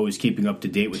chance of always keeping up to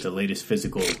date with the latest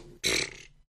physical.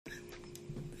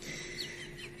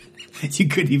 You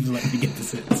couldn't even let me get the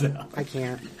sentence out. I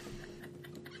can't.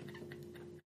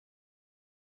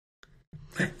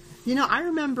 I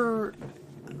remember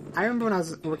when I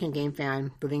was working Game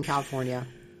Fan, living in California,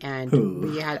 and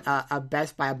we had a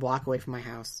Best Buy a block away from my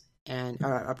house and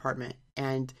apartment,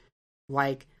 and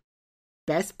like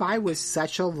Best Buy was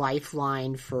such a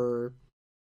lifeline for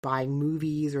buying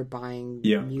movies or buying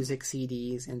music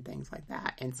CDs and things like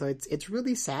that. And so it's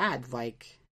really sad,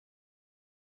 like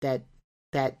that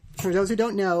for those who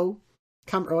don't know,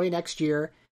 come early next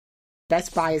year,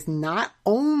 Best Buy is not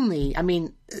only, I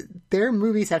mean, their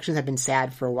movie sections have been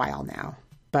sad for a while now,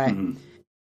 but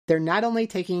they're not only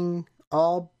taking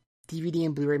all DVD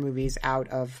and Blu-ray movies out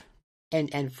of, and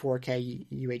 4K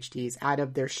UHDs out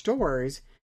of their stores,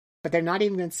 but they're not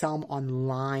even going to sell them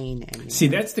online anymore. See,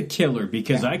 that's the killer,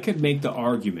 because I could make the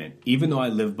argument, even though I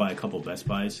live by a couple Best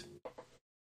Buys,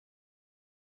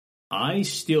 I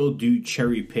still do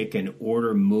cherry pick and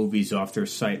order movies off their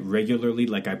site regularly.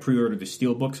 Like I pre-order the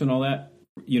Steelbooks and all that.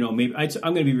 Maybe I'm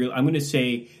going to be real. I'm going to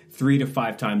say 3 to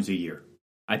 5 times a year.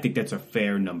 I think that's a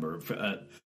fair number.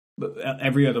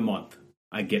 Every other month,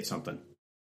 I get something.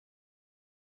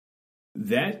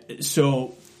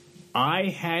 So I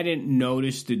hadn't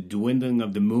noticed the dwindling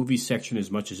of the movie section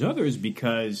as much as others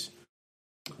because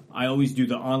I always do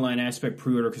the online aspect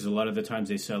pre-order because a lot of the times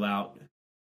they sell out.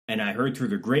 And I heard through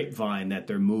the grapevine that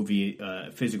their movie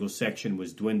physical section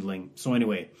was dwindling. So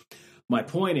anyway, my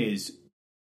point is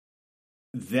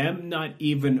them not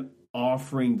even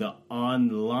offering the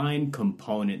online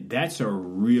component, that's a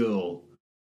real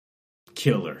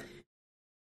killer.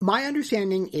 My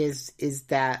understanding is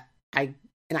that I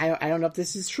don't know if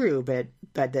this is true, but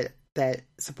that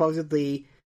supposedly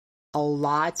a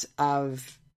lot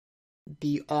of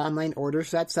the online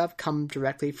orders for that stuff come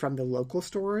directly from the local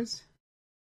stores.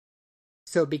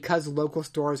 So because local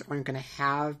stores aren't going to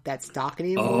have that stock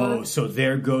anymore. Oh, so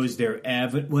there goes their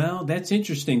well, that's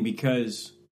interesting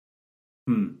because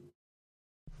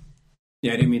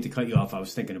Yeah, I didn't mean to cut you off. I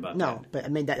was thinking about that. No, but I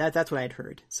mean that's what I'd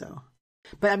heard. So,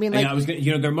 but I mean, like, I was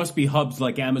gonna, there must be hubs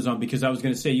like Amazon, because I was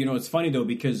going to say, it's funny though,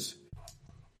 because,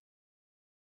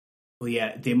 well,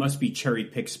 yeah, they must be cherry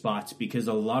pick spots, because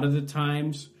a lot of the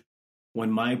times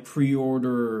when my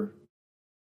pre-order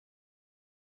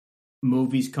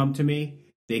movies come to me,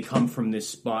 they come from this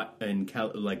spot in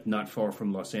like not far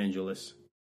from Los Angeles.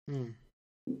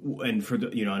 And for the,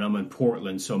 and I'm in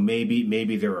Portland, so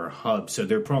maybe there are hubs, so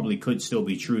there probably could still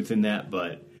be truth in that,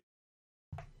 but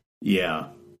yeah,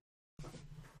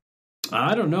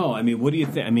 I don't know. I mean, what do you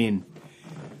think? I mean,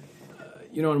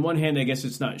 on one hand, I guess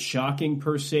it's not shocking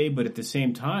per se, but at the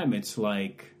same time, it's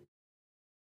like,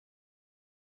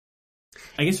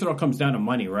 I guess it all comes down to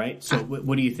money, right? So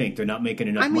what do you think? They're not making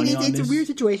enough money on this? It's a weird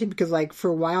situation because, like, for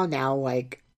a while now,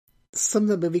 like, some of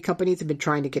the movie companies have been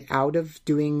trying to get out of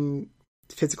doing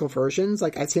physical versions.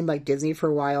 Like, it seemed like Disney for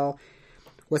a while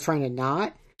was trying to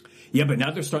not. Yeah, but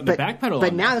now they're starting to backpedal on that.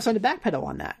 But now they're starting to backpedal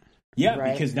on that. Yeah,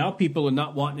 right? Because now people are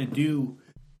not wanting to do...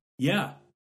 Yeah.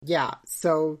 Yeah,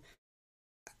 so...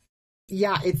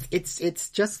 Yeah, it's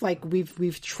just like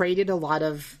we've traded a lot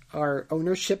of our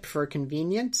ownership for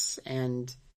convenience,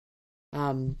 and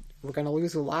we're gonna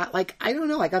lose a lot. Like, I don't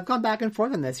know, like, I've gone back and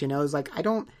forth on this, It's like, I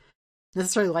don't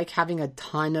necessarily like having a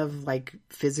ton of, like,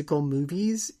 physical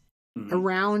movies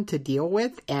around to deal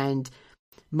with, and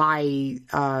my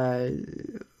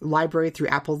library through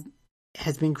Apple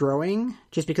has been growing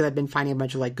just because I've been finding a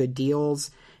bunch of, like, good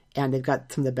deals, and they've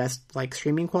got some of the best, like,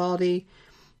 streaming quality.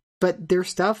 But there's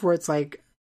stuff where it's like,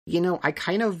 I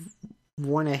kind of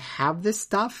want to have this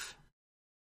stuff,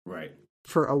 right,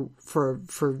 for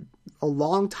a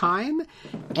long time,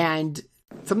 and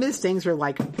some of these things are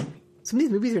like, some of these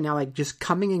movies are now like just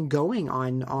coming and going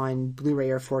on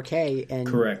Blu-ray or 4K, and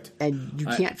correct, and you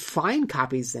can't find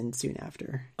copies then soon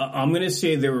after. I'm going to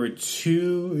say there were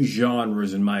two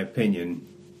genres, in my opinion,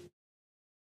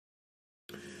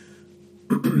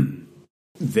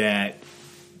 that.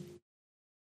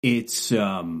 It's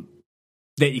that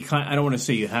you can't. I don't want to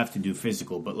say you have to do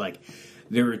physical, but like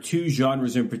there are two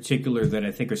genres in particular that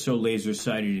I think are so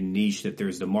laser-sighted and niche that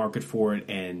there's the market for it,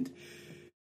 and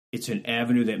it's an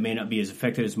avenue that may not be as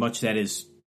affected as much. That is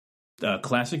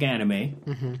classic anime,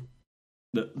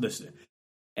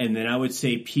 and then I would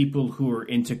say people who are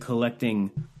into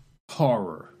collecting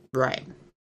horror, right?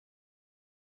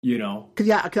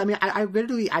 Because I mean, I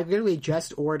literally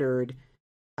just ordered.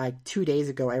 Like 2 days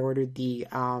ago, I ordered the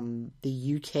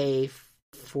UK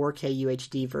 4K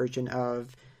UHD version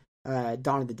of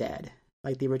Dawn of the Dead,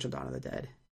 like the original Dawn of the Dead.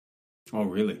 Oh,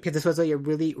 really? Because this was like a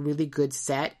really, really good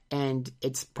set, and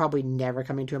it's probably never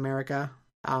coming to America.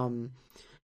 And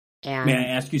may I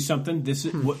ask you something? This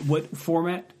is what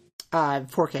format?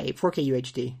 4K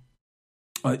UHD.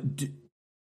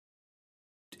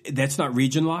 That's not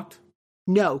region locked?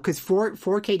 No, because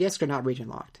 4K discs are not region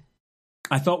locked.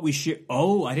 I thought we should.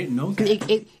 Oh, I didn't know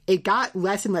that. It got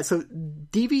less and less. So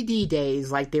DVD days,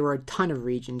 like, there were a ton of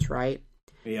regions, right?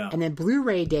 Yeah. And then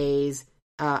Blu-ray days,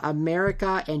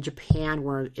 America and Japan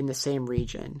were in the same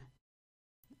region.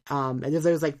 And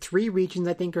there was like 3 regions,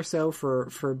 I think, or so for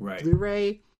right.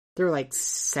 Blu-ray. There were like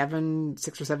 6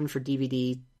 or 7 for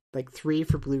DVD, like 3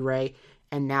 for Blu-ray,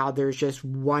 and now there's just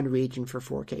 1 region for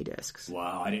 4K discs.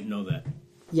 Wow, I didn't know that.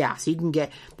 Yeah, so you can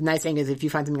get, the nice thing is if you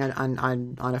find something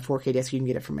on a 4K disc, you can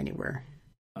get it from anywhere.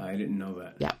 I didn't know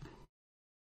that. Yeah.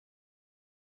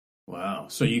 Wow.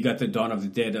 So you got the Dawn of the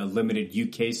Dead limited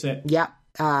UK set? Yeah,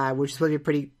 which is supposed to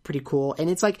be pretty cool. And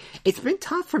it's like, it's been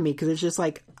tough for me because it's just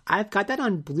like, I've got that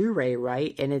on Blu-ray,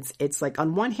 right? And it's like,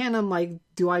 on one hand, I'm like,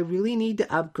 do I really need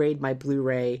to upgrade my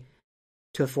Blu-ray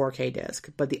to a 4K disc?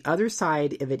 But the other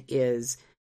side of it is,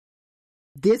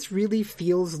 this really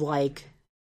feels like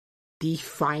the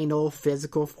final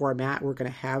physical format we're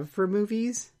going to have for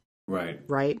movies. Right.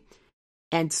 Right?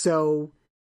 And so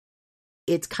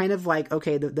it's kind of like,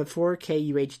 okay, the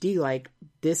 4K UHD, like,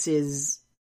 this is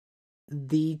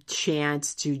the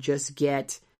chance to just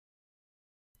get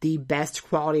the best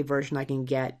quality version I can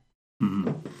get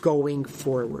going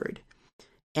forward.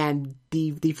 And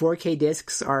the 4K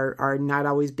discs are not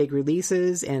always big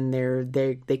releases, and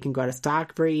they can go out of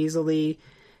stock very easily,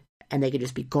 and they could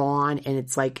just be gone. And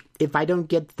it's like, if I don't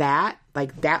get that,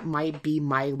 like, that might be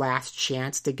my last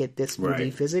chance to get this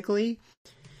movie physically.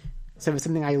 So if it's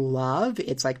something I love,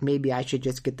 it's like, maybe I should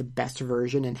just get the best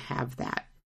version and have that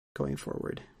going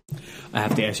forward. I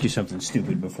have to ask you something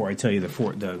stupid before I tell you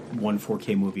the one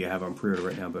 4K movie I have on pre-order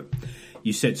right now. But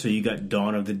you said, so you got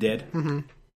Dawn of the Dead? Mm-hmm.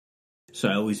 So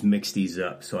I always mix these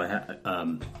up. So I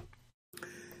have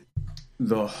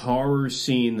the horror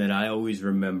scene that I always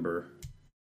remember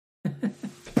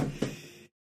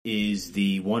is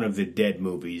the one of the Dead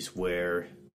movies where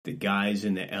the guy's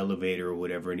in the elevator or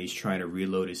whatever, and he's trying to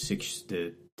reload his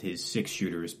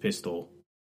six-shooter, his pistol,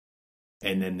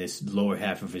 and then this lower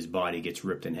half of his body gets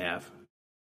ripped in half.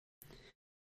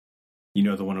 You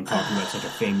know the one I'm talking about? It's like a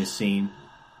famous scene.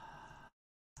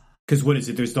 Because what is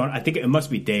it? There's Dawn. I think it must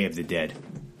be Day of the Dead.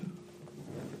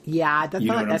 Yeah, that's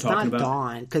not about?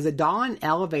 Dawn. Because the Dawn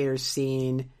elevator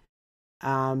scene.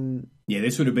 Yeah,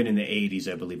 this would have been in the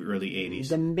 80s, I believe, early 80s.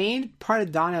 The main part of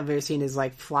the Dawn elevator scene is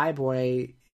like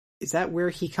Flyboy. Is that where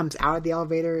he comes out of the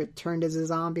elevator turned as a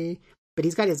zombie? But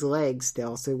he's got his legs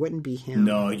still, so it wouldn't be him.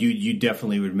 No, you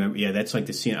definitely would remember. Yeah, that's like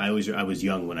the scene. I was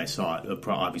young when I saw it.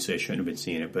 Obviously, I shouldn't have been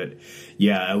seeing it, but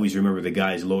yeah, I always remember the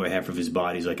guy's lower half of his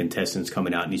body's like intestines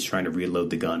coming out, and he's trying to reload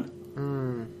the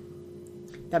gun.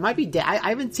 That might be Day. I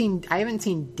haven't seen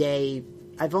Day.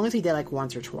 I've only seen Day like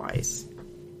once or twice.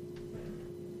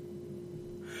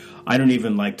 I don't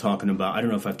even like talking about. I don't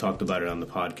know if I've talked about it on the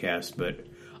podcast, but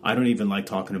I don't even like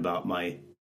talking about my.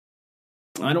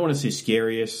 I don't want to say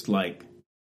scariest, like,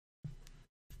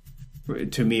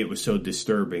 to me it was so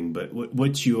disturbing, but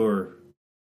what's your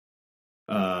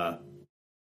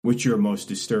most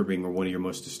disturbing or one of your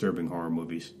most disturbing horror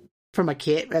movies? From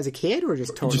as a kid, or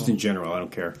just total? Just in general, I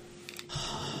don't care.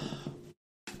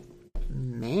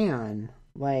 Man,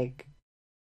 like,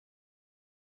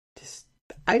 just,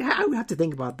 I would have to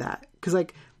think about that. Because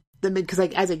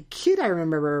as a kid, I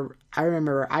remember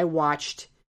I watched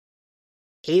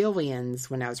Aliens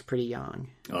when I was pretty young.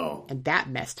 Oh. And that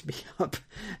messed me up.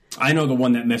 I know the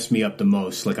one that messed me up the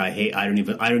most. Like I don't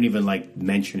even like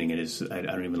mentioning it. I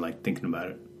don't even like thinking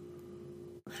about it.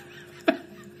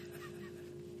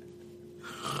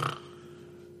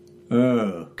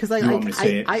 Because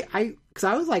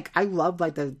I was like, I loved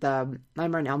like the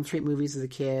Nightmare on Elm Street movies as a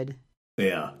kid.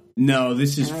 Yeah. No,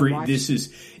 this is free. This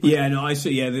is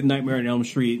the Nightmare on Elm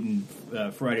Street and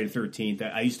Friday the 13th.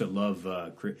 I used to love.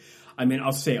 I mean,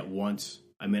 I'll say it once.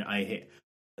 I mean, I hate.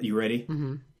 You ready?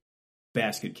 Mm-hmm.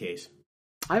 Basket Case.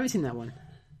 I haven't seen that one.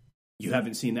 You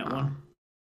haven't seen that one?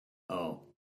 Oh,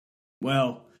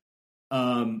 well.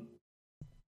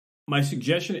 My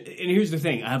suggestion, and here's the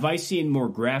thing: have I seen more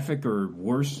graphic or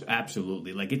worse?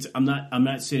 Absolutely. Like I'm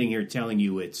not sitting here telling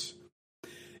you it's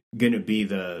gonna be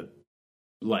the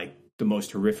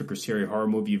most horrific or scary horror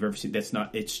movie you've ever seen. That's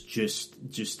not. It's just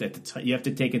at the time. You have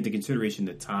to take into consideration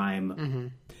the time. Mm-hmm.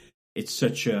 It's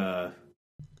such a.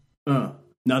 Now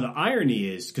the irony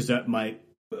is because that my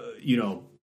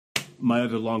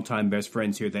other longtime best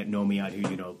friends here that know me out here.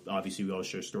 Obviously we all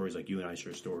share stories like you and I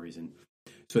share stories, and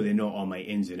so they know all my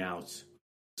ins and outs.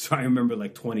 So I remember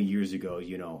like 20 years ago,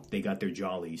 they got their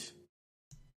jollies,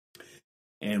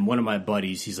 and one of my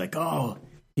buddies, he's like,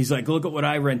 look at what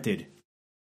I rented.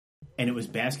 And it was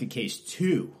Basket Case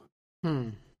 2.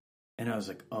 And I was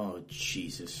like, oh,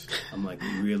 Jesus. I'm like,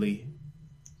 really?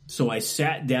 So I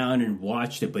sat down and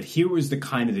watched it, but here was the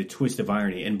twist of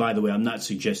irony. And by the way, I'm not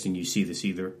suggesting you see this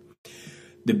either.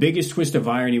 The biggest twist of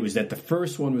irony was that the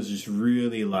first one was just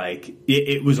really like,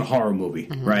 it was a horror movie,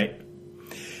 right?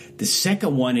 The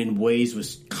second one, in ways,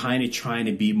 was kind of trying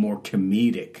to be more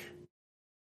comedic.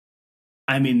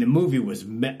 I mean, the movie was,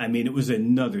 it was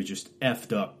another just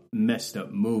effed up, messed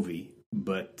up movie.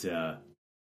 But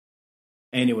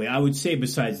anyway, I would say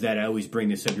besides that, I always bring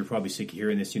this up. You're probably sick of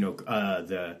hearing this.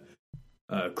 The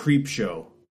Creep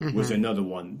Show was another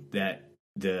one that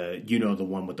the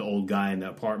one with the old guy in the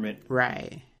apartment.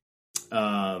 Right.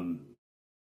 And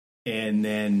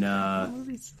then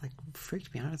movies like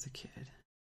freaked me out as a kid.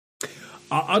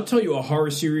 I'll tell you a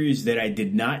horror series that I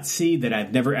did not see, that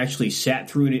I've never actually sat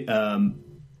through it.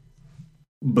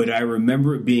 But I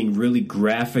remember it being really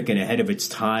graphic and ahead of its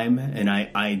time, and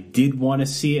I did want to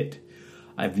see it.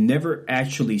 I've never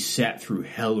actually sat through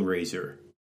Hellraiser.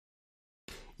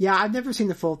 Yeah, I've never seen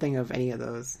the full thing of any of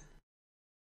those.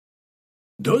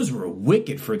 Those were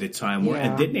wicked for the time.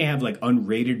 Yeah. Didn't they have like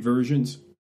unrated versions?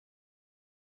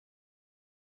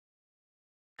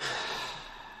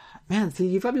 Man, see,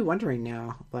 you've got me wondering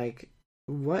now, like,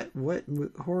 what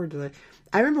horror did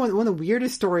I remember one of the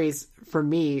weirdest stories for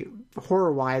me,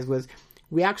 horror-wise, was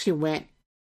we actually went,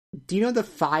 do you know the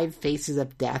 5 Faces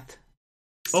of Death?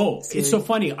 Oh, series? It's so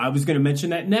funny. I was going to mention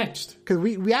that next. Because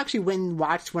we actually went and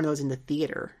watched one of those in the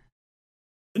theater.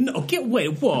 No,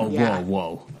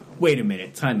 whoa. Wait a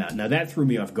minute. Time out. Now, that threw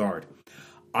me off guard.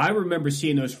 I remember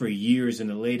seeing those for years in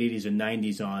the late 80s and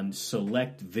 90s on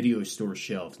select video store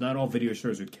shelves. Not all video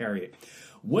stores would carry it.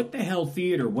 What the hell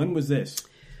theater? When was this?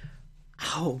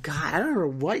 Oh God, I don't remember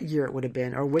what year it would have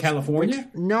been, or which California?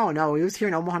 No, it was here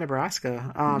in Omaha,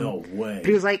 Nebraska. No way. But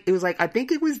it was like I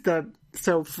think it was for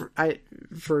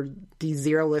the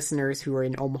 0 listeners who are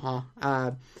in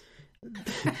Omaha.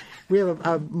 We have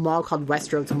a mall called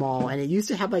Westroads Mall, and it used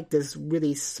to have like this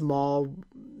really small,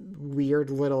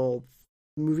 weird little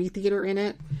movie theater in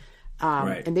it.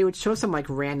 Right. And they would show some like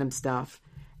random stuff,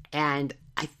 and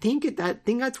I think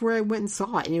that's where I went and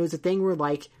saw it, and it was a thing where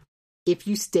like, if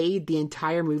you stayed the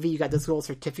entire movie, you got this little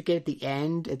certificate at the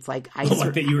end. It's like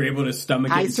like that you were able to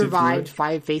stomach it. I survived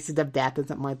 5 Faces of Death or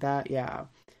something like that. Yeah.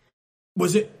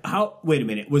 Was it how? Wait a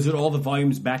minute. Was it all the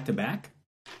volumes back to back?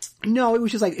 No, it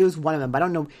was just like it was one of them. But I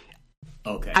don't know.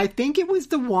 Okay. I think it was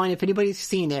the one. If anybody's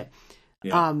seen it,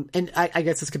 Yeah. and I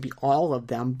guess this could be all of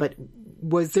them. But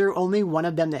was there only one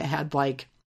of them that had like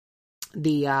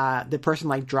the person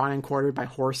like drawn and quartered by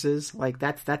horses? Like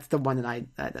that's the one that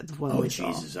that's one. Oh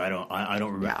Jesus! I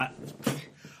don't remember. Yeah.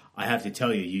 I have to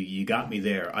tell you, you got me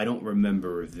there. I don't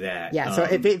remember that. Yeah. So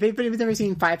if anybody's ever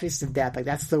seen 5 Faces of Death, like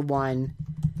that's the one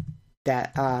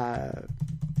that.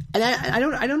 And I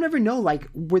don't ever know, like,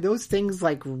 were those things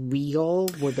like real?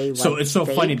 Were they like, so it's so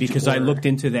funny because I looked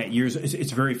into that years.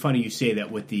 It's very funny you say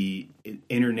that with the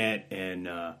internet, and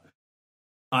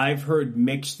I've heard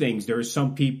mixed things. There are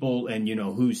some people, and you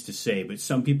know who's to say, but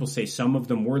some people say some of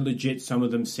them were legit. Some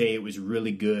of them say it was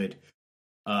really good.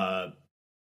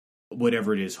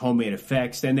 Whatever it is, homemade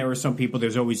effects. Then there were some people.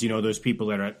 There's always those people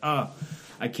that are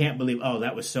I can't believe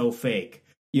that was so fake.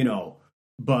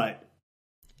 But.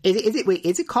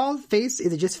 Is it called Face?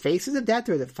 Is it just Faces of Death,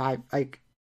 or is it 5? Like,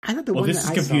 I thought the one. Well, this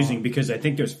is confusing because I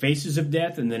think there's Faces of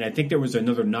Death, and then I think there was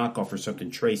another knockoff or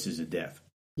something, Traces of Death.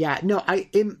 Yeah, no,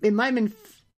 it might have been.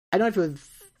 I don't know if it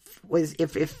was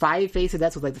if 5 Faces of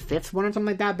Death was like the 5th one or something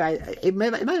like that, but it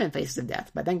might have been Faces of Death.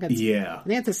 But I think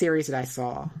that's a series that I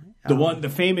saw.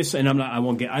 The famous, and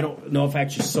I don't know if I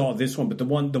actually saw this one, but the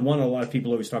one a lot of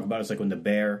people always talk about is like when the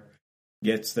bear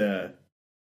gets the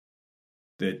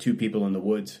 2 people in the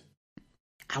woods.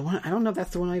 I don't know if that's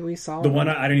the one we saw. The one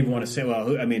I don't even want to say.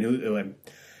 Well,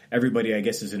 everybody I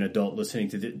guess is an adult listening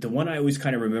to the one I always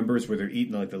kind of remember is where they're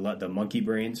eating like the monkey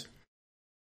brains.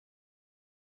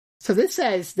 So this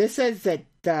says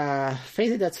that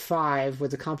Faces of Death 5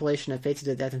 was a compilation of Faces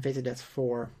of Death and Faces of Death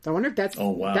 4. I wonder if that's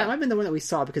that might have been the one that we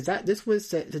saw, because this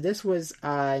was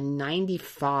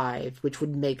 95, which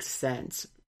would make sense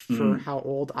for how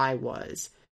old I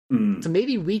was. So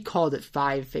maybe we called it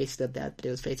 5 Faces of Death, but it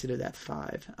was Faces of Death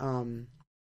 5. I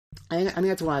think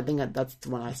that's one. I think that's the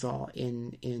one I saw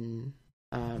in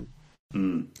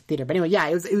theater. But anyway, yeah,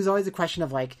 it was always a question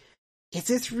of like, is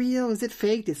this real? Is it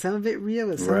fake? Is some of it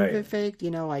real? Is some of it fake?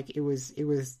 Like it was.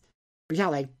 But yeah,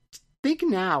 like think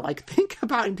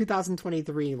about in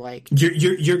 2023. Like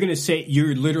you're gonna say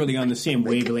you're literally on the same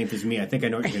wavelength as me. I think I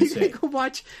know what you're gonna say.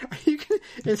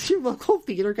 Is your local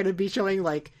theater gonna be showing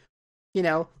like?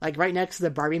 Like right next to the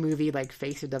Barbie movie, like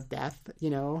Faces of Death, I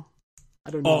don't know.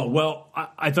 Oh, well,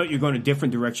 I thought you were going a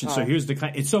different direction. So here's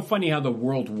it's so funny how the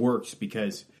world works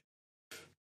because,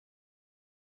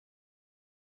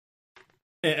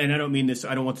 and I don't mean this,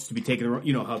 I don't want this to be taken wrong,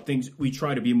 how we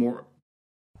try to be more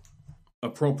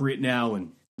appropriate now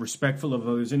and respectful of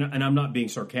others. And I'm not being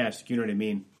sarcastic, you know what I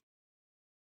mean?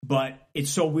 But it's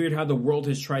so weird how the world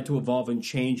has tried to evolve and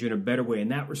change in a better way in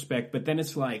that respect. But then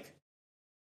it's like,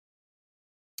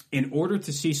 in order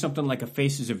to see something like a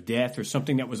Faces of Death or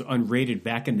something that was unrated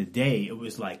back in the day, it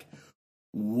was like,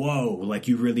 whoa, like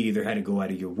you really either had to go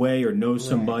out of your way or know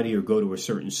somebody or go to a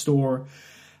certain store.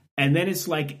 And then it's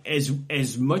like,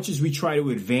 as much as we try to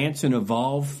advance and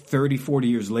evolve 30, 40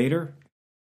 years later,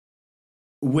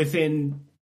 within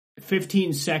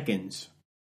 15 seconds,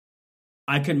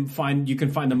 you can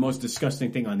find the most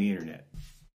disgusting thing on the internet.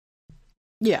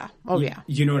 Yeah. Oh, yeah.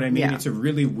 You know what I mean? Yeah. It's a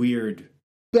really weird...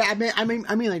 Yeah, I mean,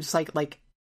 like just like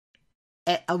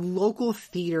at a local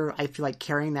theater, I feel like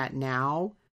carrying that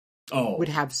now would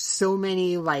have so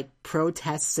many like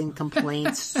protests and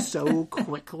complaints so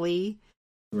quickly,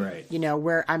 right?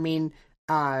 Where I mean,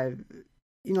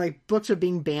 like books are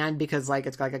being banned because like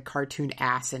it's got like a cartoon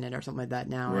ass in it or something like that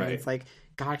now. Right? And it's like,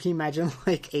 God, can you imagine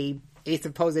like a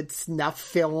supposed snuff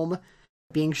film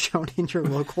being shown in your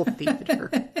local theater?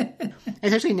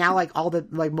 Especially now, like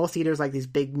most theaters, like these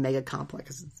big mega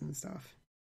complexes and stuff.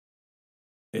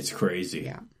 It's crazy.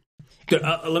 Yeah.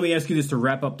 Let me ask you this to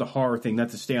wrap up the horror thing. Not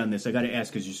to stay on this, I got to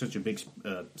ask because you're such a big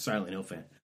Silent Hill fan.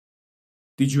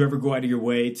 Did you ever go out of your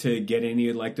way to get any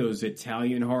of like those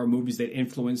Italian horror movies that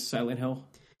influenced Silent Hill?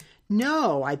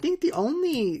 No, I think the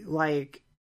only like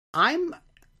I've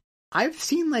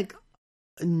seen like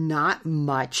not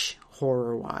much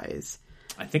horror wise.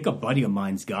 I think a buddy of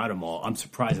mine's got them all. I'm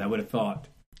surprised. I would have thought.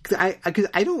 Because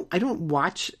I don't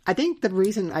watch. I think the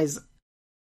reason is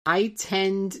I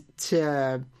tend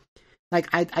to like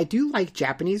I do like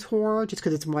Japanese horror just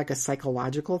because it's more like a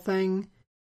psychological thing.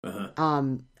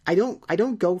 Uh-huh. I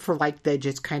don't go for like the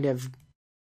just kind of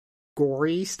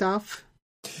gory stuff.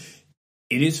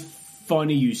 It is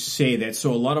funny you say that.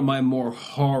 So a lot of my more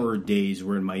horror days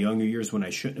were in my younger years when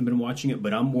I shouldn't have been watching it,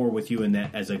 but I'm more with you in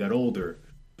that as I got older.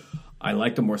 I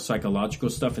like the more psychological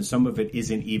stuff, and some of it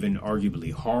isn't even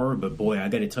arguably horror, but boy, I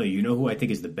got to tell you, you know who I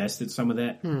think is the best at some of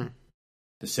that?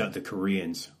 The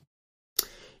Koreans.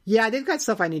 Yeah, they've got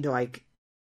stuff I need to like.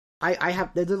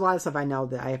 There's a lot of stuff I know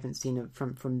that I haven't seen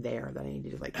from there that I need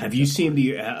to like. Have you seen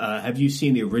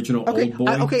the original Old Boy?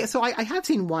 Okay, so I have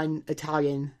seen one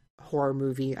Italian horror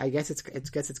movie. I guess it's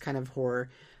kind of horror,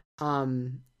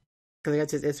 because I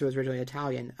guess it was originally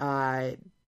Italian.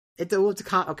 It's a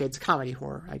comedy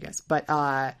horror, I guess, but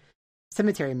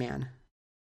Cemetery Man.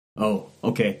 Oh,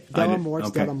 okay.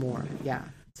 Delamore. Yeah,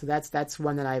 so that's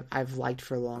one that I've liked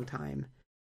for a long time.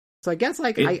 So I guess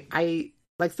like I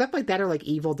like stuff like that, or like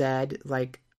Evil Dead.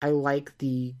 Like I like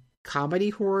the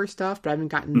comedy horror stuff, but I haven't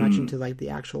gotten much into like the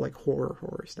actual like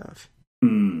horror stuff.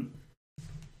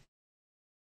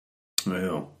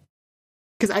 Well,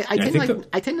 because I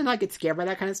tend to not get scared by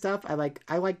that kind of stuff. I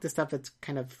like the stuff that's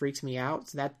kind of freaks me out.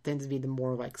 So that tends to be the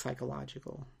more like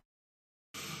psychological.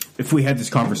 If we had this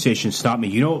conversation, stop me.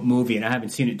 You know what movie? And I haven't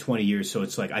seen it in 20 years, so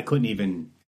it's like I couldn't even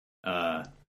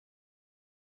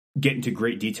get into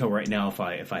great detail right now if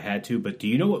I had to. But do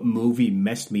you know what movie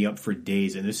messed me up for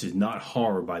days? And this is not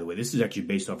horror, by the way. This is actually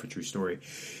based off a true story.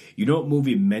 You know what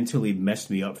movie mentally messed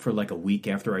me up for like a week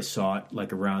after I saw it?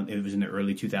 Like it was in the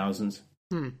early 2000s.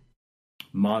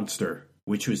 Monster,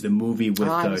 which was the movie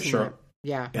with Shark.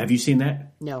 Yeah. Have you seen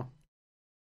that? No.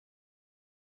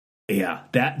 Yeah,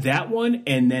 that one,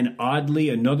 and then oddly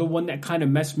another one that kind of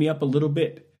messed me up a little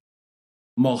bit.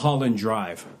 Mulholland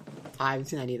Drive. I haven't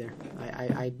seen that either.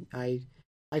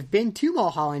 I've been to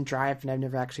Mulholland Drive, and I've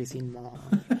never actually seen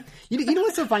Mulholland. You know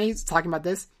what's so funny talking about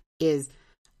this is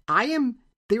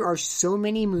there are so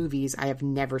many movies I have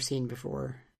never seen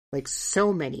before. Like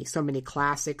so many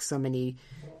classics, so many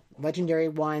legendary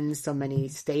ones, so many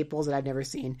staples that I've never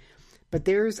seen. But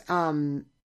there's I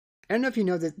don't know if you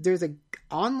know that there's an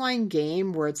online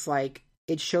game where it's like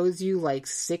it shows you like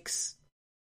 6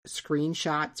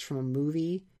 screenshots from a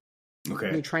movie. Okay.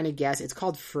 And you're trying to guess. It's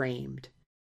called Framed.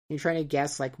 You're trying to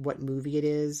guess like what movie it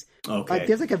is. Okay. Like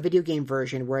there's like a video game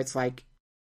version where it's like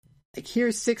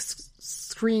here's 6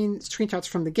 screenshots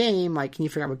from the game. Like, can you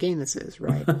figure out what game this is,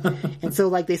 right? And so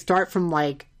like they start from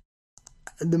like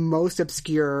the most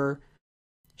obscure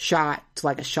shot to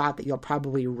like a shot that you'll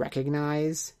probably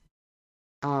recognize.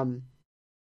 And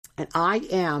I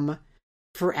am,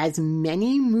 for as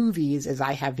many movies as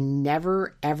I have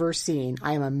never ever seen,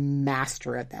 I am a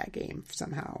master at that game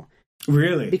somehow.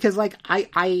 Really? Because like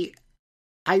I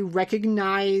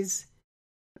recognize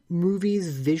movies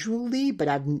visually, but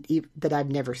I've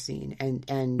never seen. And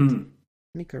let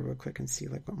me go real quick and see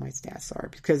like what my stats are,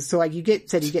 because so like you get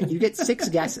 6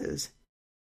 guesses.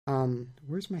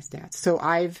 Where's my stats? So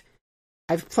I've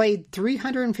played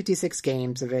 356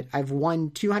 games of it. I've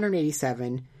won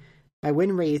 287. My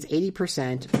win rate is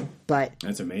 80%, but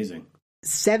that's amazing.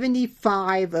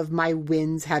 75 of my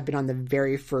wins have been on the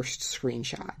very first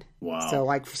screenshot. Wow. So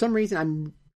like for some reason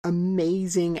I'm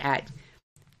amazing at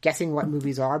guessing what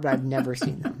movies are, but I've never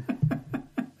seen them.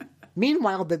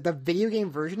 Meanwhile, the video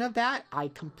game version of that, I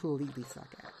completely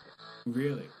suck at.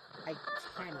 Really? I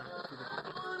cannot do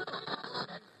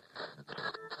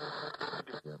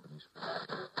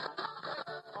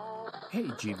Hey,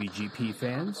 GVGP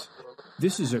fans.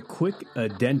 This is a quick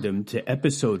addendum to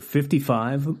episode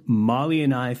 55. Molly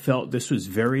and I felt this was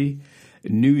very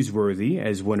newsworthy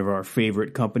as one of our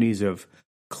favorite companies of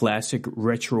classic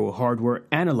retro hardware,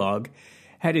 Analog,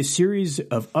 had a series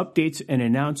of updates and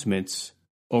announcements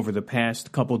over the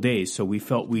past couple days. So we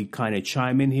felt we'd kind of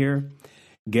chime in here,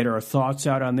 get our thoughts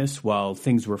out on this while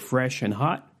things were fresh and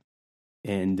hot,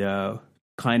 and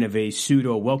kind of a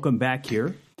pseudo welcome back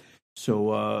here.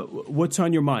 So what's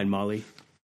on your mind, Molly?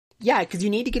 Yeah, because you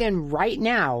need to get in right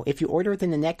now. If you order within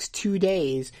the next 2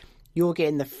 days, you'll get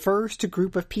in the first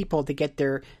group of people to get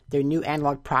their new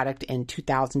Analog product in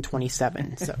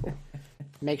 2027. So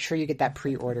make sure you get that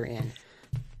pre-order in.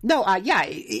 No, yeah,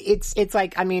 it's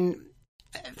like, I mean,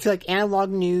 I feel like Analog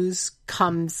news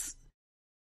comes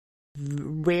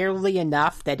rarely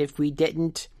enough that if we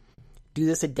didn't do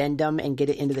this addendum and get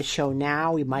it into the show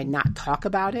now, we might not talk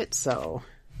about it, so...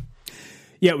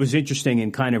 Yeah, it was interesting,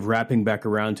 and kind of wrapping back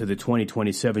around to the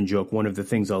 2027 joke. One of the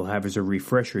things I'll have as a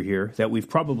refresher here that we've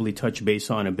probably touched base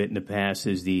on a bit in the past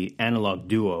is the Analog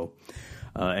Duo.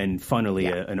 And funnily,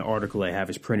 an article I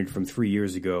have is printed from 3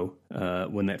 years ago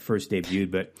when that first debuted.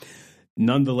 But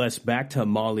nonetheless, back to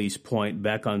Molly's point,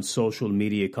 back on social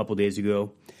media a couple days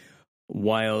ago,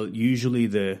 while usually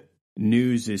the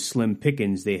news is slim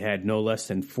pickings, they had no less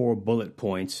than 4 bullet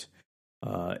points,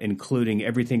 including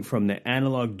everything from the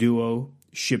Analog Duo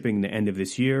shipping the end of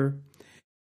this year,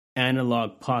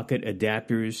 Analog Pocket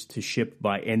adapters to ship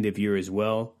by end of year as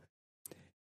well,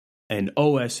 an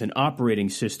OS and operating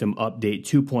system update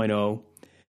 2.0,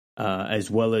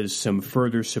 as well as some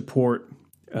further support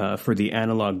for the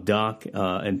Analog Dock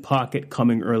and Pocket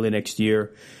coming early next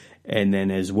year, and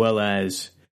then as well as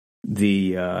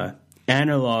the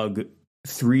Analog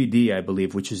 3D, I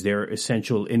believe, which is their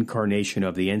essential incarnation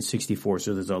of the N64.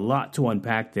 So there's a lot to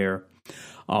unpack there.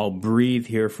 I'll breathe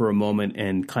here for a moment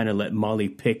and kind of let Molly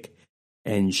pick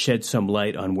and shed some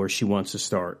light on where she wants to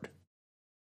start.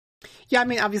 Yeah, I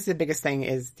mean, obviously the biggest thing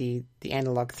is the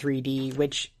Analog 3D,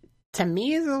 which to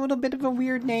me is a little bit of a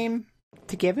weird name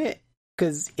to give it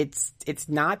because it's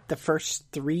not the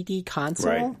first 3D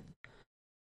console. Right.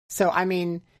 So, I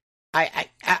mean,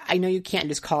 I know you can't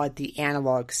just call it the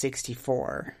Analog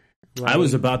 64. Right? I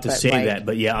was about to say that,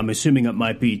 but yeah, I'm assuming it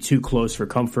might be too close for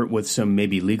comfort with some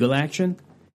maybe legal action.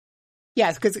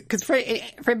 Yes, because for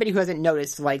anybody who hasn't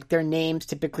noticed, like their names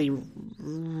typically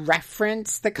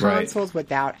reference the consoles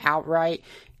without outright.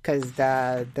 Because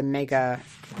the Mega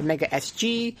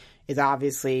SG is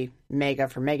obviously Mega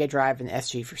for Mega Drive and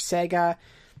SG for Sega.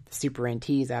 The Super NT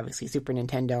is obviously Super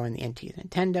Nintendo and the NT is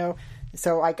Nintendo.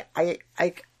 So like I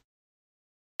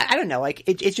don't know, like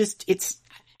it's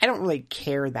I don't really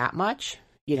care that much,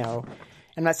 you know.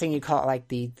 I'm not saying you call it like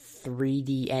the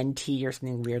 3D NT or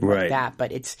something weird like that,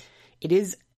 but it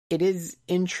is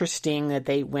interesting that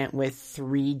they went with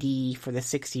 3D for the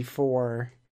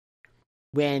 64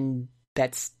 when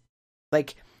that's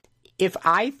like, if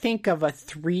I think of a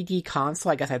 3D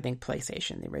console, I guess I think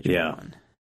PlayStation, the original one.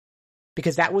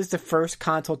 Because that was the first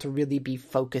console to really be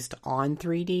focused on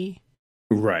 3D.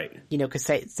 Right. You know, because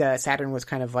Saturn was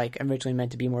kind of like originally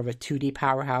meant to be more of a 2D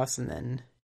powerhouse and then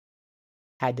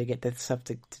had to get the stuff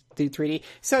to do 3D.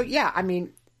 So yeah, I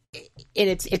mean,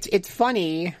 it's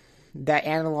funny that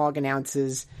Analog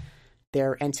announces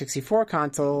their N64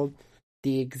 console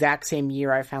the exact same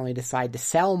year I finally decide to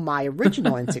sell my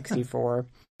original N64.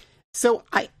 So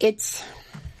I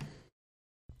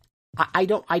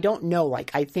don't know.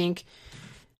 Like, I think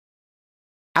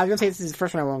I was gonna say this is the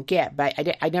first one I won't get, but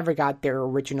I never got their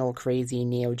original crazy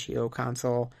Neo Geo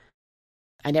console.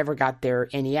 I never got their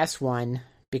NES one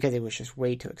because it was just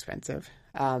way too expensive.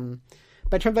 But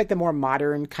in terms of like the more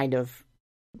modern kind of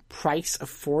price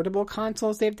affordable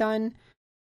consoles they've done,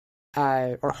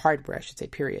 or hardware, I should say,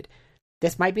 period.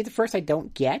 This might be the first I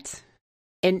don't get.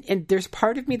 And there's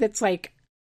part of me that's like,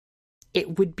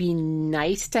 it would be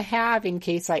nice to have in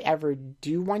case I ever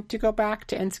do want to go back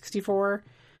to N64.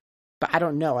 But I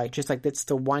don't know. I just like, that's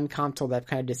the one console that I've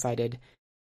kind of decided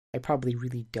I probably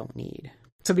really don't need.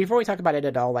 So before we talk about it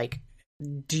at all, like,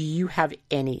 do you have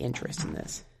any interest in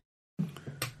this?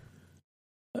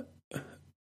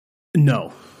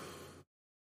 No.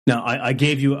 Now, I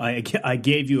gave you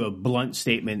a blunt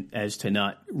statement as to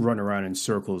not run around in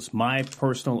circles. My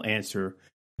personal answer,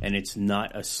 and it's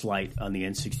not a slight on the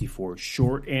N64,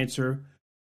 short answer,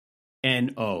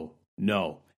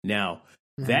 no. Now,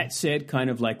 that said, kind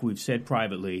of like we've said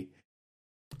privately,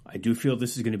 I do feel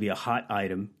this is going to be a hot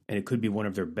item, and it could be one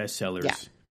of their best sellers. Yeah.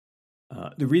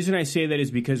 The reason I say that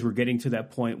is because we're getting to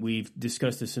that point. We've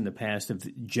discussed this in the past of,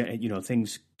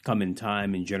 things come in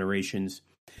time and generations.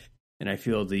 And I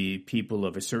feel the people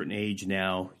of a certain age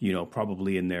now,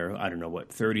 probably in their,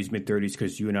 30s, mid-30s,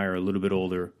 because you and I are a little bit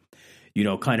older,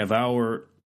 kind of our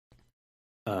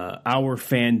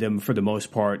fandom for the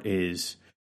most part is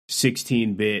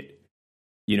 16-bit,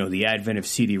 the advent of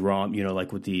CD-ROM,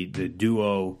 like with the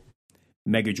Duo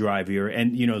Mega Drive era.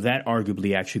 And, that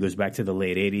arguably actually goes back to the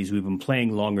late 80s. We've been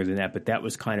playing longer than that, but that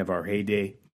was kind of our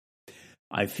heyday.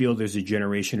 I feel there's a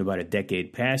generation about a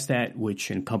decade past that,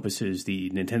 which encompasses the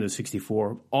Nintendo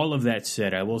 64. All of that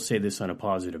said, I will say this on a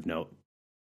positive note.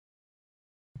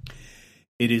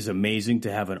 It is amazing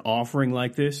to have an offering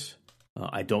like this.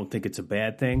 I don't think it's a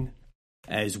bad thing.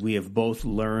 As we have both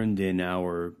learned in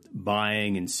our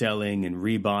buying and selling and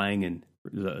rebuying in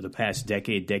the past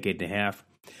decade and a half,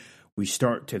 we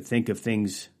start to think of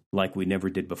things like we never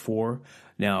did before.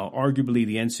 Now, arguably,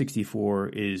 the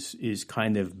N64 is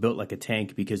kind of built like a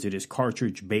tank because it is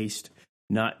cartridge-based,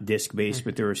 not disk-based,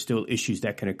 but there are still issues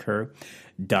that can occur.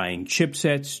 Dying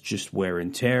chipsets, just wear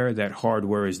and tear. That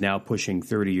hardware is now pushing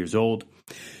 30 years old.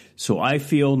 So I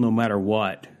feel no matter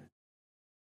what,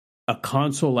 a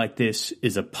console like this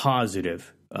is a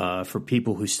positive for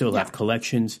people who still have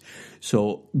collections.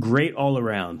 So great all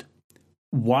around.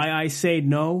 Why I say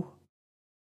no?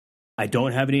 I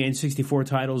don't have any N64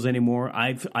 titles anymore.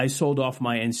 I sold off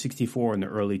my N64 in the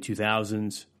early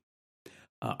 2000s.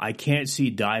 I can't see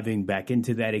diving back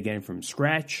into that again from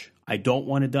scratch. I don't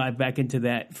want to dive back into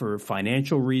that for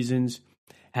financial reasons,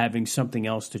 having something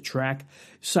else to track.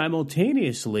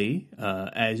 Simultaneously,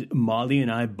 as Molly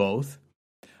and I both,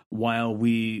 while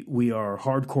we are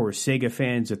hardcore Sega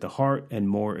fans at the heart and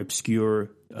more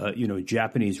obscure,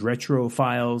 Japanese retro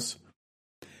files,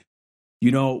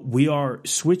 we are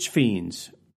Switch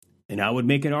fiends. And I would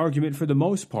make an argument for the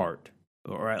most part,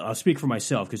 or I'll speak for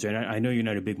myself because I know you're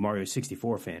not a big Mario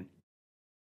 64 fan.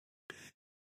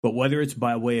 But whether it's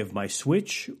by way of my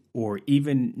Switch or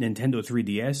even Nintendo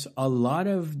 3DS, a lot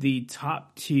of the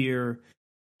top tier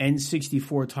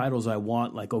N64 titles I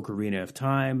want, like Ocarina of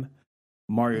Time,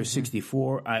 Mario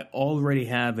 64, I already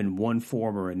have in one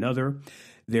form or another.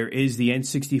 There is the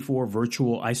N64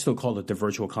 virtual, I still call it the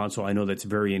virtual console. I know that's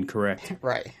very incorrect.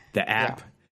 Right. The app,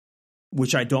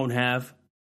 which I don't have.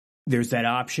 There's that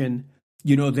option.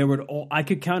 I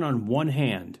could count on one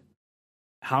hand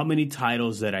how many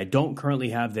titles that I don't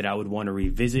currently have that I would want to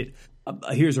revisit.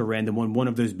 Here's a random one. One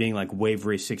of those being like Wave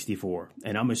Race 64,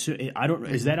 and I'm assuming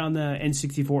is that on the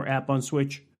N64 app on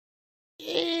Switch?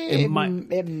 It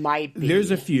might be. There's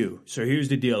a few. So here's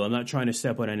the deal. I'm not trying to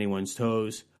step on anyone's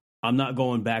toes. I'm not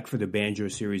going back for the Banjo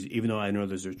series, even though I know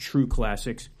those are true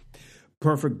classics.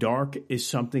 Perfect Dark is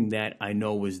something that I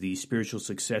know was the spiritual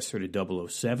successor to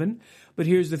 007. But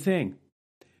here's the thing.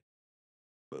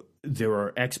 There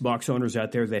are Xbox owners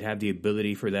out there that have the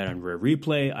ability for that on Rare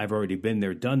Replay. I've already been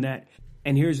there, done that.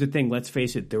 And here's the thing. Let's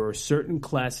face it. There are certain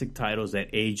classic titles that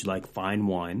age like fine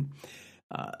wine.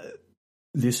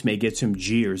 This may get some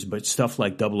jeers, but stuff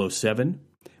like 007,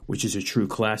 which is a true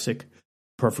classic,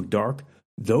 Perfect Dark,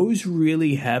 those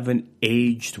really haven't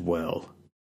aged well.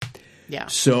 Yeah.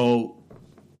 So,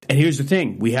 and here's the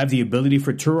thing. We have the ability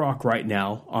for Turok right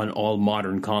now on all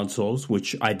modern consoles,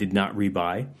 which I did not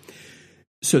rebuy.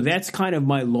 So that's kind of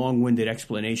my long-winded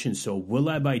explanation. So will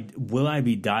I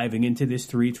be diving into this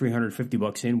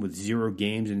 $350 in with 0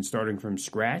 games and starting from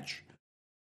scratch?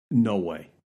 No way.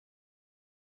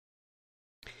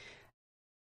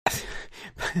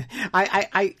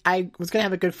 I was gonna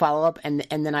have a good follow-up and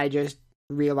then I just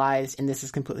realized, and this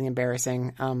is completely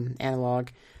embarrassing, Analog,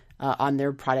 on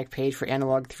their product page for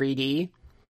Analog 3D,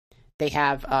 they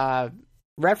have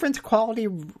reference quality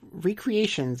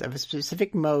recreations of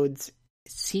specific modes,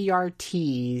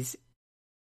 CRTs,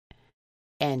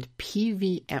 and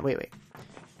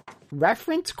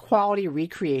reference quality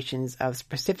recreations of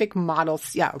specific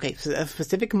models. Yeah, okay, so a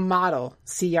specific model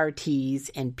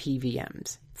CRTs and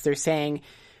PVMs. So they're saying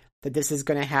that this is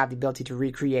going to have the ability to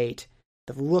recreate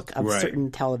the look of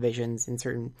certain televisions and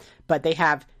certain, but they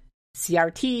have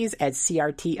CRTs as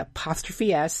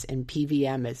CRT'(S) and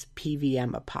PVM as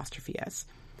PVM'(S).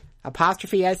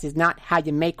 Apostrophe S is not how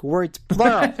you make words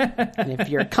plural. And if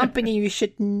you're a company, you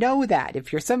should know that.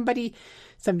 If you're somebody,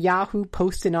 some Yahoo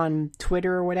posting on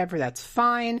Twitter or whatever, that's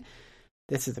fine.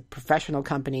 This is a professional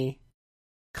company.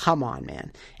 Come on,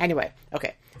 man. Anyway,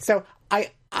 okay. So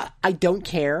I don't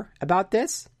care about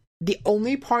this. The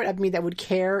only part of me that would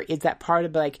care is that part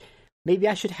of like, maybe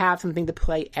I should have something to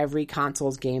play every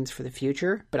console's games for the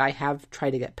future, but I have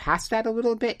tried to get past that a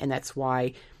little bit, and that's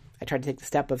why I tried to take the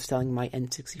step of selling my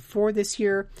N64 this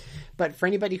year. But for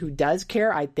anybody who does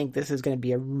care, I think this is going to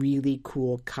be a really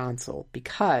cool console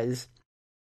because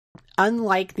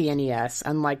unlike the NES,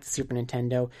 unlike the Super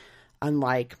Nintendo,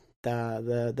 unlike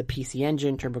the PC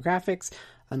Engine, TurboGrafx,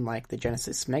 unlike the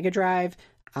Genesis Mega Drive,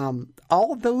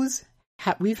 all of those,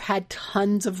 we've had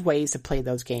tons of ways to play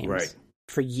those games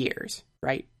for years,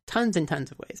 right? Tons and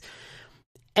tons of ways.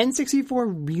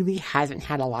 N64 really hasn't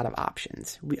had a lot of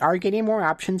options. We are getting more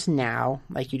options now,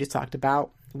 like you just talked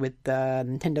about, with the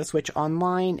Nintendo Switch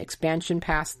Online expansion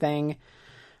pass thing,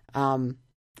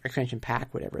 expansion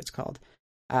pack, whatever it's called.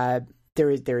 There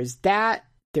is that.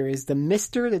 There is the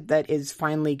Mister that is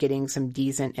finally getting some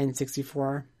decent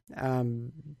N64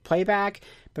 playback,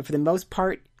 but for the most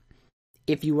part,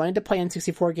 if you wanted to play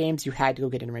N64 games, you had to go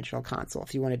get an original console.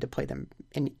 If you wanted to play them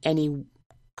in anything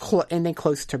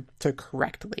close to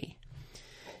correctly.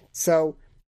 So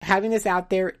having this out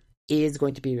there is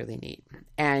going to be really neat.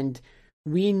 And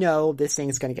we know this thing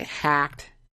is going to get hacked,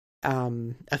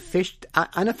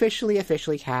 unofficially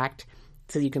hacked,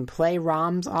 so you can play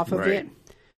ROMs off of it.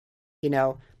 You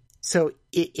know, so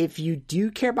if you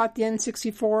do care about the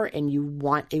N64 and you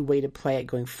want a way to play it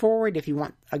going forward, if you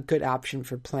want a good option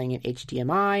for playing in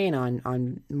HDMI and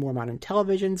on more modern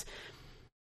televisions,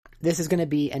 this is going to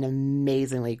be an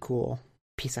amazingly cool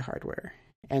piece of hardware.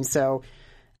 And so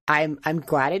I'm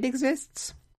glad it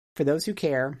exists for those who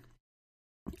care.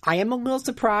 I am a little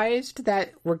surprised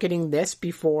that we're getting this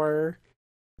before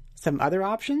some other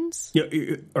options.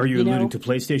 Yeah, are you alluding to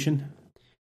PlayStation?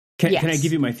 Can I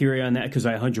give you my theory on that? Because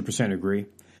I 100% agree.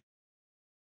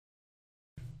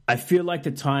 I feel like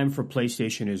the time for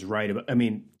PlayStation is right. I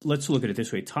mean, let's look at it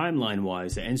this way.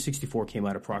 Timeline-wise, the N64 came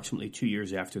out approximately 2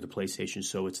 years after the PlayStation,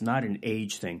 so it's not an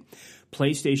age thing.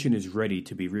 PlayStation is ready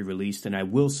to be re-released, and I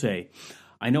will say,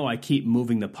 I know I keep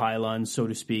moving the pylon, so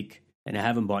to speak, and I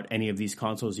haven't bought any of these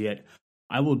consoles yet.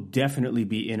 I will definitely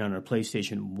be in on a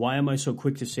PlayStation. Why am I so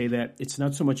quick to say that? It's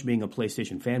not so much being a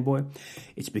PlayStation fanboy.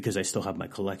 It's because I still have my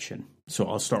collection. So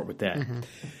I'll start with that. Mm-hmm.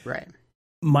 Right.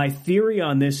 My theory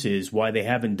on this is why they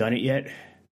haven't done it yet,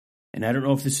 and I don't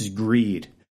know if this is greed.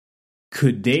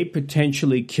 Could they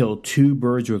potentially kill two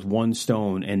birds with one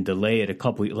stone and delay it a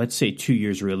couple, let's say 2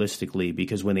 years realistically,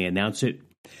 because when they announce it,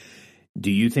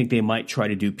 do you think they might try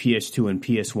to do PS2 and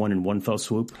PS1 in one fell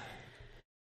swoop?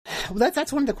 Well,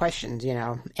 that's one of the questions, you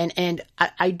know, and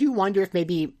I do wonder if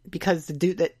maybe because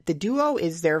the Duo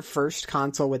is their first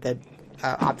console with a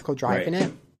optical drive in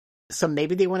it, so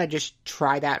maybe they want to just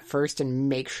try that first and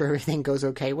make sure everything goes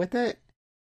okay with it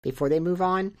before they move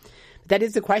on. That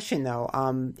is the question, though.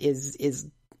 Is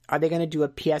are they going to do a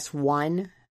PS1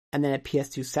 and then a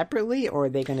PS2 separately, or are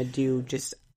they going to do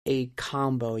just a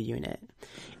combo unit?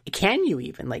 Can you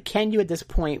at this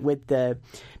point with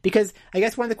because I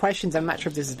guess one of the questions, I'm not sure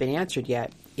if this has been answered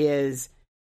yet, is,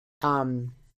 because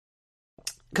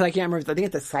I can't remember, I think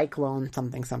it's the Cyclone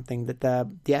something that the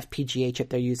FPGA chip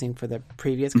they're using for the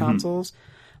previous consoles.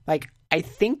 Like, I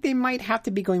think they might have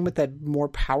to be going with a more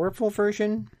powerful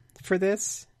version for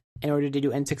this in order to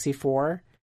do N64.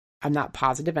 I'm not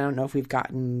positive. I don't know if we've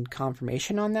gotten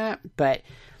confirmation on that, but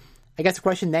I guess the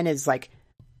question then is like,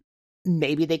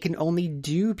 maybe they can only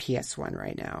do PS1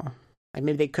 right now. Like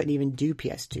maybe they couldn't even do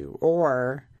PS2.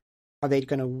 Or are they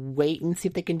going to wait and see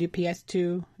if they can do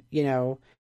PS2? You know,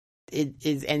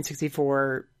 is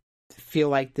N64 feel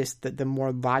like this the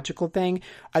more logical thing?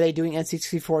 Are they doing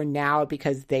N64 now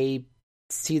because they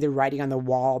see the writing on the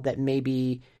wall that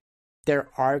maybe there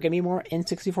are going to be more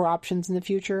N64 options in the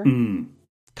future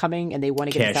coming, and they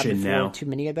want to get that before now. Too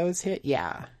many of those hit?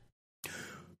 Yeah.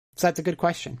 So that's a good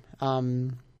question.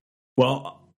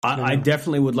 Well, I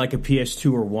definitely would like a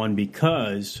PS2 or 1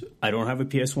 because I don't have a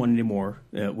PS1 anymore,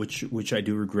 which I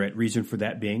do regret. Reason for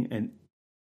that being, and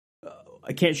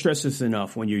I can't stress this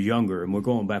enough, when you're younger, and we're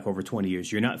going back over 20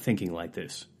 years, you're not thinking like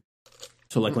this.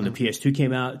 So like when the PS2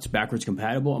 came out, it's backwards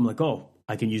compatible. I'm like, oh,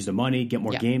 I can use the money, get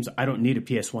more games. I don't need a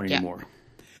PS1 anymore.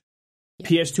 Yeah.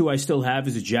 PS2 I still have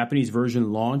is a Japanese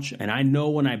version launch, and I know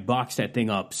when I boxed that thing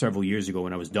up several years ago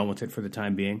when I was done with it for the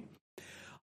time being,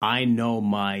 I know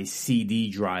my CD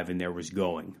drive in there was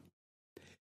going.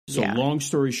 So long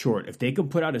story short, if they can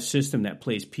put out a system that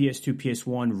plays PS2,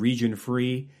 PS1,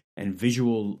 region-free, and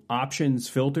visual options,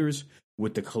 filters,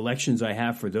 with the collections I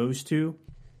have for those two,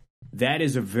 that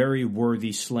is a very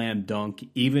worthy slam dunk,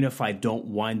 even if I don't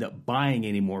wind up buying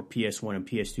any more PS1 and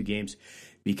PS2 games,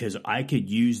 because I could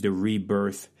use the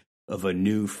rebirth of a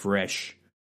new, fresh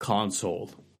console.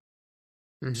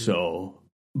 So,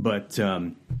 but...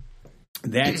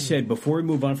 that said, before we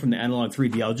move on from the Analog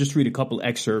 3D, I'll just read a couple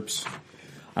excerpts.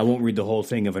 I won't read the whole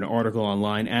thing of an article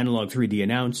online. Analog 3D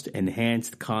announced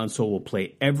enhanced console will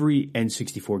play every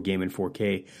N64 game in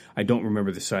 4K. I don't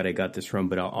remember the site I got this from,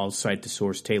 but I'll cite the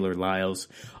source, Taylor Lyles.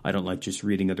 I don't like just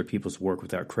reading other people's work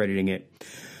without crediting it.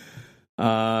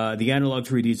 The Analog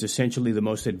 3D is essentially the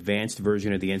most advanced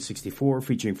version of the N64,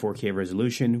 featuring 4K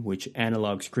resolution, which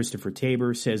Analog's Christopher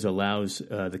Tabor says allows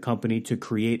the company to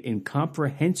create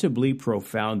incomprehensibly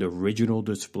profound original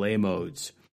display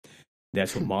modes.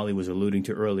 That's what Molly was alluding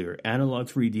to earlier. Analog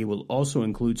 3D will also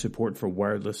include support for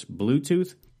wireless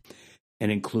Bluetooth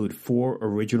and include 4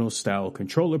 original-style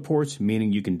controller ports,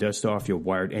 meaning you can dust off your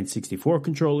wired N64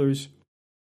 controllers,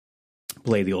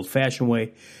 play the old-fashioned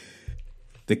way.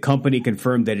 The company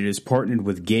confirmed that it has partnered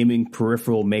with gaming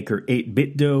peripheral maker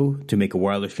 8BitDo to make a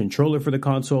wireless controller for the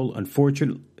console.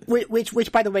 Unfortunately,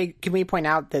 which, by the way, can we point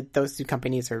out that those two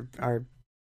companies are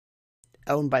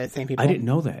owned by the same people? I didn't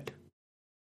know that.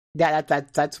 Yeah,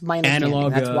 that's my understanding.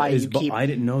 Analog that's why I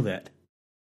didn't know that.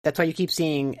 That's why you keep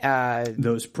seeing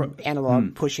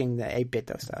Analog pushing the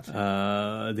 8BitDo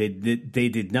stuff. They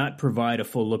did not provide a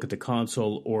full look at the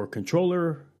console or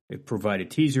controller. It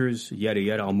provided teasers, yada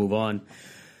yada. I'll move on.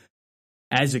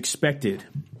 As expected,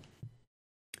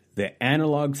 the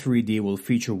Analog 3D will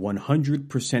feature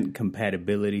 100%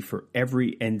 compatibility for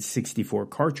every N64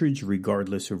 cartridge,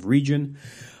 regardless of region,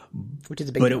 which is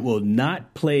a big but deal. it will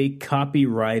not play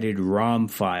copyrighted ROM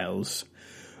files.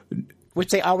 Which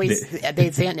they always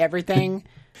they say on everything,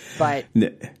 but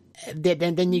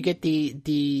then you get the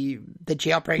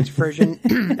jailbreaks version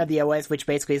of the OS, which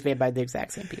basically is made by the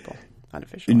exact same people.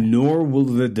 Unofficially. Nor will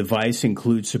the device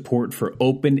include support for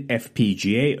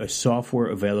OpenFPGA, a software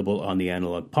available on the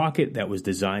Analog Pocket that was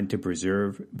designed to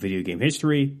preserve video game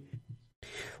history.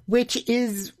 Which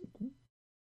is...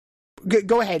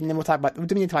 Go ahead, and then we'll talk about... We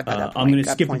need to talk about that point. I'm going to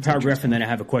skip a paragraph, and then I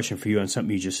have a question for you on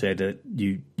something you just said that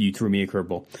you threw me a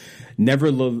curveball.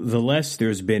 Nevertheless,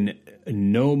 there's been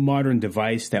no modern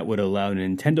device that would allow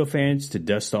Nintendo fans to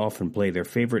dust off and play their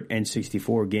favorite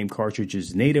N64 game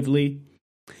cartridges natively,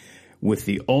 with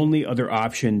the only other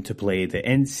option to play the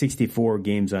N64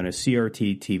 games on a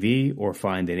CRT TV or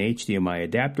find an HDMI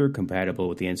adapter compatible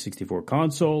with the N64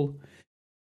 console.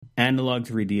 Analog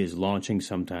 3D is launching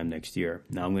sometime next year.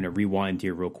 Now I'm going to rewind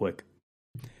here real quick.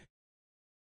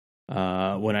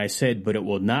 When I said, but it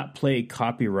will not play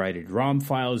copyrighted ROM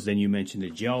files, then you mentioned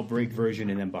the jailbreak version,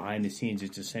 and then behind the scenes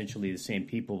it's essentially the same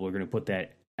people who are going to put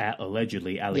that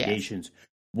allegedly allegations. Yes.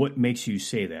 What makes you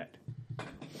say that?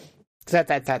 So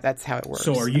that's how it works.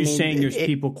 So are you saying there's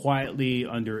people quietly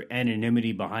under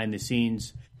anonymity behind the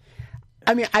scenes?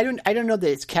 I mean, I don't know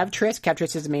that it's Kevtris.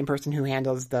 Kevtris is the main person who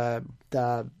handles the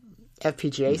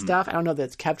FPGA stuff. I don't know that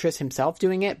it's Kevtris himself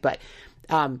doing it, but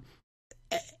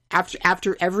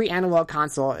after every analog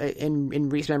console in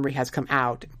recent memory has come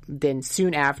out, then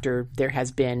soon after there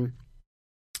has been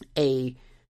a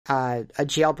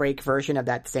jailbreak version of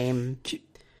that same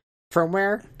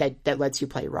firmware that lets you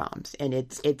play ROMs, and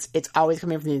it's always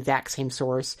coming from the exact same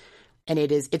source, and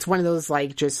it's one of those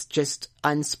like just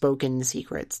unspoken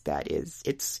secrets that is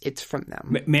it's from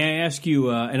them. May I ask you,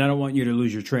 and I don't want you to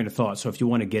lose your train of thought, so if you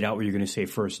want to get out what you're going to say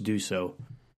first, do so.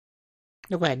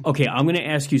 No, go ahead. Okay, I'm going to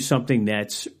ask you something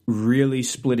that's really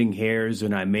splitting hairs,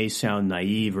 and I may sound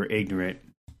naive or ignorant,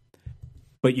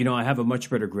 but I have a much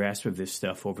better grasp of this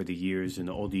stuff over the years, and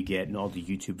the older you get, and all the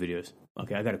YouTube videos.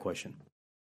 Okay, I got a question.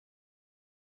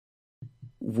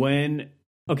 The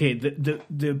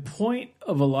point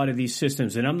of a lot of these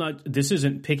systems, and this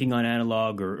isn't picking on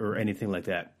analog or anything like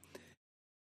that.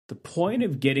 The point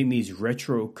of getting these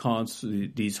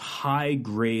these high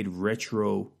grade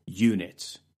retro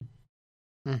units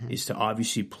is to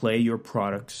obviously play your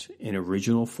products in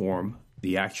original form,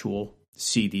 the actual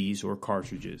CDs or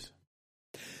cartridges.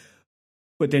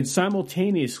 But then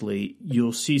simultaneously,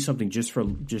 you'll see something just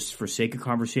for sake of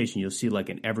conversation, you'll see like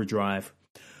an EverDrive,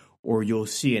 or you'll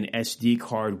see an SD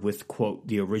card with, quote,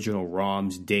 the original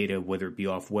ROMs data, whether it be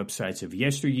off websites of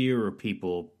yesteryear or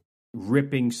people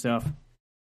ripping stuff.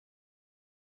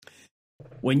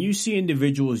 When you see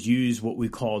individuals use what we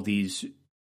call these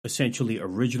essentially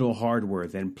original hardware,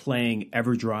 then playing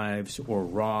EverDrives or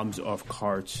ROMs off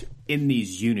carts in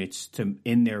these units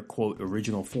in their, quote,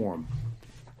 original form,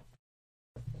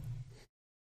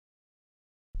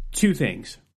 two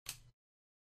things.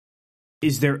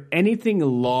 Is there anything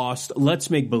lost? Let's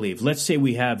make believe. Let's say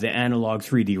we have the Analog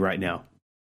 3D right now.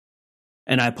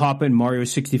 And I pop in Mario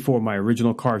 64, my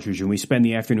original cartridge, and we spend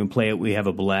the afternoon play it. We have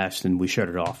a blast, and we shut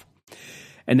it off.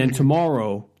 And then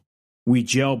tomorrow, we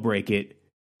jailbreak it,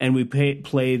 and we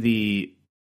play the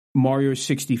Mario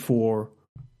 64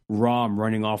 ROM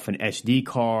running off an SD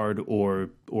card or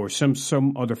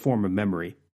some other form of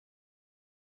memory.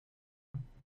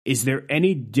 Is there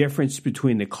any difference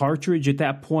between the cartridge at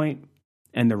that point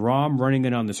and the ROM running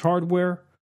it on this hardware?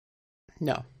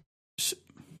 No.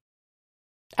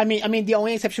 I mean, the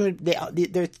only exception would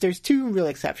there's two real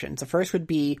exceptions. The first would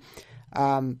be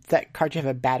that cartridge have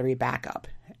a battery backup,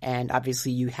 and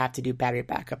obviously you have to do battery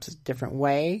backups a different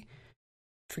way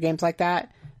for games like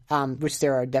that. Which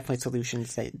there are definitely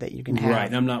solutions that you can have. Right,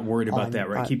 and I'm not worried about that.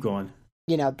 Right, keep going.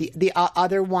 The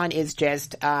other one is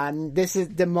just this is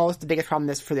the biggest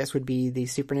problem for this would be the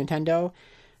Super Nintendo.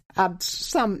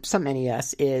 Some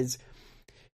NES is,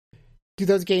 do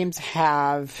those games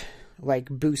have like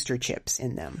booster chips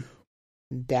in them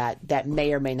that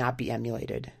may or may not be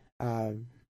emulated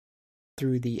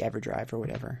through the EverDrive or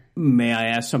whatever? May I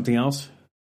ask something else?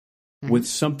 Mm-hmm. With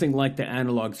something like the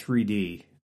Analog 3D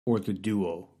or the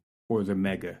Duo or the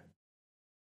Mega,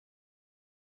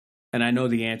 and I know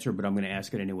the answer, but I'm going to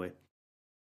ask it anyway.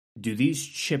 Do these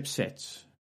chipsets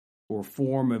or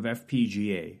form of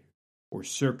FPGA or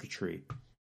circuitry,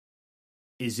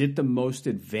 is it the most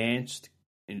advanced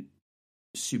and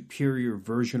superior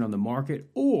version on the market?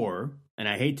 Or, and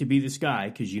I hate to be this guy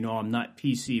because I'm not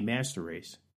PC Master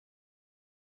Race.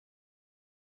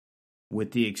 With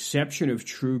the exception of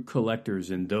true collectors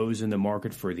and those in the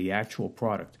market for the actual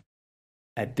product,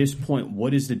 at this point,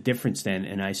 what is the difference then?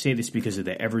 And I say this because of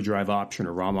the EverDrive option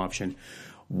or ROM option.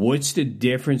 What's the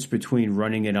difference between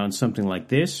running it on something like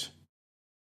this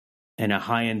and a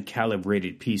high-end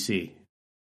calibrated PC?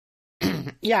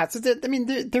 Yeah, so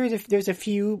there's a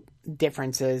few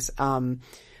differences. The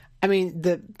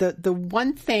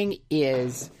one thing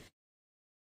is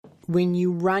when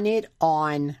you run it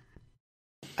on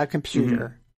a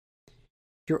computer,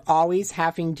 you're always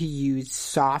having to use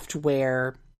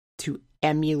software to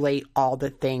emulate all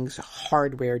the things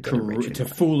hardware did originally. To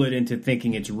fool it into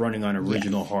thinking it's running on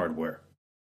original hardware.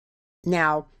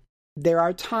 Now, there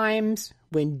are times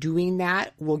when doing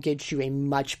that will get you a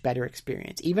much better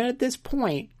experience. Even at this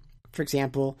point, for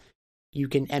example, you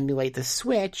can emulate the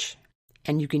Switch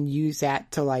and you can use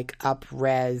that to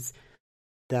up-res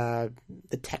the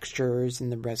textures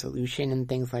and the resolution and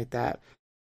things like that.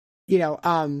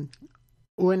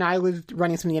 When I was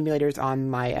running some of the emulators on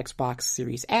my Xbox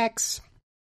Series X,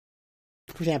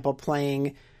 for example,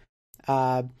 playing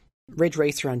Ridge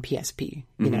Racer on PSP,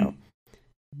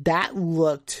 that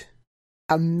looked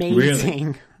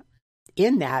amazing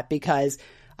in that because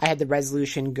I had the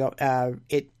resolution go,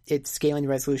 it's scaling the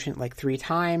resolution 3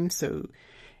 times,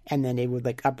 and then it would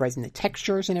up-resing the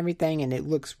textures and everything, and it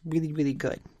looks really, really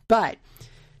good. But at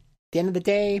the end of the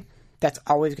day, that's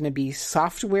always going to be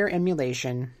software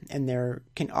emulation, and there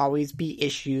can always be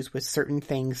issues with certain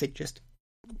things that just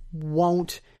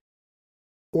won't,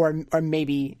 or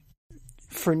maybe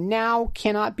for now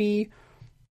cannot be,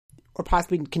 or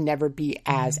possibly can never be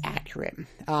as accurate.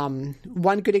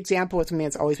 One good example of something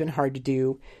that's always been hard to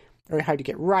do, or hard to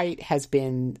get right, has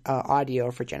been audio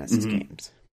for Genesis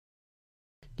games.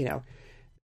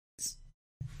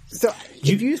 So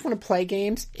if you just want to play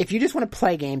games,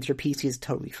 your PC is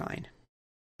totally fine.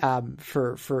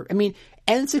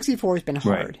 N64 has been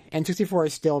hard. Right. N64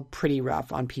 is still pretty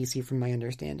rough on PC from my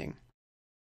understanding.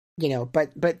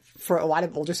 But for a lot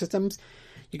of older systems,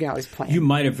 you can always play. You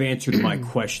might have answered my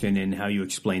question in how you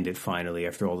explained it finally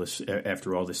after all this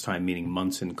time, meaning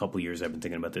months and a couple years I've been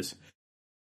thinking about this.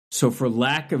 So for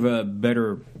lack of a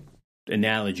better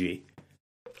analogy,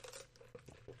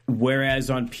 whereas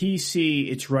on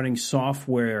PC it's running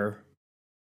software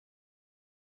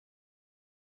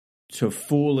to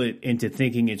fool it into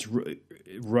thinking it's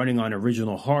running on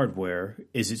original hardware,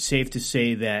 is it safe to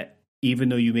say that even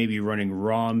though you may be running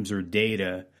ROMs or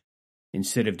data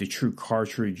instead of the true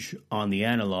cartridge on the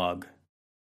analog,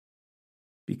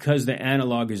 because the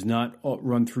analog is not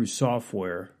run through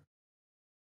software?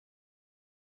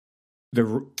 Let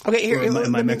me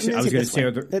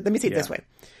say it this way.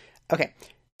 Okay,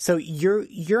 so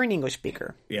you're an English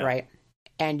speaker, right?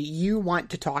 And you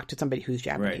want to talk to somebody who's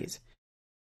Japanese. Right.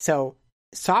 So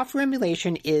software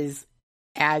emulation is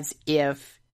as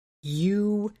if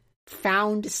you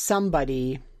found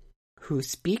somebody who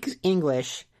speaks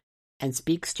English and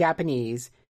speaks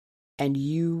Japanese, and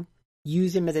you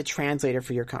use him as a translator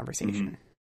for your conversation.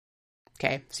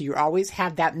 Okay, so you always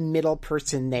have that middle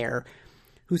person there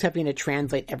who's having to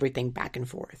translate everything back and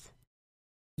forth.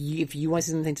 If you want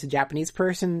something to a Japanese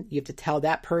person, you have to tell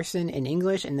that person in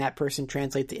English, and that person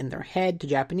translates it in their head to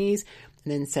Japanese,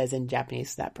 and then says in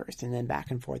Japanese to that person, and then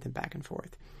back and forth and back and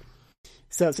forth.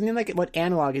 So something like what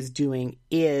analog is doing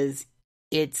is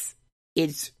it's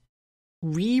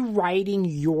rewriting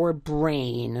your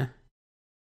brain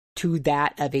to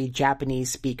that of a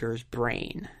Japanese speaker's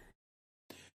brain.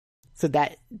 So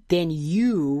that then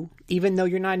you, even though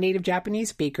you're not a native Japanese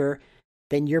speaker,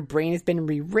 then your brain has been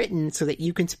rewritten so that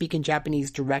you can speak in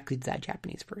Japanese directly to that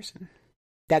Japanese person.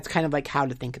 That's kind of how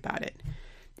to think about it.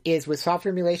 Is with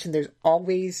software emulation, there's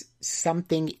always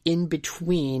something in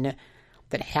between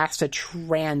that has to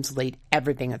translate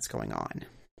everything that's going on.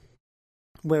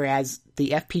 Whereas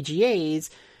the FPGAs,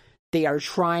 they are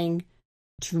trying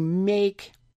to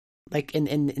make, in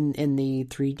the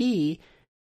 3D,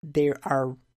 they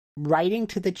are writing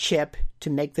to the chip to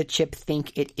make the chip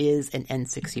think it is an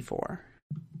N64.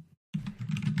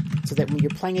 So that when you're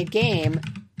playing a game,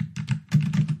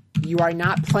 you are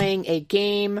not playing a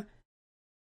game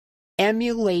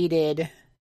emulated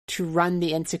to run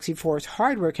the N64's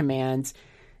hardware commands.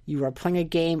 You are playing a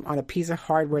game on a piece of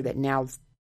hardware that now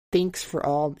thinks, for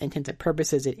all intents and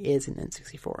purposes, it is an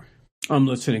N64. I'm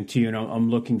listening to you, and I'm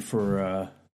looking for...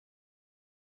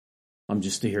 I'm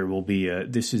just here. Will be.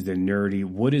 This is the nerdy.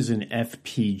 What is an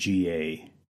FPGA?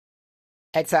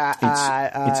 It's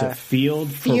a field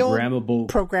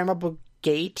programmable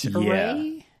gate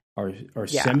array. are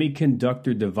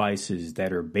semiconductor devices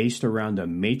that are based around a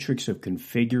matrix of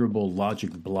configurable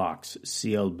logic blocks,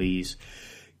 CLBs,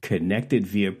 connected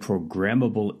via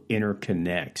programmable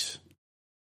interconnects.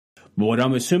 What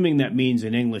I'm assuming that means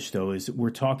in English, though, is we're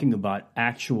talking about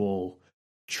actual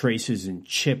traces and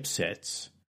chipsets.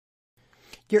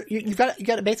 You've got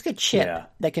basically a chip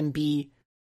that can be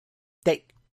that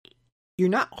you're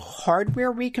not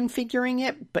hardware reconfiguring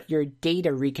it, but you're data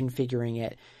reconfiguring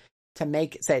it to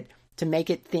make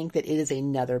it think that it is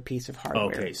another piece of hardware.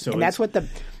 Okay, so and that's what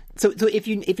so if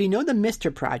you know the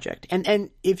MiSTer project, and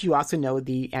if you also know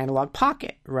the Analog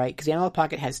Pocket, right? Because the Analog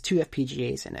Pocket has 2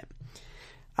 FPGAs in it.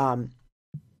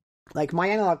 Like my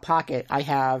Analog Pocket, I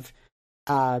have.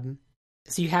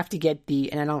 So you have to get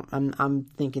I'm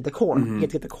thinking the core. Mm-hmm. You have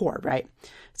to get the core, right?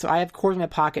 So I have cores in my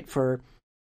pocket for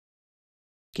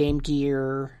Game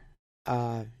Gear,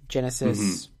 Genesis,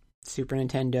 mm-hmm. Super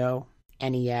Nintendo,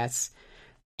 NES.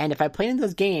 And if I play in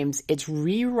those games, it's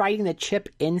rewriting the chip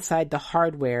inside the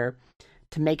hardware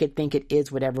to make it think it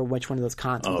is which one of those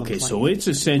consoles. Okay, so it's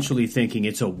essentially thinking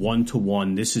it's a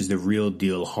one-to-one. This is the real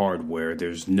deal hardware.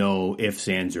 There's no ifs,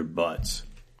 ands, or buts.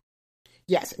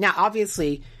 Yes. Now,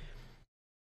 obviously,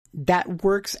 that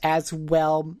works as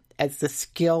well as the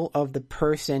skill of the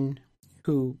person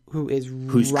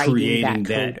who's creating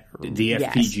that code. The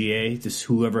yes. FPGA, this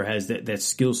whoever has that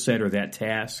skill set or that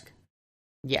task.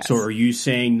 Yes. So are you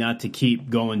saying not to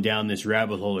keep going down this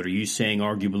rabbit hole, or are you saying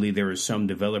arguably there are some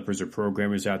developers or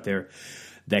programmers out there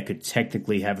that could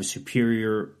technically have a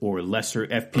superior or lesser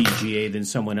FPGA than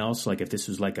someone else? Like if this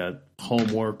was like a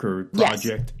homework or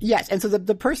project? Yes. And so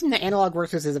the person that Analog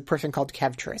works with is a person called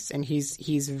Kevtris, and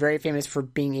he's very famous for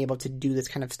being able to do this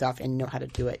kind of stuff and know how to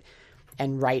do it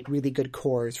and write really good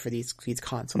cores for these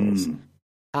consoles.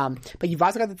 But you've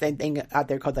also got the thing out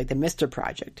there called like the MiSTer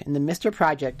project. And the MiSTer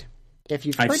project, if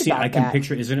you've heard about that... I can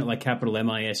picture, isn't it like capital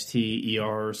MISTER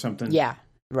or something? Yeah,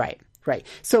 right.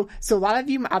 So a lot of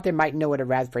you out there might know what a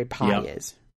Raspberry Pi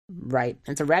is, right?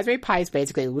 And so Raspberry Pi is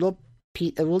basically a little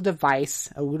device,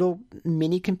 a little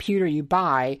mini computer you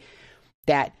buy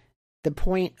that the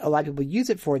point a lot of people use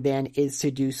it for then is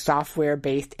to do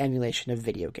software-based emulation of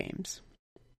video games.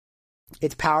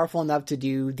 It's powerful enough to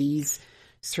do these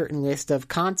certain list of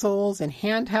consoles and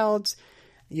handhelds.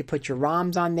 You put your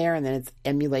ROMs on there, and then it's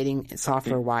emulating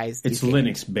software-wise. It's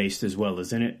Linux-based as well,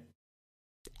 isn't it?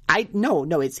 No,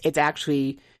 it's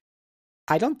actually.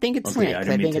 I don't think it's Linux.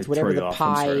 I think it's whatever the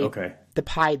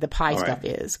Pi stuff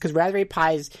is, because Raspberry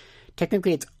Pi is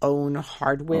technically its own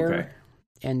hardware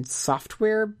and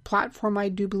software platform. I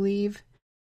do believe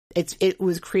it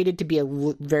was created to be a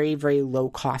very, very low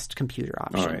cost computer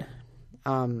option.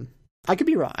 All right. I could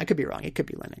be wrong. It could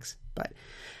be Linux, but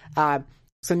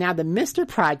so now the MiSTer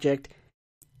project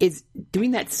is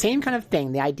doing that same kind of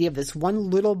thing. The idea of this one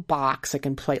little box that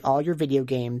can play all your video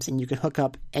games, and you can hook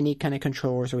up any kind of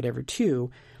controllers or whatever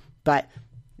too. But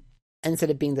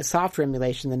instead of being the software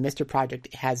emulation, the MiSTer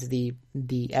project has the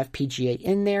FPGA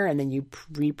in there, and then you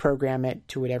reprogram it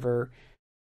to whatever.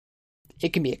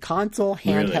 It can be a console,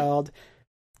 handheld,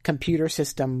 computer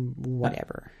system,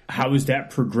 whatever. How is that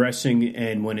progressing?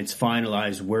 And when it's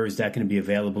finalized, where is that going to be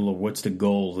available, or what's the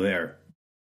goal there?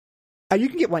 You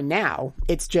can get one now.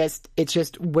 It's just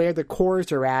where the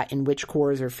cores are at, and which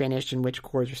cores are finished, and which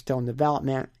cores are still in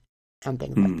development, and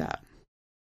things like that.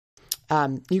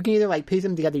 You can either like piece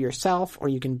them together yourself, or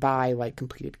you can buy like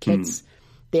completed kits.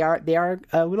 They are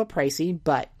a little pricey,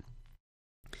 but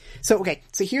so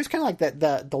here's kind of like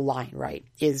the line, right?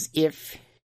 Is if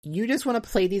you just want to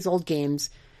play these old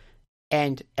games,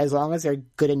 and as long as they're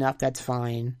good enough, that's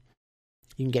fine.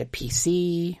 You can get a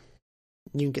PC.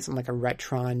 You can get something like a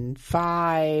Retron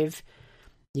 5.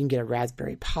 You can get a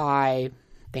Raspberry Pi,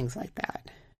 things like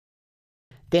that.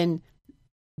 Then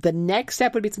the next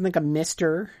step would be something like a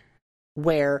MiSTer,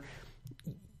 where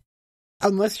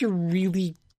unless you're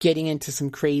really getting into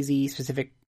some crazy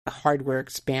specific hardware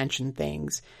expansion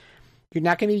things, you're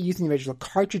not going to be using the original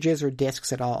cartridges or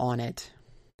discs at all on it.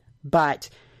 But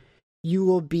you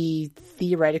will be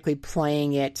theoretically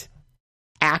playing it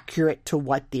accurate to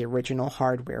what the original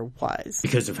hardware was.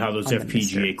 Because of how those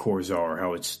FPGA cores are,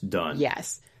 how it's done.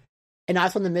 Yes. And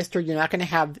also on the MiSTer, you're not going to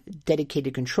have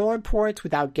dedicated controller ports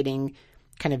without getting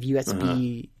kind of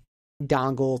USB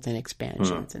dongles and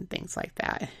expansions and things like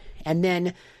that. And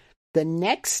then the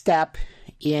next step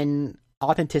in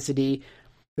authenticity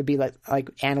would be like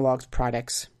Analog's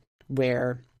products,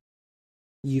 where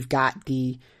you've got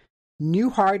the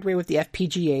new hardware with the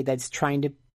FPGA that's trying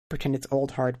to pretend it's old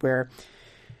hardware.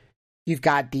 You've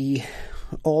got the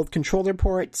old controller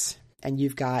ports, and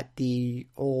you've got the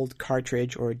old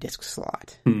cartridge or disk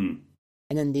slot.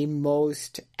 And then the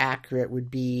most accurate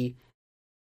would be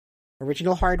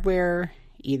original hardware,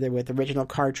 either with original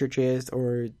cartridges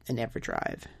or an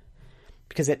EverDrive.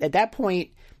 Because at that point,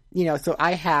 so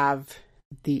I have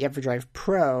the EverDrive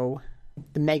Pro,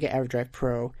 the Mega EverDrive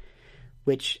Pro,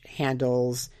 which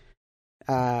handles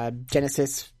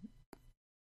Genesis,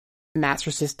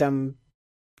 Master System,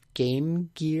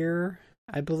 Game Gear,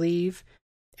 I believe,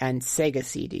 and Sega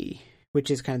CD, which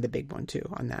is kind of the big one too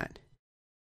on that.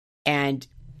 And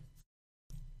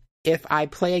if I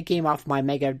play a game off my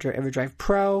Mega EverDrive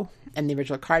Pro and the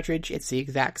original cartridge, it's the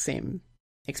exact same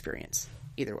experience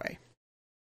either way.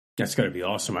 That's got to be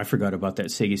awesome. I forgot about that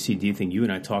Sega CD thing. You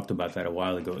and I talked about that a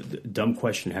while ago. Dumb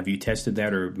question. Have you tested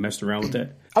that or messed around with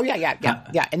that? Oh,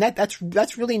 yeah. And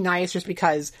that's really nice just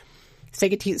because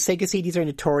Sega CDs are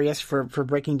notorious for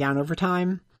breaking down over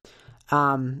time.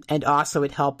 And also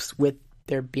it helps with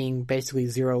there being basically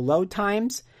zero load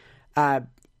times.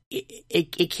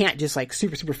 It can't just like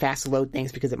super, super fast load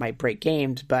things because it might break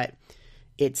games, but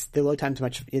the load time's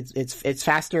it's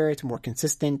faster, it's more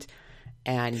consistent.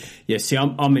 And yeah, see,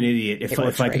 I'm an idiot.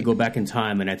 If I could go back in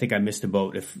time, and I think I missed a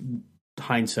boat. If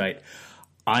hindsight,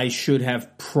 I should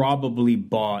have probably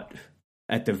bought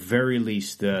at the very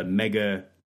least the Mega,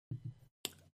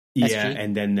 SG?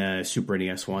 And then the Super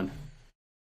NES one.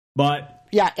 But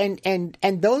yeah,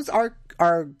 and those are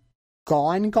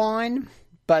gone.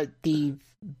 But the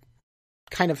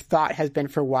kind of thought has been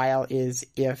for a while is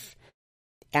if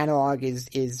Analog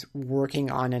is working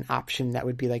on an option that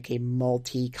would be like a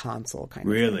multi-console kind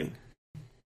of thing.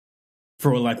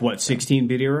 For like what,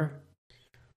 16-bit era?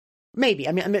 Maybe.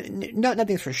 I mean,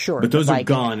 nothing's for sure. But those are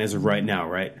gone as of right now,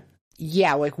 right?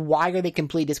 Yeah, like why are they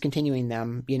completely discontinuing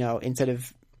them, instead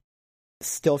of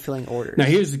still filling orders? Now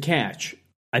here's the catch.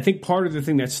 I think part of the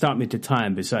thing that stopped me at the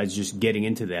time, besides just getting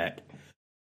into that,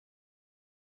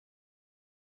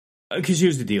 because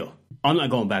here's the deal. I'm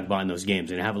not going back buying those games,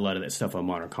 and I have a lot of that stuff on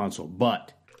Modern Console.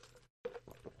 But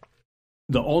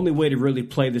the only way to really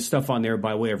play this stuff on there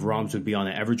by way of ROMs would be on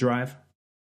the EverDrive.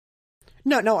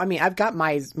 No. I mean, I've got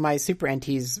my Super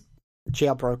NTs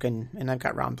jailbroken, and I've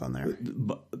got ROMs on there.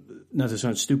 But, not to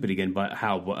sound stupid again, but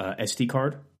how SD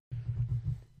card?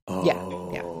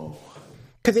 Oh. Yeah.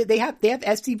 Because they have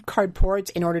SD card ports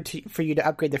in order for you to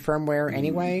upgrade the firmware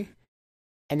anyway,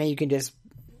 and then you can just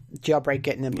jailbreak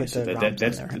it and then put the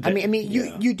ROMs on there. I mean,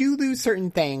 you do lose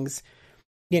certain things,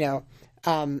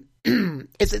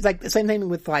 It's like the same thing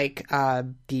with like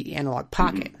the Analog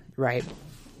Pocket, right?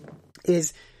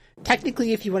 Is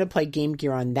technically if you want to play Game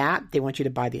Gear on that, they want you to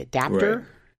buy the adapter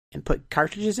and put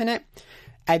cartridges in it,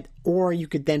 or you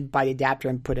could then buy the adapter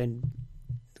and put in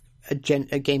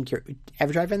a Game Gear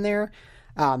EverDrive in there.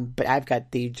 But I've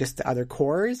got just the other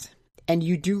cores, and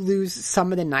you do lose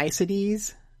some of the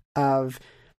niceties of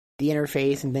the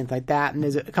interface and things like that. And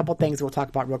there's a couple things we'll talk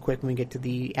about real quick when we get to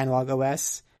the Analog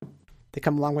OS that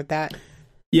come along with that.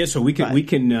 Yeah, so we can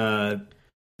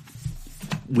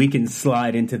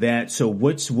slide into that. So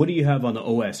what do you have on the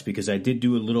OS? Because I did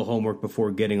do a little homework before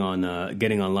getting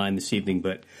online this evening,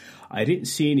 but I didn't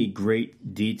see any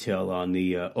great detail on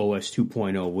the OS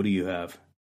 2.0. What do you have?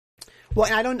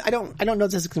 Well, I don't know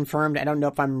if this is confirmed. I don't know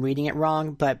if I'm reading it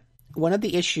wrong, but one of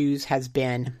the issues has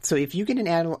been, so if you get an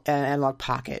Analog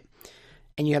Pocket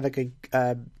and you have like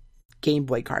a Game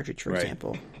Boy cartridge, for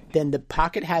example, then the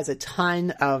Pocket has a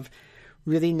ton of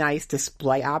really nice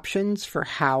display options for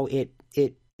how it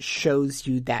shows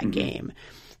you that game.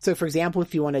 So, for example,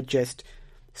 if you want to just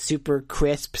super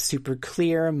crisp, super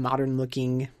clear, modern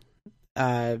looking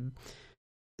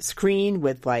screen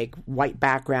with like white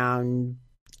background,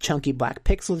 chunky black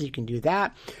pixels, you can do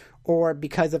that. Or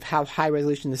because of how high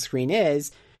resolution the screen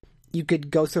is, you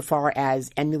could go so far as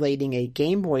emulating a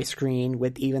Game Boy screen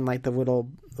with even like the little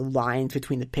lines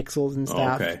between the pixels and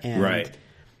stuff. Okay, and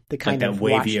the kind like of that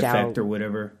wavy washed effect out, or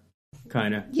whatever,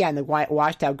 kind of. Yeah, and the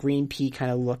washed out green pea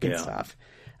kind of look and stuff.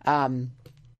 But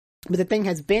the thing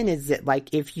has been is that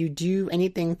like if you do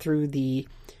anything through the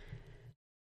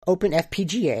Open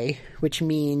FPGA, which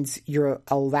means you're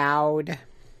allowed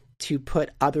to put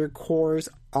other cores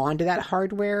onto that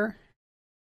hardware,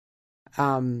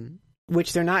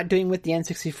 which they're not doing with the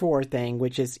N64 thing,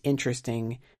 which is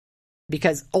interesting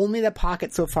because only the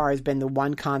Pocket so far has been the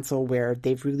one console where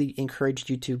they've really encouraged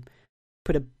you to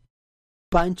put a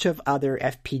bunch of other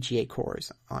FPGA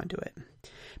cores onto it.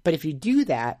 But if you do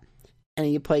that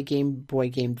and you play a Game Boy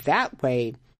game that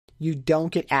way, you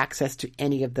don't get access to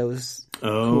any of those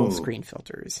cool screen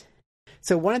filters.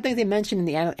 So one of the things they mentioned in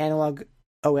the Analog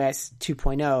OS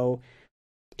 2.0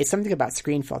 is something about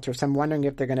screen filters. So I'm wondering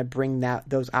if they're going to bring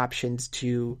those options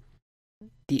to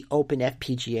the Open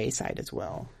FPGA side as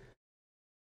well.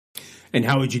 And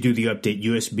how would you do the update?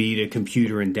 USB to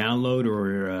computer and download,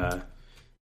 or?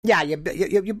 Yeah, you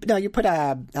put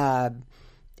a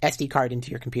SD card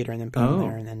into your computer and then put it in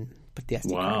there, and then put the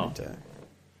SD card into.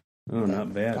 Oh,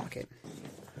 not bad. Pocket.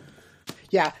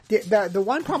 Yeah, the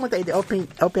one problem with the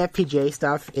OpenFPGA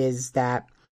stuff is that,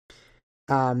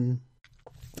 and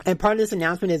part of this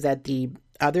announcement is that the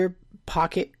other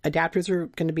Pocket adapters are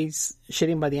going to be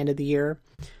shipping by the end of the year,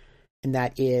 and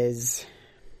that is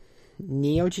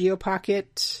Neo Geo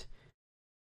Pocket,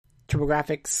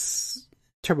 TurboGrafx,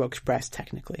 Turbo Express,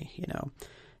 technically,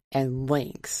 and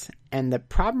Lynx. And the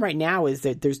problem right now is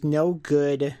that there's no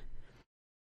good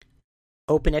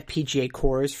OpenFPGA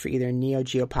cores for either Neo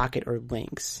Geo Pocket or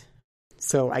Lynx.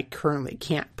 So I currently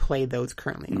can't play those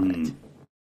currently on it.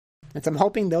 And so I'm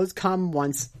hoping those come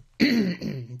once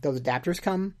those adapters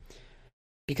come,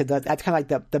 because that's kind of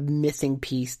like the missing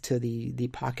piece to the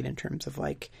Pocket in terms of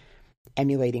like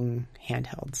emulating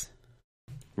handhelds.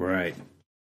 Right.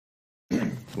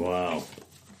 Wow.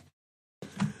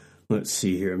 Let's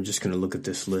see here. I'm just going to look at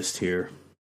this list here.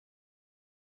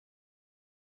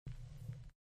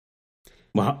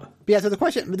 Wow. Yeah, so the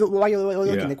question, while you're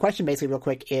looking, the question basically real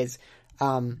quick is,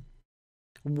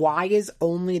 why is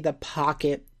only the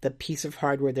Pocket the piece of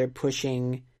hardware they're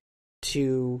pushing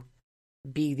to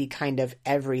be the kind of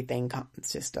everything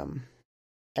system,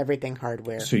 everything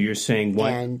hardware? So you're saying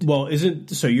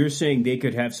so you're saying they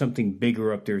could have something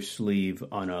bigger up their sleeve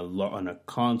on a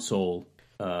console?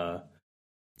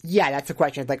 Yeah, that's the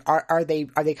question. Like, are they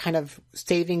kind of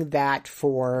saving that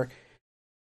for?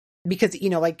 Because,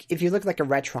 like, if you look at like a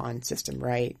Retron system,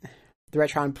 right? The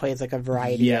Retron plays like a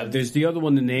variety. Yeah, of, there's the other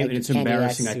one, the name, like, and it's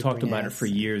embarrassing. NES, I talked about it for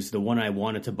years. The one I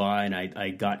wanted to buy, and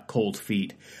I got cold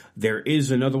feet. There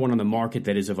is another one on the market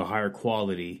that is of a higher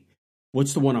quality.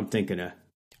 What's the one I'm thinking of?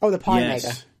 Oh, the Polymega.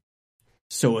 Yes.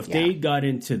 So if they got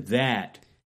into that,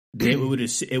 it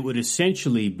would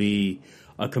essentially be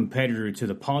a competitor to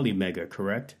the Polymega,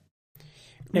 correct?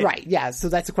 Right, yeah. So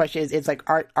that's the question. It's like,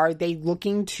 are they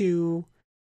looking to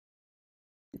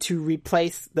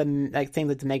replace the like thing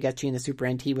with the Mega SG and the Super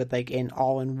NT with like an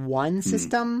all-in-one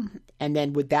system, and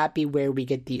then would that be where we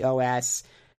get the OS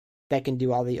that can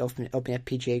do all the open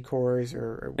FPGA cores?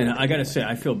 Or and I gotta say,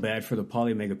 I feel bad for the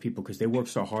Polymega people because they worked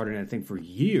so hard on that thing for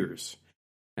years,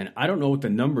 and I don't know what the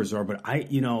numbers are, but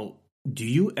do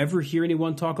you ever hear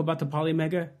anyone talk about the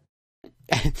Polymega?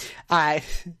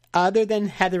 Other than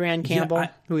Heather Ann Campbell,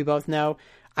 who we both know.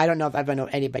 I don't know if I know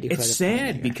anybody who It's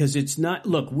sad because it's not.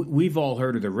 Look, we've all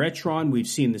heard of the Retron. We've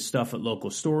seen the stuff at local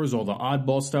stores, all the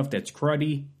oddball stuff that's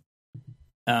cruddy.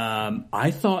 I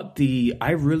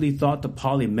really thought the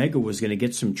Polymega was going to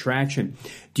get some traction.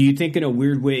 Do you think in a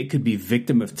weird way it could be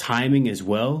victim of timing as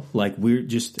well? Like we're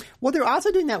just. Well, they're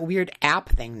also doing that weird app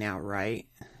thing now, right?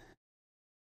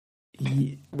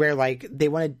 Yeah. Where like they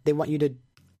want you to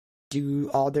do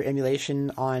all their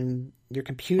emulation on your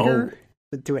computer.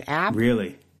 Through an app,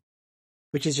 really,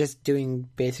 which is just doing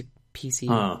basic PC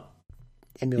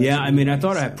emulation. Yeah, I mean, I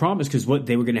thought I had promised because what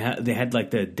they were going to have, they had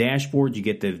like the dashboard. You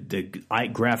get the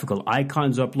graphical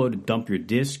icons uploaded, dump your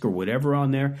disk or whatever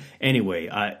on there. Anyway,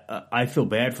 I feel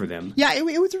bad for them. Yeah, it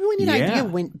was a really neat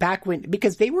idea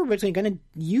because they were originally going to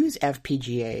use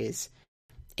FPGAs,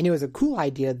 and it was a cool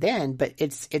idea then. But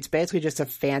it's basically just a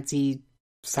fancy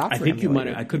software. I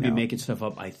think I could be making stuff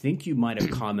up. I think you might have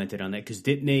commented on that because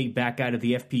didn't they back out of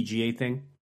the FPGA thing?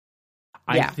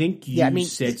 I think you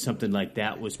said something like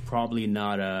that was probably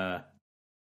not a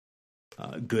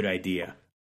good idea.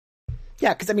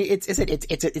 Yeah, because I mean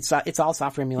it's all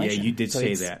software emulation. Yeah, you did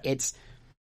say that. It's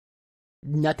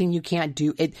nothing you can't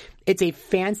do. It's a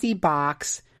fancy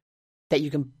box that you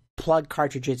can plug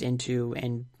cartridges into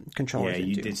and controllers into.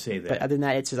 Yeah, you did say that. But other than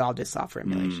that, it's all just software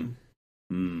emulation.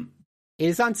 It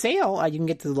is on sale. You can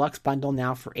get the deluxe bundle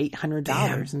now for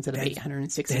 $800 instead of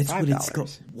 $865. That's what it's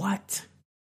called. What?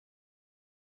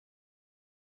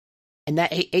 And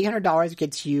that $800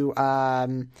 gets you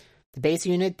the base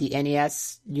unit, the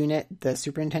NES unit, the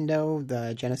Super Nintendo,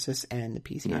 the Genesis, and the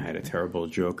PC. I had a terrible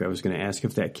joke. I was going to ask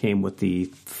if that came with the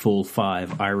full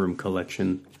 5 Irem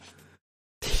collection.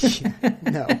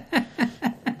 No,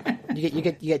 you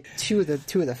get two of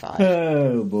the 5.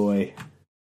 Oh boy.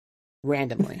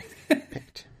 Randomly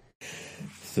picked.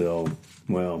 So,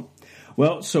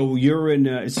 well, so you're in,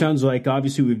 it sounds like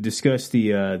obviously we've discussed the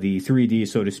 3D,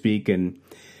 so to speak. And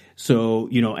so,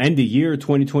 end of year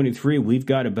 2023, we've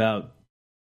got about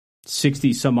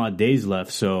 60 some odd days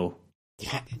left. So,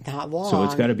 yeah, not long. So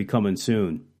it's got to be coming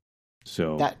soon.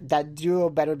 So that Duo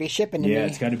better be shipping to me. Yeah,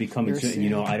 it's got to be coming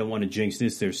soon. I don't want to jinx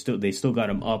this. They still got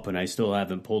them up and I still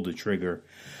haven't pulled the trigger.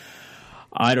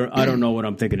 I don't know what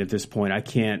I'm thinking at this point. I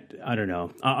don't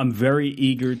know. I'm very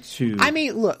eager to. I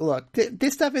mean, look.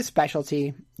 This stuff is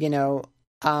specialty. You know,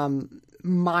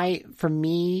 for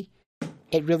me,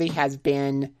 it really has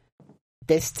been.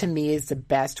 This to me is the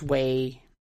best way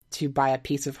to buy a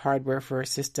piece of hardware for a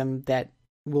system that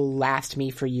will last me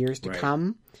for years to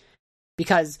come,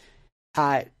 because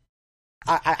I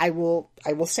will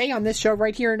say on this show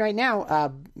right here and right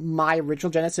now, my original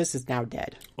Genesis is now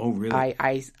dead. Oh, really?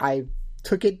 I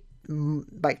took it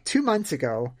like 2 months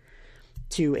ago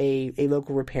to a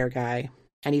local repair guy,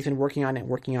 and he's been working on it,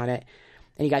 and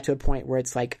he got to a point where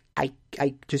it's like, I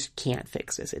just can't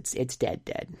fix this. It's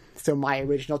dead. So my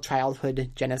original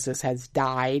childhood Genesis has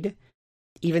died,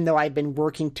 even though I've been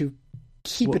working to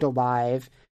keep it alive.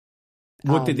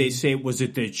 What did they say? Was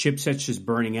it the chipsets just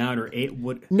burning out, or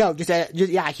what? No, just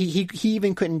yeah. He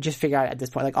even couldn't just figure out at this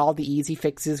point. Like, all the easy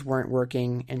fixes weren't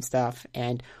working and stuff,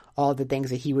 and all the things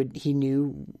that he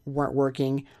knew weren't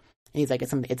working. And he's like,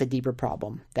 it's a deeper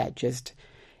problem that just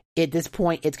at this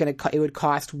point it would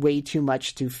cost way too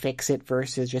much to fix it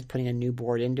versus just putting a new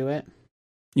board into it.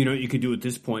 You know what you could do at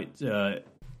this point?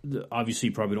 Obviously,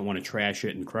 you probably don't want to trash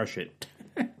it and crush it.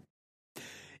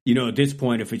 You know, at this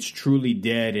point, if it's truly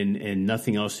dead and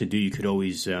nothing else to do, you could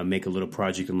always make a little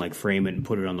project and like frame it and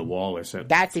put it on the wall or something.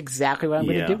 That's exactly what I'm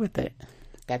going to do with it.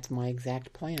 That's my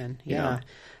exact plan. Yeah.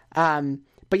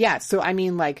 But yeah, so I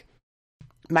mean, like,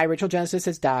 my original Genesis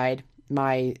has died.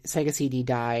 My Sega CD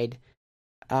died.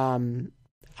 But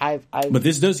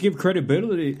this does give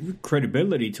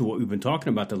credibility to what we've been talking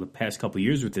about the past couple of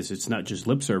years with this. It's not just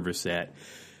lip service. That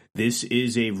this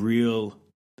is a real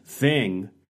thing.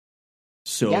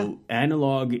 So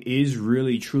Analog is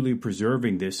really truly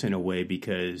preserving this in a way,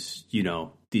 because, you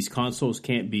know, these consoles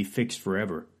can't be fixed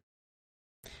forever.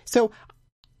 So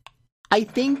I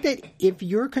think that if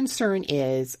your concern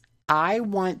is, I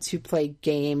want to play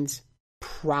games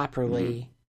properly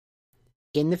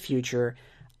in the future,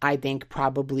 I think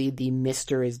probably the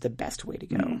Mister is the best way to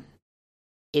go.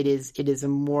 It is a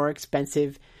more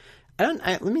expensive.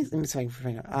 Let me see if I can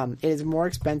find out. It is more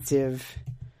expensive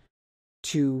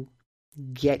to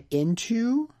get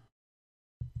into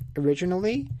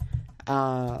originally.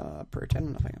 I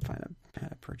don't know if I can find how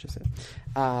to purchase it.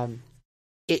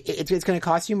 It's going to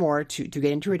cost you more to get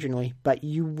into originally, but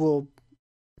you will.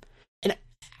 And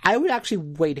I would actually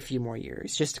wait a few more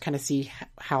years just to kind of see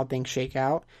how things shake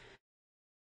out.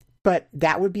 But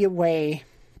that would be a way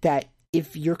that,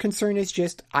 if your concern is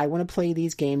just, I want to play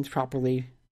these games properly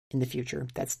in the future,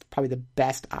 that's probably the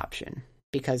best option,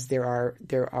 because there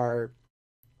are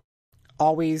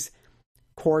always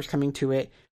cores coming to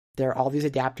it. There are all these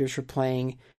adapters for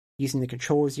playing using the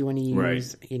controllers you want to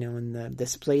use, you know, and the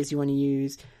displays you want to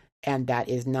use, and that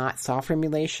is not software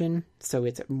emulation, so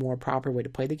it's a more proper way to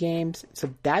play the games.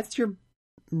 So that's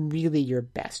really your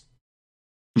best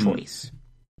choice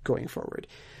going forward.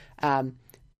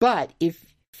 But if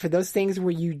for those things where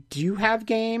you do have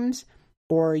games,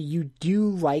 or you do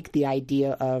like the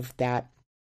idea of that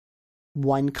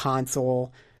one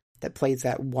console that plays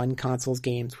that one console's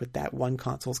games with that one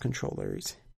console's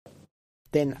controllers,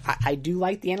 then I do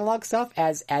like the analog stuff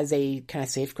as a kind of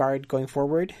safeguard going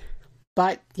forward.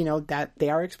 But, you know, that they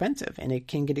are expensive, and it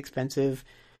can get expensive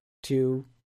to,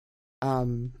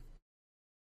 you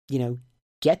know,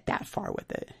 get that far with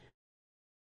it.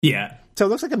 Yeah. So it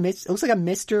looks like a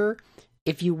Mister.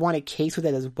 If you want a case with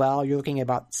it as well, you're looking at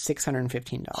about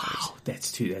 $615. Wow,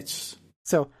 that's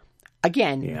so.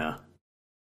 Again,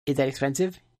 is that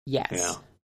expensive? Yes.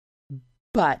 Yeah.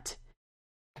 But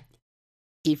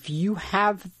if you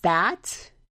have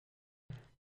that,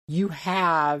 you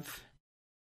have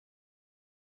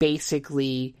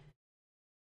basically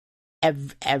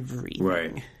everything.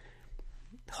 Right.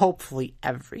 Hopefully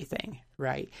everything.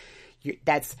 Right.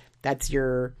 That's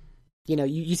your. You know,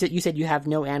 you said you have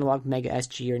no analog Mega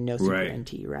SG or no Super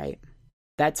NT, right?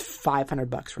 That's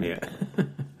 $500 right there.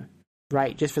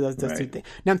 Right, just for those two things.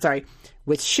 No, I'm sorry.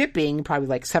 With shipping, probably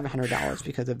like $700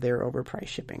 because of their overpriced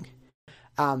shipping.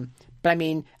 But I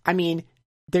mean,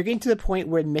 they're getting to the point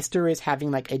where Mister is having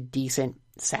like a decent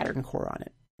Saturn core on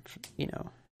it. You know,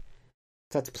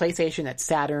 so it's PlayStation, that's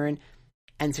Saturn,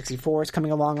 N64 is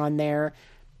coming along on there,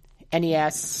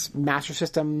 NES, Master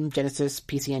System, Genesis,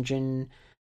 PC Engine,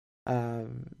 the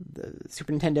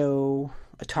Super Nintendo,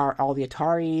 Atari, all the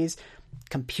Ataris,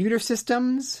 computer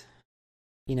systems.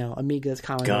 You know, Amigas,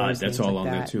 Commodores. God, that's all like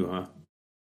on there too, huh?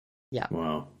 Yeah.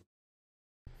 Wow.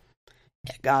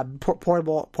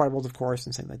 Portables, of course,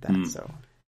 and things like that. So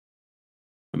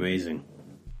amazing.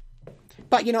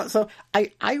 But you know, so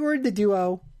I ordered the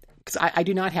Duo because I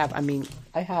do not have. I mean,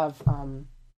 I have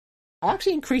I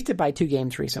actually increased it by 2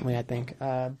 games recently, I think.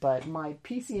 But my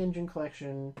PC Engine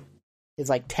collection is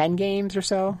like 10 games or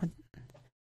so.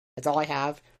 That's all I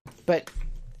have. But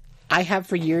I have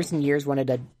for years and years wanted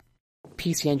a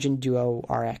PC Engine Duo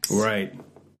RX. Right.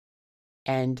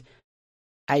 And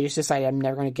I just decided I'm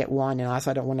never going to get one, and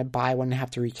also I don't want to buy one and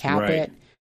have to recap it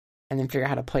and then figure out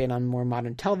how to play it on more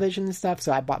modern television and stuff.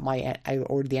 So I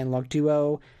ordered the Analog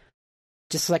Duo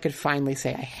just so I could finally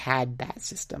say I had that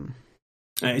system.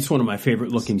 It's one of my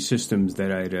favorite looking systems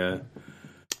that I'd... It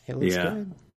looks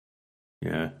good.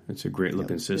 Yeah, it's a great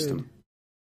looking system. Good.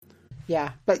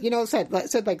 Yeah, but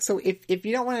so if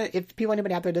you don't want to, if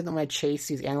anybody out there doesn't want to chase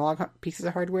these analog pieces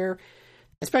of hardware,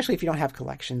 especially if you don't have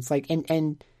collections,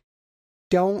 and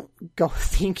don't go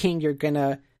thinking you're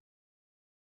gonna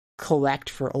collect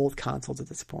for old consoles at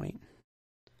this point.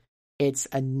 It's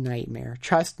a nightmare.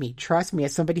 Trust me.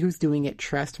 As somebody who's doing it,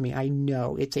 trust me. I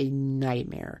know it's a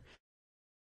nightmare.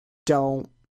 Don't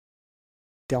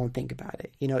think about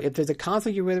it. If there's a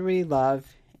console you really, really love,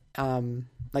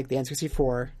 like the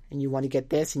N64, and you want to get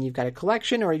this and you've got a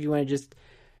collection, or you want to just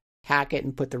hack it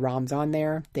and put the ROMs on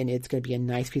there, then it's going to be a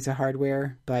nice piece of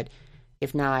hardware. But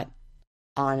if not,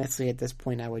 honestly, at this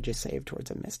point, I would just save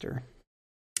towards a Mister.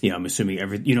 Yeah, I'm assuming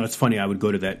it's funny, I would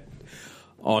go to that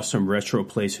awesome retro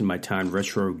place in my town,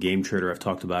 Retro Game Trader, I've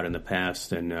talked about in the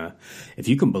past. And if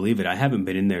you can believe it, I haven't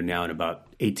been in there now in about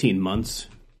 18 months,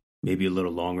 maybe a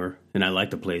little longer. And I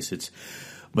like the place.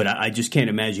 But I just can't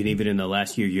imagine, even in the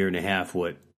last year and a half,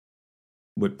 what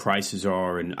prices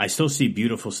are. And I still see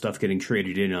beautiful stuff getting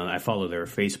traded in. I follow their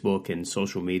Facebook and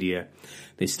social media.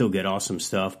 They still get awesome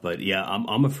stuff. But yeah,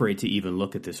 I'm afraid to even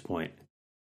look at this point.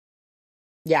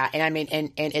 Yeah, and I mean,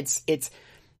 and it's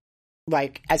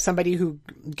like, as somebody who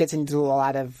gets into a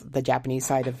lot of the Japanese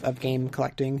side of game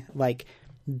collecting, like,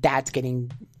 that's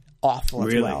getting awful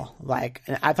as well. Like,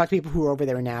 I've talked to people who are over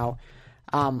there now.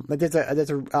 But there's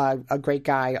a great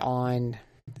guy on,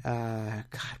 God,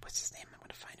 what's his name? I'm going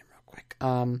to find him real quick.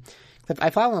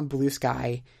 I follow him on Blue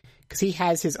Sky because he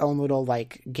has his own little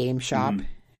like game shop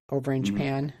over in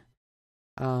Japan.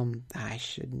 I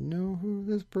should know who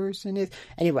this person is.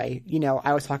 Anyway,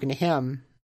 I was talking to him.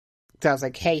 So I was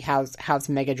like, "Hey, how's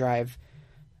Mega Drive?"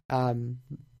 Cause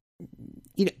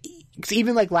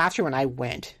even like last year when I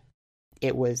went,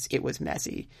 it was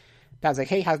messy. But I was like,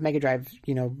 "Hey, how's Mega Drive?"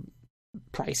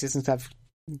 Prices and stuff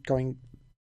going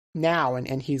now,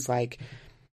 and he's like,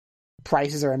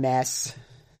 prices are a mess.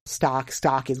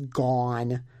 Stock is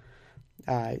gone.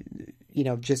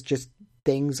 Just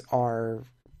things are.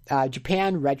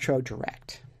 Japan Retro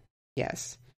Direct,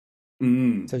 yes.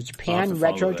 So Japan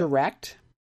Retro Direct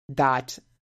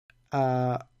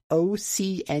 .ocnk.com.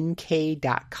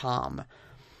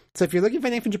 So if you're looking for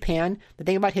anything from Japan, the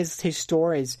thing about his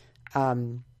store is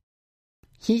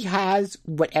he has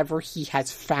whatever he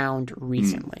has found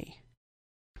recently.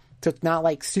 So it's not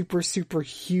like super, super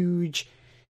huge,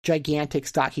 gigantic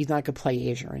stock. He's not going to play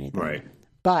Asia or anything. Right.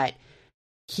 But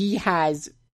he has,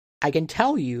 I can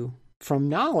tell you from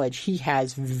knowledge, he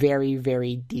has very,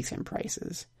 very decent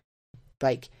prices.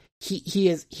 Like, he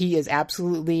is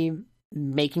absolutely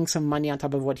making some money on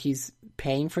top of what he's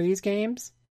paying for these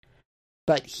games.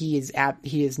 But he is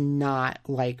not,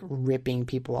 like, ripping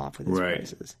people off with his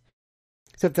prices.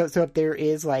 So if there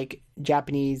is, like,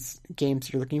 Japanese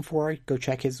games you're looking for, go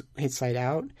check his site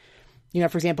out.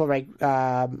 For example, like,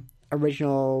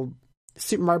 original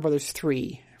Super Mario Brothers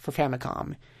 3 for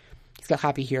Famicom. He's got a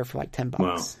copy here for, like, $10.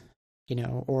 Wow.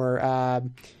 Or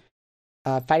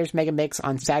Fighters Mega Mix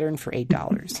on Saturn for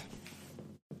 $8.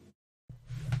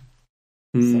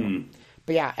 So,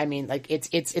 but yeah, I mean, like,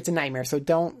 it's a nightmare. So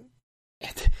don't...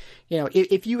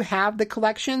 if you have the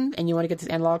collection and you want to get this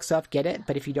analog stuff, get it.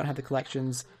 But if you don't have the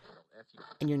collections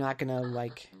and you're not gonna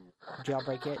like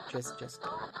jailbreak it, just because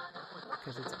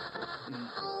it's.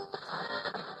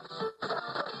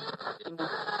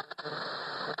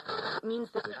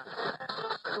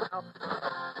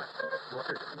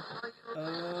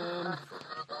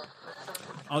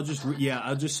 I'll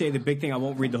just say the big thing. I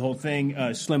won't read the whole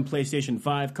thing. Slim PlayStation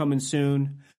 5 coming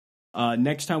soon.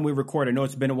 Next time we record, I know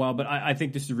it's been a while, but I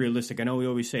think this is realistic. I know we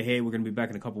always say, hey, we're going to be back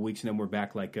in a couple weeks, and then we're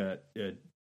back like 10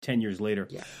 years later.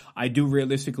 Yeah. I do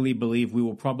realistically believe we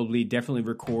will definitely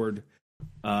record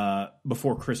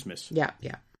before Christmas. Yeah.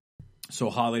 So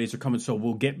holidays are coming, so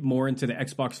we'll get more into the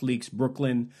Xbox Leaks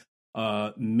Brooklyn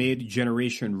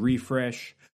mid-generation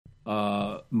refresh.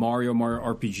 Mario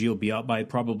RPG will be out by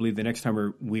probably the next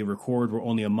time we record. We're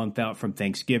only a month out from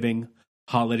Thanksgiving.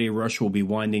 Holiday rush will be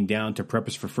winding down to prep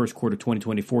us for first quarter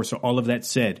 2024. So all of that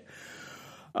said,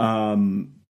 I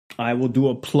will do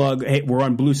a plug. Hey, we're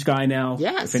on Blue Sky now.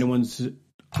 Yes. If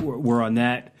we're on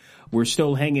that. We're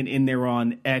still hanging in there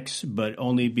on X, but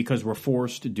only because we're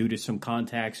forced due to some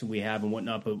contacts we have and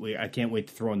whatnot. But I can't wait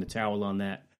to throw in the towel on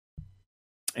that.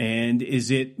 And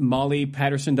is it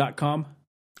MollyPatterson.com?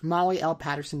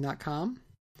 MollyLPatterson.com.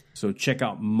 So check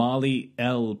out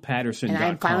MollyLPatterson.com. And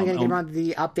I'm finally going to give on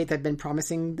the update I've been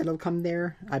promising that'll come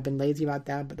there. I've been lazy about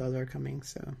that, but those are coming.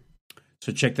 So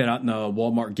check that out in the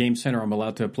Walmart Game Center. I'm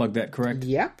allowed to plug that, correct?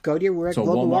 Yep. Go to your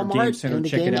local Walmart Game Center, in the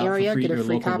check game it out area, for free, get a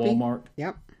free copy. Walmart.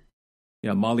 Yep.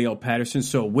 Yeah, Molly L. Patterson.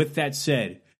 So with that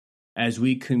said, as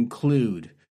we conclude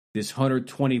this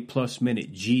 120-plus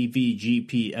minute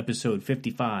GVGP episode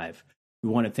 55, we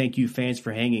want to thank you fans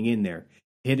for hanging in there,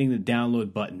 hitting the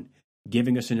download button,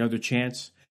 giving us another chance.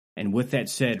 And with that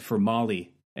said, for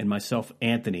Molly and myself,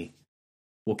 Anthony,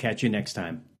 we'll catch you next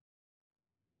time.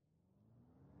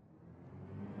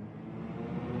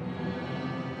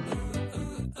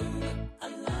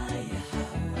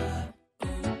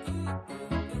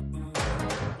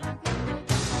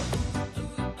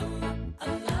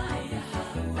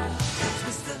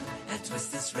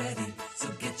 Twist is ready.